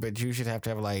but you should have to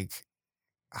have like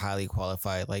highly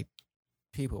qualified like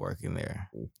people working there.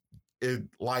 it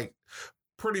like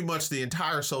pretty much the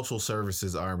entire social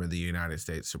services arm of the United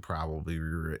States should probably be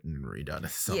rewritten and redone at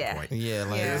some point. Yeah,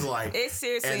 like It's like, it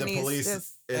seriously and the needs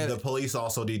police, and the police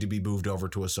also need to be moved over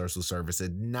to a social service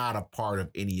and not a part of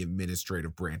any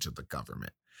administrative branch of the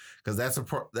government. Because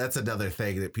that's another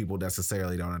thing that people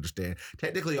necessarily don't understand.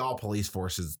 Technically, all police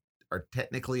forces are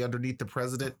technically underneath the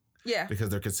president. Yeah. Because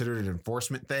they're considered an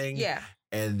enforcement thing. Yeah.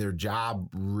 And their job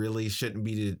really shouldn't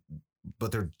be to,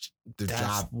 but their that's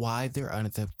job. Why they're under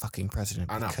the fucking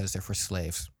president? I know. Because they're for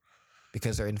slaves.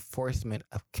 Because they're enforcement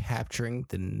of capturing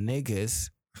the niggas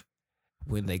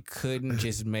when they couldn't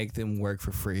just make them work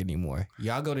for free anymore.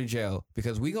 Y'all go to jail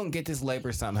because we gonna get this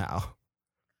labor somehow.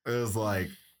 It was like,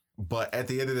 but at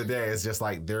the end of the day, it's just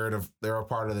like they're a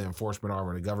part of the enforcement arm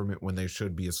of the government when they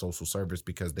should be a social service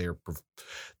because they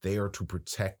are to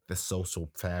protect the social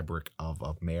fabric of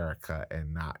America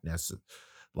and not necessarily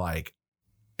like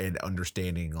and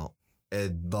understanding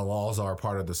and the laws are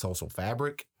part of the social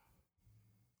fabric.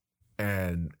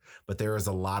 But there is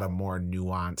a lot of more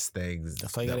nuanced things.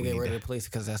 That's why you gotta get rid of the police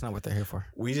because that's not what they're here for.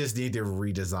 We just need to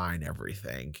redesign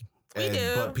everything. We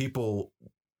do.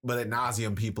 But at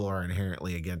nauseum, people are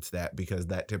inherently against that because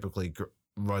that typically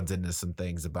runs into some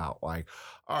things about like,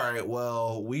 all right,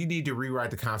 well, we need to rewrite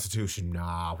the Constitution.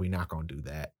 Nah, we're not going to do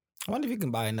that. I wonder if you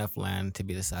can buy enough land to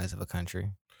be the size of a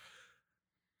country.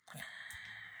 I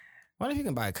wonder if you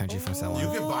can buy a country from someone.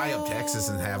 You can buy up Texas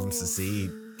and have them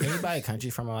secede. Can you buy a country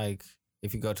from like,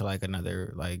 if you go to like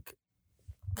another like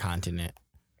continent,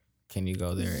 can you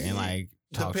go there and like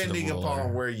talk depending to the ruler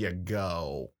upon where you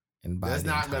go? and buy That's the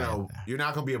not entire- gonna. You're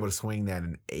not gonna be able to swing that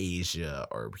in Asia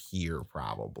or here,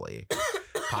 probably.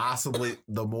 Possibly,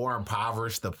 the more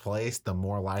impoverished the place, the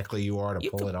more likely you are to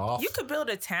pull it off. You could build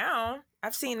a town.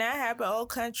 I've seen that happen. Old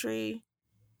Country.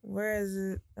 Where is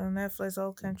it on Netflix?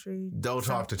 Old Country. Don't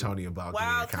talk to Tony about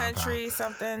Wild getting a Country. compound.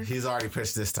 Something. He's already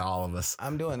pitched this to all of us.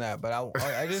 I'm doing that, but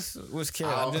I just was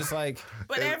curious. I'm just like,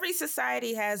 But every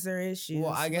society has their issues.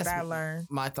 well, I guess what I learned.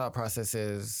 my thought process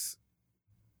is,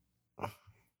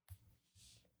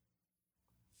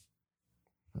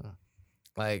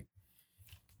 like,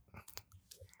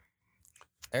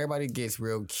 everybody gets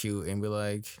real cute and be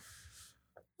like,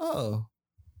 oh,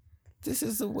 this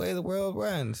is the way the world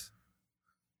runs.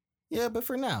 Yeah, but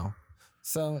for now.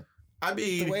 So, I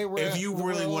mean, if you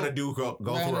really want to go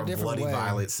through a bloody,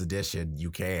 violent sedition,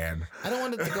 you can. I don't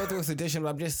want it to go through a sedition, but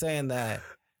I'm just saying that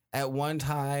at one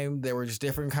time there were just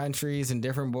different countries and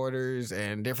different borders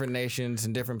and different nations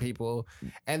and different people,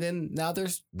 and then now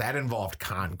there's that involved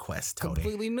conquest, Tony.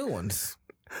 Completely new ones.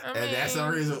 And that's the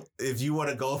reason, if you want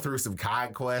to go through some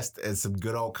conquest and some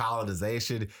good old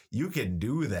colonization, you can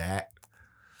do that.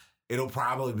 It'll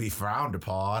probably be frowned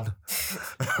upon.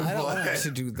 I don't want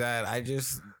to do that. I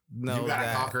just know you gotta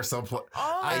that conquer some place.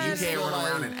 Oh, You can't run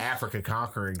around in Africa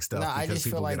conquering stuff I because just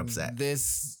people feel like get upset.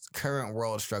 this current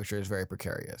world structure is very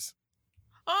precarious.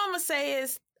 All I'm gonna say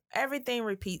is everything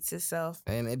repeats itself.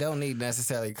 And it don't need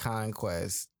necessarily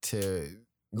conquest to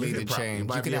lead to change. You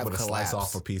might You be can able have to collapse. slice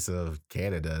off a piece of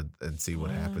Canada and see what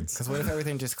happens. Because what if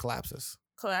everything just collapses?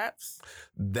 Collapse.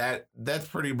 That's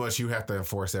pretty much, you have to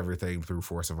enforce everything through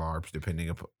force of arms, depending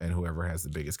upon, and whoever has the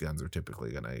biggest guns are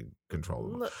typically going to control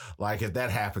them. Look, Like if that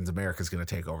happens, America's going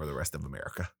to take over the rest of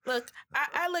America. look,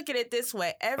 I look at it this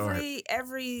way. Every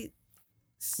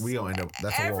We don't end up.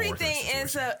 That's a World War III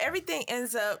situation. everything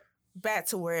ends up back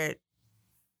to where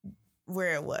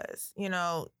it was. You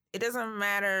know, it doesn't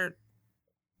matter.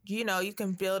 You know, you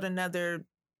can build another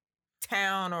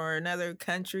town or another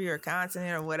country or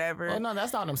continent or whatever. Well, no,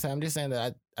 that's not what I'm saying. I'm just saying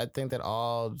that I think that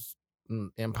all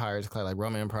empires collapse, like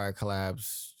Roman Empire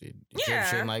collapsed,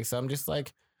 Egyptian, like, so I'm just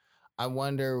like, I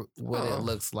wonder what it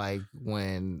looks like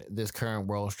when this current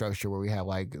world structure where we have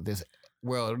like this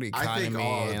world economy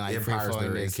and like free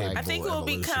flowing is like, I think it will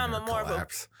become a more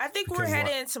collapse. of a. I think we're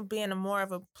headed into being more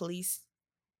of a police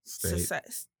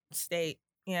state.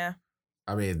 Yeah.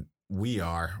 I mean, we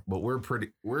are, but we're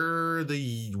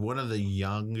one of the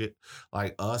young,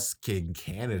 like us in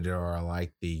Canada are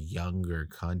like the younger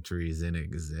countries in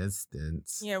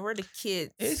existence. Yeah, we're the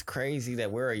kids. it's crazy that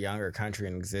we're a younger country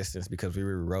in existence because we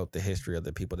rewrote the history of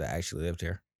the people that actually lived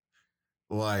here.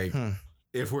 Like,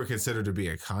 if we're considered to be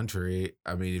a country,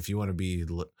 I mean, if you want to be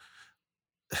the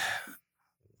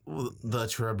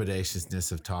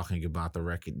trepidatiousness of talking about the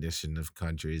recognition of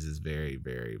countries is very,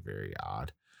 very, very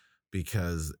odd.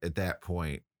 Because at that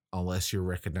point, unless you're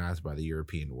recognized by the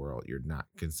European world, you're not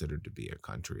considered to be a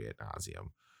country ad nauseum.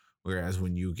 Whereas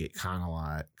when you get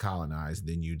colonized,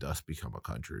 then you thus become a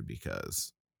country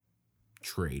because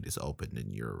trade is open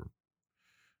and you're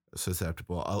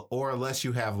susceptible, or unless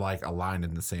you have like a line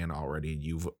in the sand already,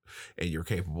 and you're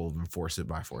capable of enforcing it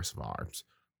by force of arms,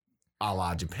 a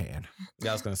la Japan.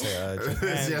 Yeah, I was gonna say Japan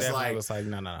It's just like was like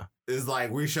no. It's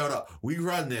like we showed up, we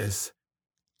run this.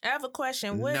 I have a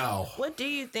question. No. What do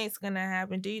you think's gonna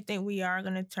happen? Do you think we are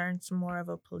gonna turn to more of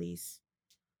a police,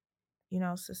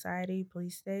 society,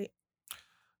 police state?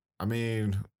 I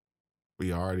mean,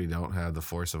 we already don't have the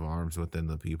force of arms within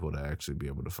the people to actually be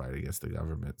able to fight against the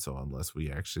government. So unless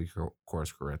we actually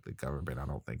course correct the government, I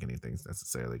don't think anything's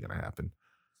necessarily going to happen.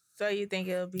 So you think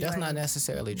it'll be? That's not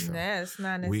necessarily true. That's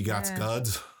not necessarily. We got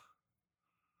scuds.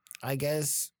 I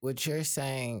guess what you're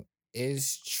saying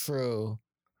is true,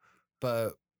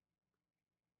 but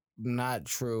not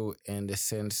true in the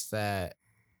sense that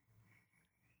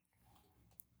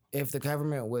if the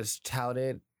government was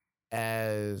touted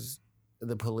as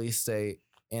the police state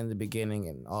in the beginning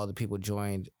and all the people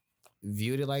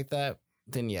viewed it like that,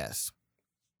 then yes.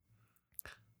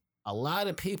 A lot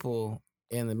of people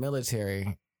in the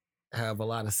military have a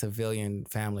lot of civilian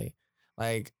family.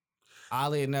 Like,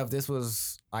 oddly enough, this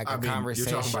was like a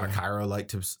conversation. You're talking about a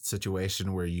Cairo-like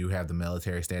situation where you have the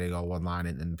military standing on one line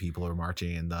and then people are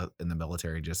marching and the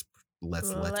military just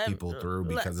lets people through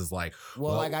because it's like...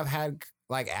 Well, like I've had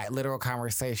like literal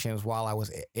conversations while I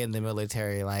was in the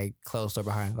military, like closed door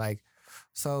behind, like,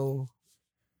 so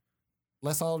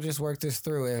let's all just work this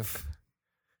through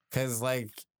because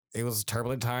like it was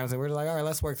turbulent times and we're like, all right,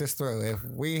 let's work this through. If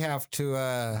we have to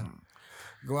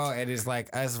go out and it's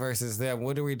like us versus them,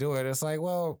 what do we do? And it's like,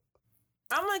 well,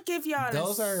 I'm going to give y'all...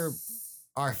 Those are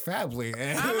our family.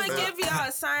 I'm going to give y'all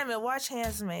assignment. Watch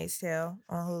Handmaid's Tale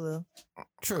on Hulu.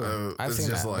 True. I've seen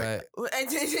that, like, but...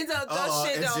 those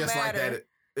shit don't just matter. Like that.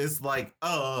 It's like,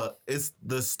 it's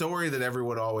the story that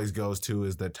everyone always goes to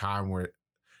is the time where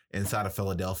inside of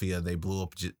Philadelphia, they blew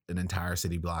up an entire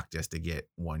city block just to get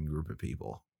one group of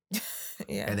people.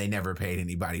 Yeah. And they never paid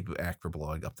anybody back for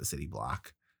blowing up the city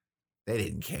block. They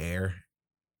didn't care.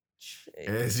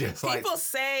 It's just people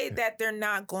say that they're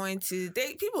not going to.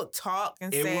 People talk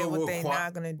and say what they're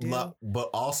not going to do. But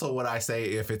also what I say,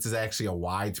 if it's actually a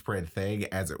widespread thing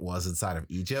as it was inside of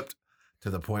Egypt,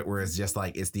 to the point where it's just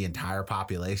like it's the entire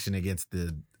population against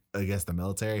the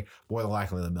military, more than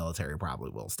likely the military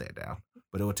probably will stand down.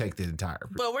 But it will take the entire...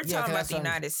 But we're talking about the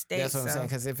United States. That's what I'm saying.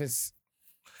 Because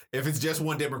if it's just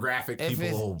one demographic,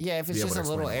 people will... Yeah, if it's just a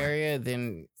little area,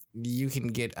 then you can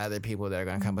get other people that are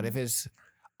going to come. But if it's...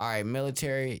 All right,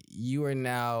 military, you are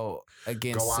now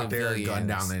against civilians. Go out there and gun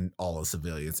down in all the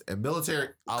civilians. And military...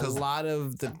 A lot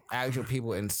of the actual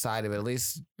people inside of it, at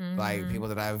least like people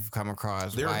that I've come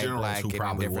across, there white, are black, who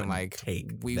probably different, like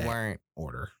take we weren't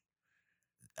order.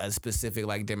 A specific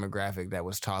like demographic that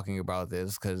was talking about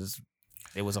this because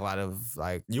it was a lot of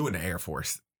like... You in the Air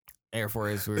Force. Air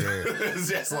Force, we were...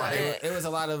 It's just like... It was a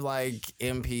lot of like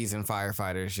MPs and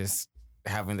firefighters just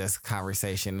having this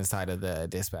conversation inside of the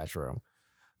dispatch room.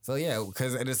 So yeah,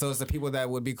 because so it's the people that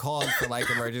would be called for like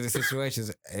emergency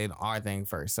situations in our thing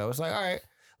first. So it's like, all right,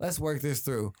 let's work this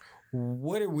through.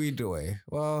 What are we doing?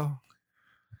 Well,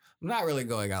 I'm not really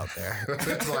going out there.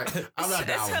 It's like, I'm not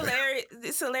down. It's hilarious.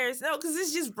 It's hilarious. No, because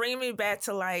it's just bringing me back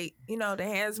to like, the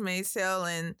Handmaid's Tale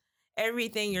and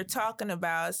everything you're talking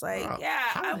about. It's like,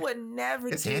 I would never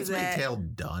do that. Is Handmaid's Tale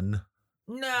done?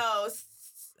 No,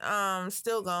 it's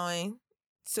still going.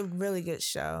 It's a really good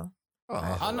show.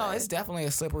 Oh no, it's definitely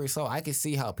a slippery slope. I can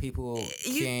see how people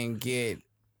can get.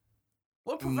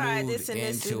 We'll provide this and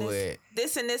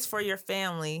this and this for your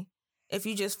family if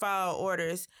you just follow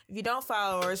orders. If you don't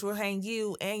follow orders, we'll hang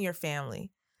you and your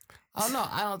family. Oh no,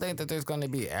 I don't think that there's going to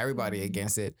be everybody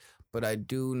against it, but I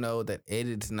do know that it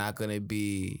is not going to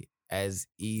be as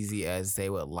easy as they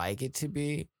would like it to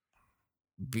be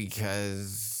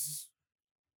because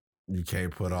you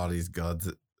can't put all these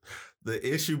guns.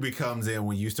 The issue becomes in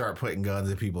when you start putting guns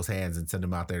in people's hands and send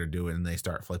them out there to do it and they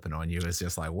start flipping on you. It's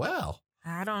just like, well.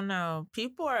 I don't know.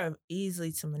 People are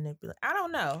easily to manipulate. I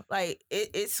don't know. Like,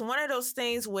 it's one of those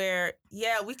things where,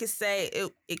 we could say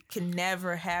it can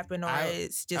never happen or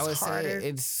it's just harder. I would say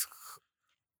it's,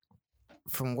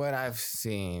 from what I've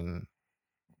seen.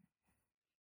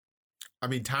 I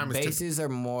mean, bases are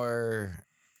more...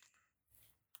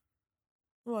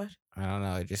 What? I don't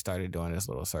know. It just started doing this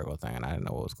little circle thing, and I didn't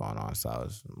know what was going on, so I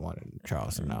was wanting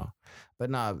Charles to know.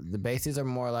 But no, the bases are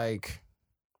more like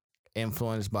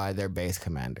influenced by their base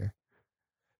commander.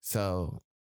 So,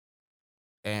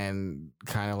 and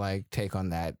kind of like take on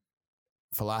that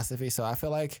philosophy. So I feel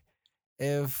like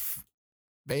if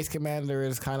base commander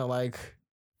is kind of like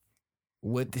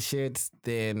with the shits,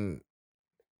 then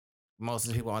most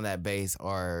of the people on that base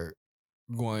are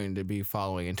going to be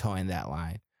following and towing that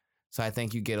line. So I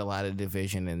think you get a lot of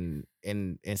division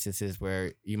in instances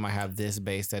where you might have this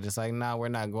base that is like, no, we're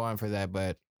not going for that,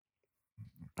 but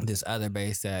this other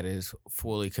base that is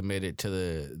fully committed to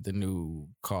the new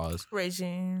cause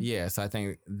regime. Yeah, so I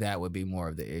think that would be more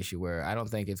of the issue, where I don't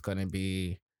think it's going to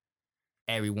be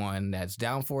everyone that's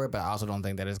down for it, but I also don't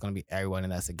think that it's going to be everyone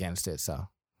that's against it. So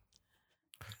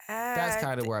that's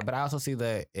kind of where. But I also see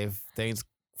that if things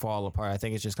fall apart, I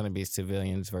think it's just going to be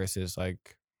civilians versus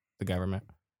like the government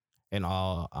in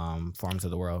all forms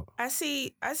of the world. I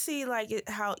see like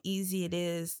how easy it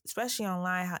is, especially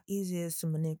online, how easy it is to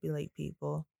manipulate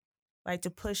people, like to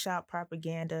push out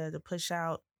propaganda, to push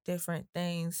out different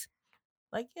things.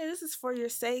 Like, yeah, this is for your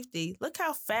safety. Look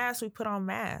how fast we put on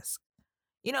masks.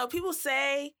 You know, people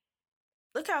say,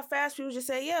 look how fast people just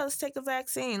say, yeah, let's take the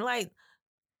vaccine. Like,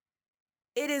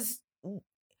 it is,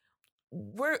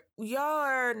 y'all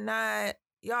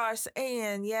are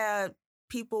saying, yeah,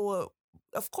 people will,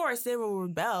 of course, they will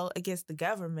rebel against the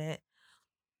government,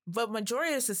 but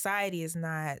majority of society is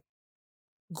not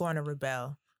going to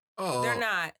rebel. Oh, They're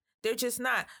not. They're just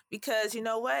not. Because you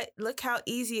know what? Look how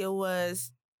easy it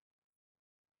was.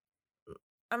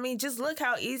 I mean, just look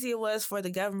how easy it was for the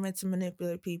government to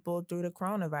manipulate people through the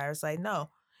coronavirus. Like, no,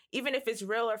 even if it's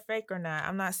real or fake or not,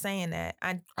 I'm not saying that.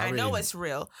 I know it's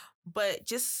real, but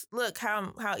just look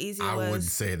how easy it was. I wouldn't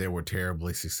say they were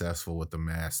terribly successful with the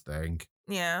mask thing.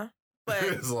 Yeah. But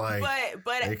it's like,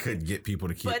 but they couldn't get people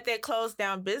to keep. But they closed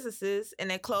down businesses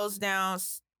and they closed down,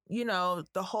 you know,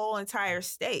 the whole entire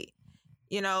state.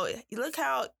 You know, look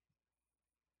how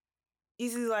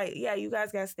easy, like, yeah, you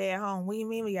guys got to stay at home. What do you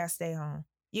mean we got to stay home?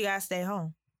 You got to stay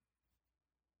home.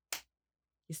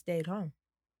 You stayed home.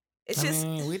 I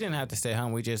mean, we didn't have to stay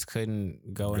home. We just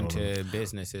couldn't go into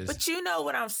businesses. But you know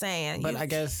what I'm saying. But I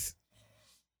guess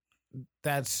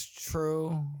that's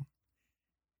true.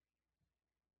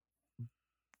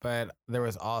 But there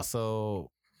was also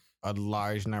a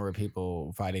large number of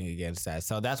people fighting against that.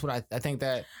 So that's what I think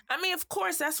that... I mean, of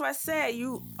course, that's what I said.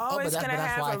 You always going to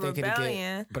have a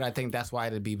rebellion. But I think that's why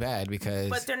it'd be bad, because...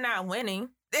 But they're not winning.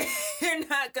 They're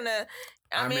not going to...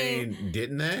 I mean,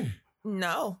 didn't they?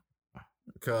 No.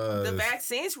 Because... The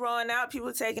vaccine's rolling out.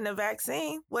 People taking the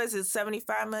vaccine. What is it,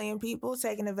 75 million people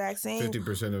taking the vaccine?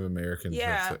 50% of Americans.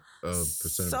 Yeah.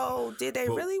 So did they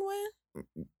really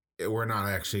win? We're not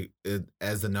actually,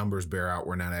 as the numbers bear out,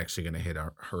 we're not actually going to hit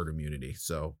our herd immunity.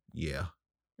 So, yeah.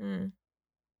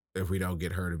 If we don't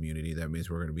get herd immunity, that means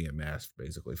we're going to be in mass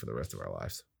basically for the rest of our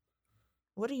lives.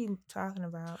 What are you talking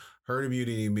about? Herd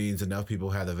immunity means enough people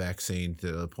have the vaccine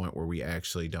to the point where we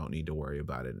actually don't need to worry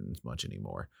about it as much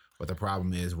anymore. But the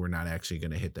problem is we're not actually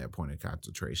going to hit that point of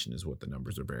concentration is what the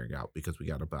numbers are bearing out, because we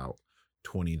got about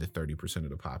 20 to 30%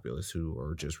 of the populace who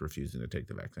are just refusing to take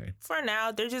the vaccine. For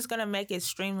now, they're just going to make it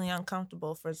extremely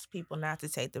uncomfortable for people not to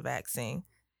take the vaccine.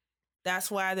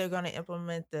 That's why they're going to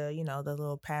implement the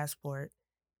little passport.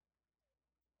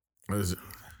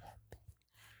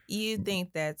 You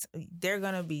think that they're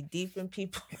going to be deep in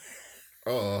people?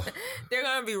 Oh. They're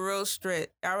going to be real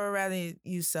strict. I would rather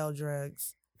you sell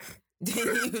drugs than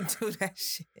you do that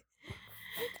shit.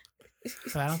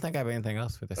 So I don't think I have anything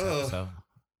else for this episode.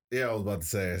 Yeah, I was about to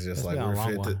say, it's just like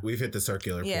we've hit the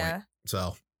circular point.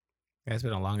 So it's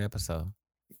been a long episode.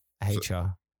 I hate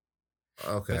y'all.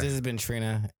 Okay. But this has been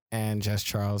Trina and Just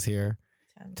Charles here,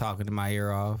 talking to my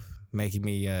ear off, making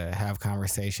me have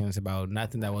conversations about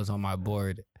nothing that was on my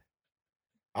board.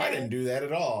 I didn't do that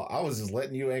at all. I was just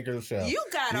letting you anchor the show. You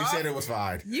said it was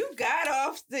fine. You got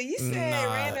off. You said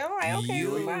random. I'm like, okay,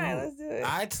 we're fine. Let's do it.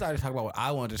 I started talking about what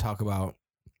I wanted to talk about,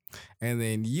 and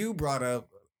then you brought up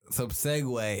some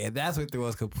segue, and that's what threw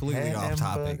us completely off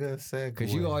topic.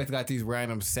 Because you always got these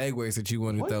random segues that you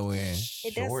want to throw in.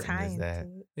 It does tie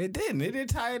into it. Didn't. It didn't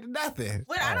tie into nothing.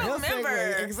 But I don't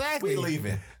remember. Exactly. We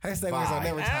leaving. Her segues are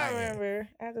never tied. I don't remember.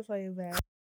 I have to play it back.